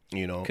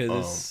 You know,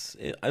 Because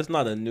it's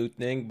not a new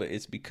thing, but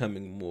it's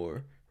becoming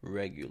more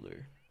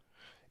regular.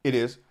 it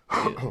is.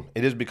 Yeah.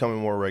 It is becoming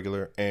more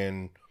regular,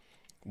 and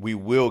we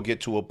will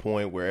get to a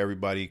point where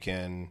everybody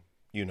can,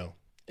 you know,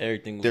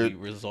 Everything will be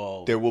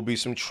resolved. there will be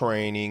some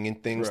training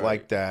and things Right.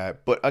 like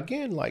that. But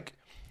again, like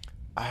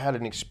I had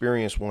an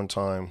experience one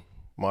time.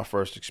 My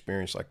first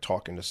experience, like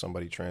talking to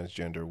somebody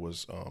transgender,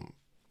 was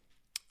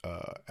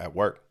at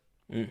work,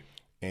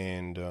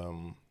 and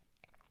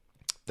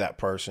that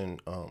person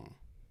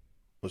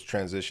was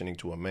transitioning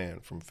to a man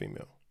from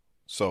female.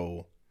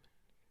 So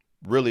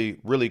really,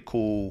 really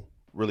cool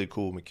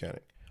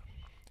mechanic,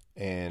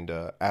 and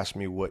asked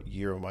me what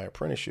year of my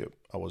apprenticeship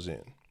I was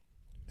in,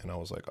 and I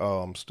was like, oh,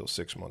 I'm still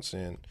 6 months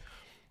in,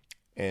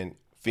 and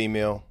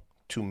female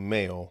to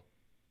male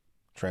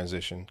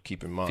transition.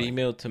 Keep in mind,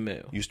 Female to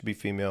male. used to be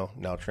female,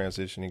 now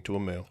transitioning to a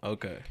male.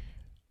 Okay.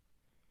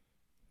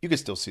 You can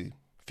still see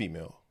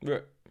female,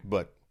 Right.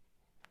 but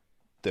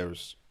they're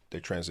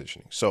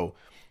transitioning. So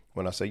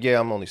when I say, yeah,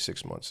 I'm only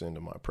 6 months into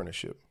my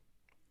apprenticeship,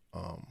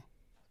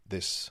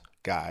 this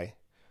guy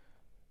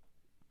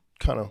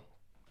kind of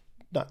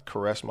not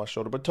caressed my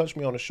shoulder, but touched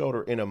me on the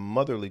shoulder in a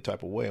motherly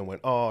type of way and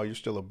went, oh, you're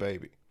still a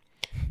baby.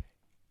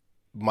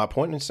 My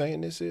point in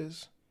saying this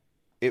is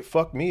it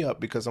fucked me up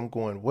because I'm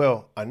going,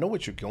 well, I know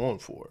what you're going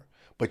for,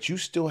 but you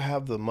still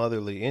have the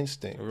motherly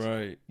instinct.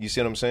 Right. You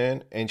see what I'm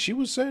saying? And she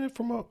was saying it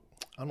from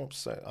I'm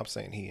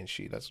saying he and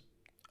she.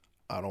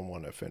 I don't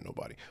want to offend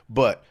nobody,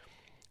 but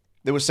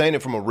they were saying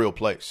it from a real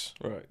place.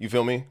 Right. You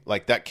feel me?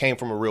 Like that came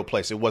from a real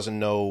place. It wasn't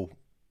no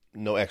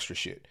extra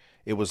shit.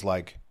 It was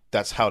like,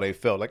 that's how they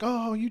felt. Like,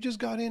 oh, you just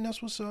got in.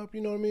 That's what's up.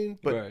 You know what I mean?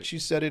 But Right. she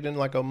said it in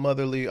like a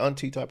motherly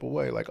auntie type of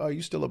way. Like, oh,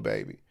 you still a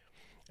baby.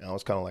 And I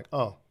was kind of like,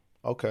 oh,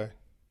 okay.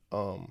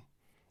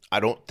 I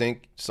don't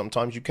think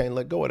sometimes you can't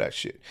let go of that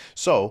shit.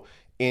 So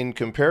in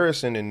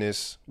comparison in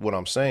this, what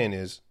I'm saying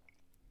is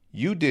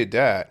you did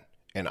that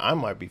and I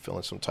might be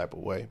feeling some type of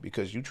way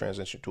because you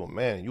transitioned to a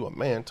man and you a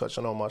man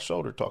touching on my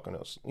shoulder talking to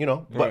us, you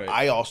know, but Right.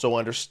 I also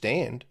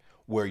understand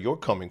where you're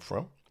coming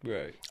from.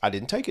 Right. I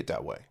didn't take it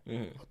that way.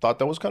 Mm-hmm. I thought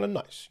that was kind of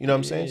nice. You know what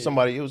I'm saying?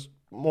 Somebody, it was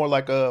more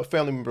like a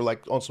family member,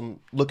 like on some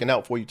looking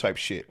out for you type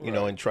shit, you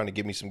know, and trying to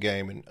give me some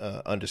game and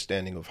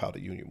understanding of how the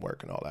union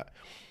work and all that.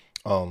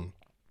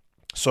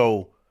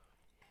 So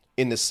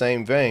in the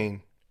same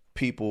vein,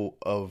 people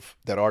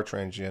that are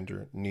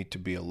transgender need to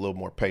be a little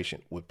more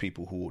patient with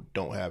people who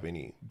don't have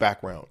any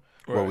background.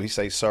 Where we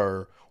say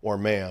sir or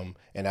ma'am,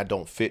 and I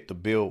don't fit the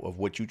bill of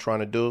what you trying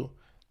to do,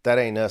 that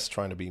ain't us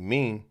trying to be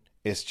mean.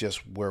 It's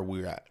just where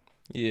we're at.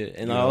 Yeah,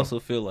 and I also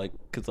feel like,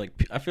 because like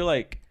I feel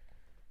like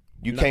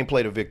You can't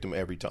play the victim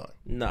every time.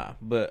 nah,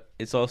 but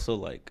it's also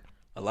like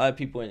a lot of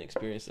people ain't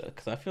experienced that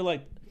because I feel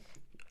like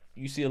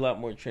you see a lot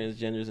more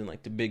transgenders in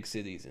like the big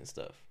cities and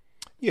stuff.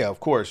 Yeah,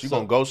 of course. You're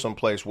going to go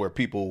someplace where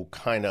people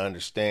kind of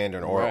understand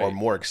or are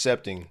more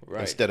accepting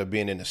instead of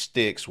being in the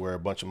sticks where a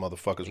bunch of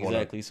motherfuckers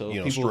want to, So you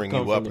know, people string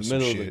come you up from and the some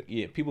middle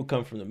shit. people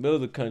come from the middle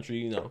of the country,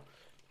 you know,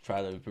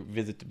 try to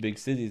visit the big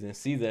cities and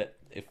see that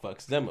it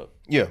fucks them up.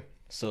 Yeah.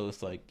 So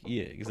it's like,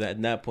 yeah, because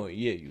at that point,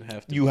 yeah, you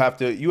have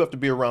to. You have to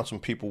be around some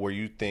people where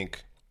you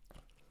think,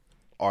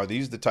 are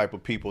these the type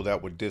of people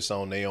that would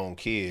disown their own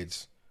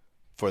kids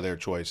for their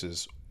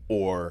choices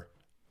or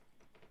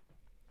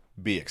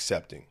be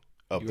accepting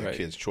of their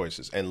kids'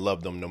 choices and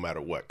love them no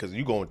matter what? Because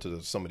you go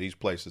into some of these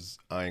places,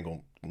 I ain't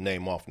gonna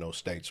name off no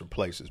states or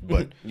places,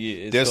 but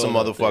there's some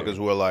motherfuckers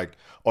who are like,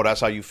 oh, that's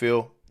how you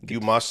feel? You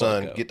my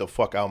son, get the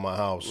fuck out of my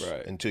house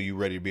until you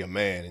ready to be a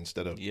man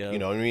instead of, you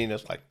know what I mean?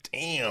 It's like,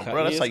 damn,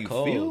 bro, that's how you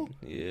feel?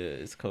 Yeah,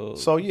 it's cold.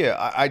 So,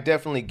 yeah, I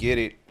definitely get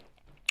it.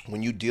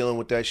 When you dealing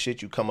with that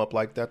shit, you come up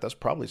like that, that's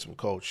probably some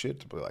cold shit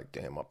to be like,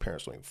 damn, my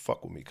parents don't even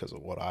fuck with me because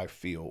of what I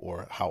feel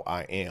or how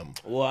I am.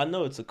 Well, I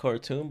know it's a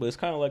cartoon, but it's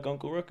kind of like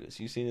Uncle Ruckus.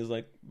 You seen his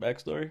like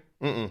backstory?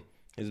 Mm-mm.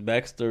 His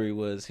backstory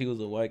was he was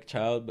a white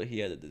child, but he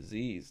had a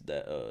disease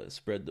that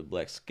spread the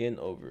black skin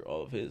over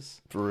all of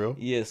his. For real?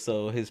 Yeah,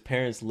 so his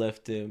parents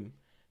left him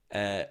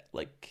at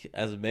like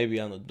as a baby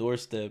on the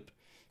doorstep,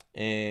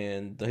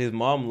 and his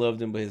mom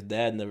loved him, but his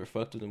dad never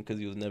fucked with him because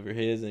he was never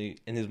his, and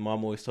his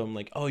mom always told him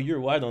like, "Oh, you're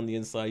white on the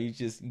inside, you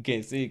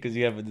can't see it because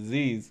you have a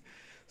disease."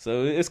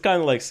 So it's kind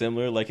of like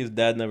similar. Like his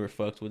dad never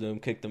fucked with him,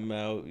 kicked him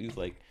out. He's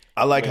like,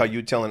 I like how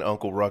you telling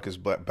Uncle Ruckus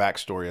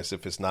backstory as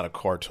if it's not a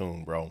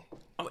cartoon, bro.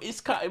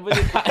 It's kind, but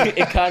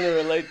it kind of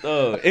relate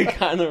though. It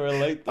kind of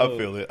relate though. I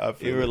feel it.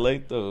 It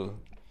relate though.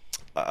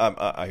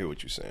 I hear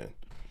what you're saying,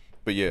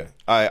 but yeah,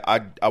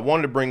 I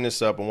wanted to bring this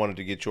up. I wanted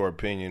to get your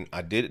opinion.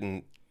 I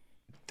didn't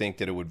think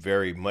that it would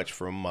vary much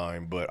from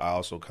mine, but I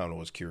also kind of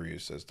was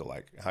curious as to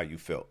like how you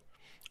felt.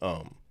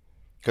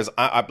 Because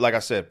I like I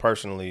said,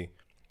 personally,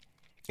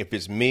 if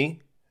it's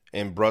me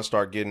and bruh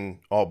start getting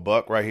all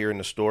buck right here in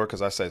the store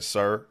because I said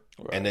sir,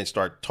 and then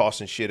start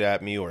tossing shit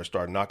at me or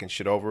start knocking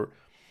shit over,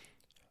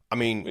 I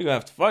mean, we gonna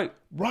have to fight,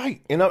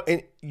 right?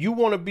 And you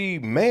want to be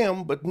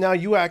ma'am, but now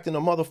you acting a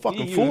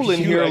motherfucking fool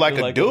in you here like acting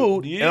a like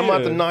dude, yeah. and I'm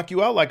about to knock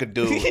you out like a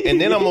dude, and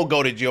then I'm gonna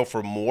go to jail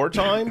for more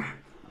time.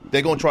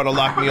 They're gonna try to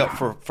lock me up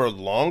for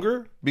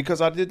longer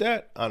because I did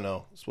that. I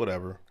know, it's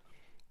whatever.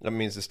 That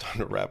means it's time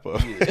to wrap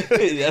up. Yeah.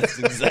 That's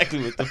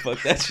exactly what the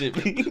fuck that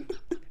shit mean.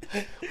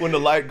 When the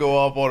light go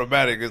off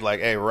automatic, it's like,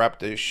 hey, wrap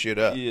this shit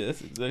up. Yeah,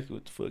 that's exactly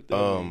what the fuck that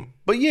mean.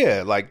 But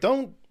yeah, like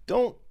don't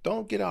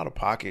get out of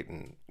pocket,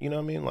 and you know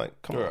what I mean. Like,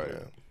 come on,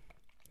 man.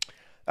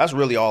 That's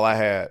really all I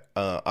had.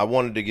 I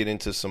wanted to get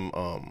into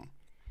some.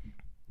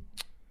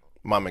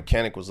 My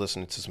mechanic was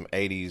listening to some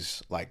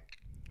 '80s like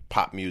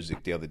pop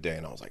music the other day,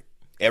 and I was like,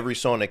 every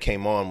song that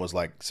came on was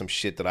like some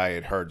shit that I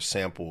had heard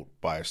sampled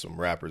by some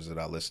rappers that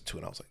I listened to,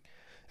 and I was like,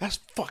 that's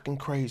fucking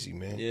crazy,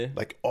 man. Yeah.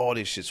 Like all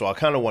this shit. So I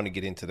kind of want to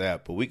get into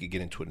that, but we could get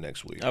into it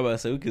next week. I was about to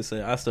say, we could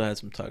say, I still had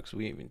some talks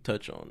we didn't even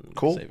touch on.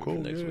 Cool. Save it for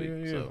next week.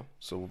 Yeah.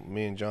 So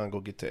me and John go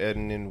get to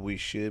editing. We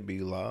should be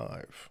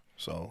live.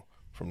 So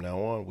from now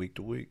on, week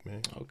to week,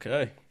 man.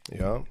 Okay.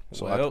 Yeah.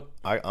 So Well,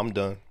 I'm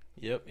done.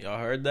 Yep. Y'all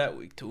heard that.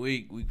 Week to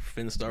week. We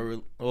finna start.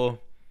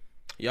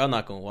 Y'all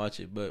not gonna watch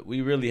it, but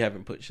we really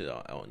haven't put shit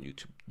out on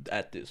YouTube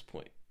at this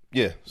point.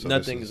 Yeah. So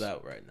nothing is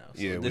out right now.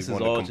 So yeah. this We is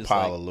want all to just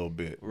compile like, a little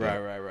bit.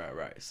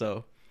 Right.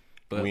 So,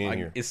 but We in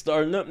here. it's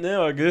starting up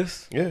now, I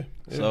guess. Yeah.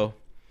 So,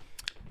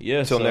 yeah.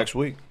 Until next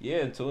week. Yeah.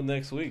 Until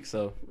next week.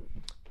 So,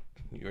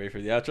 you ready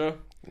for the outro?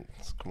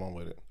 Let's come on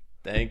with it.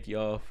 Thank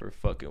y'all for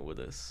fucking with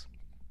us.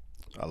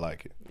 I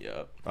like it.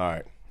 Yep. All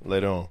right.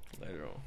 Later on.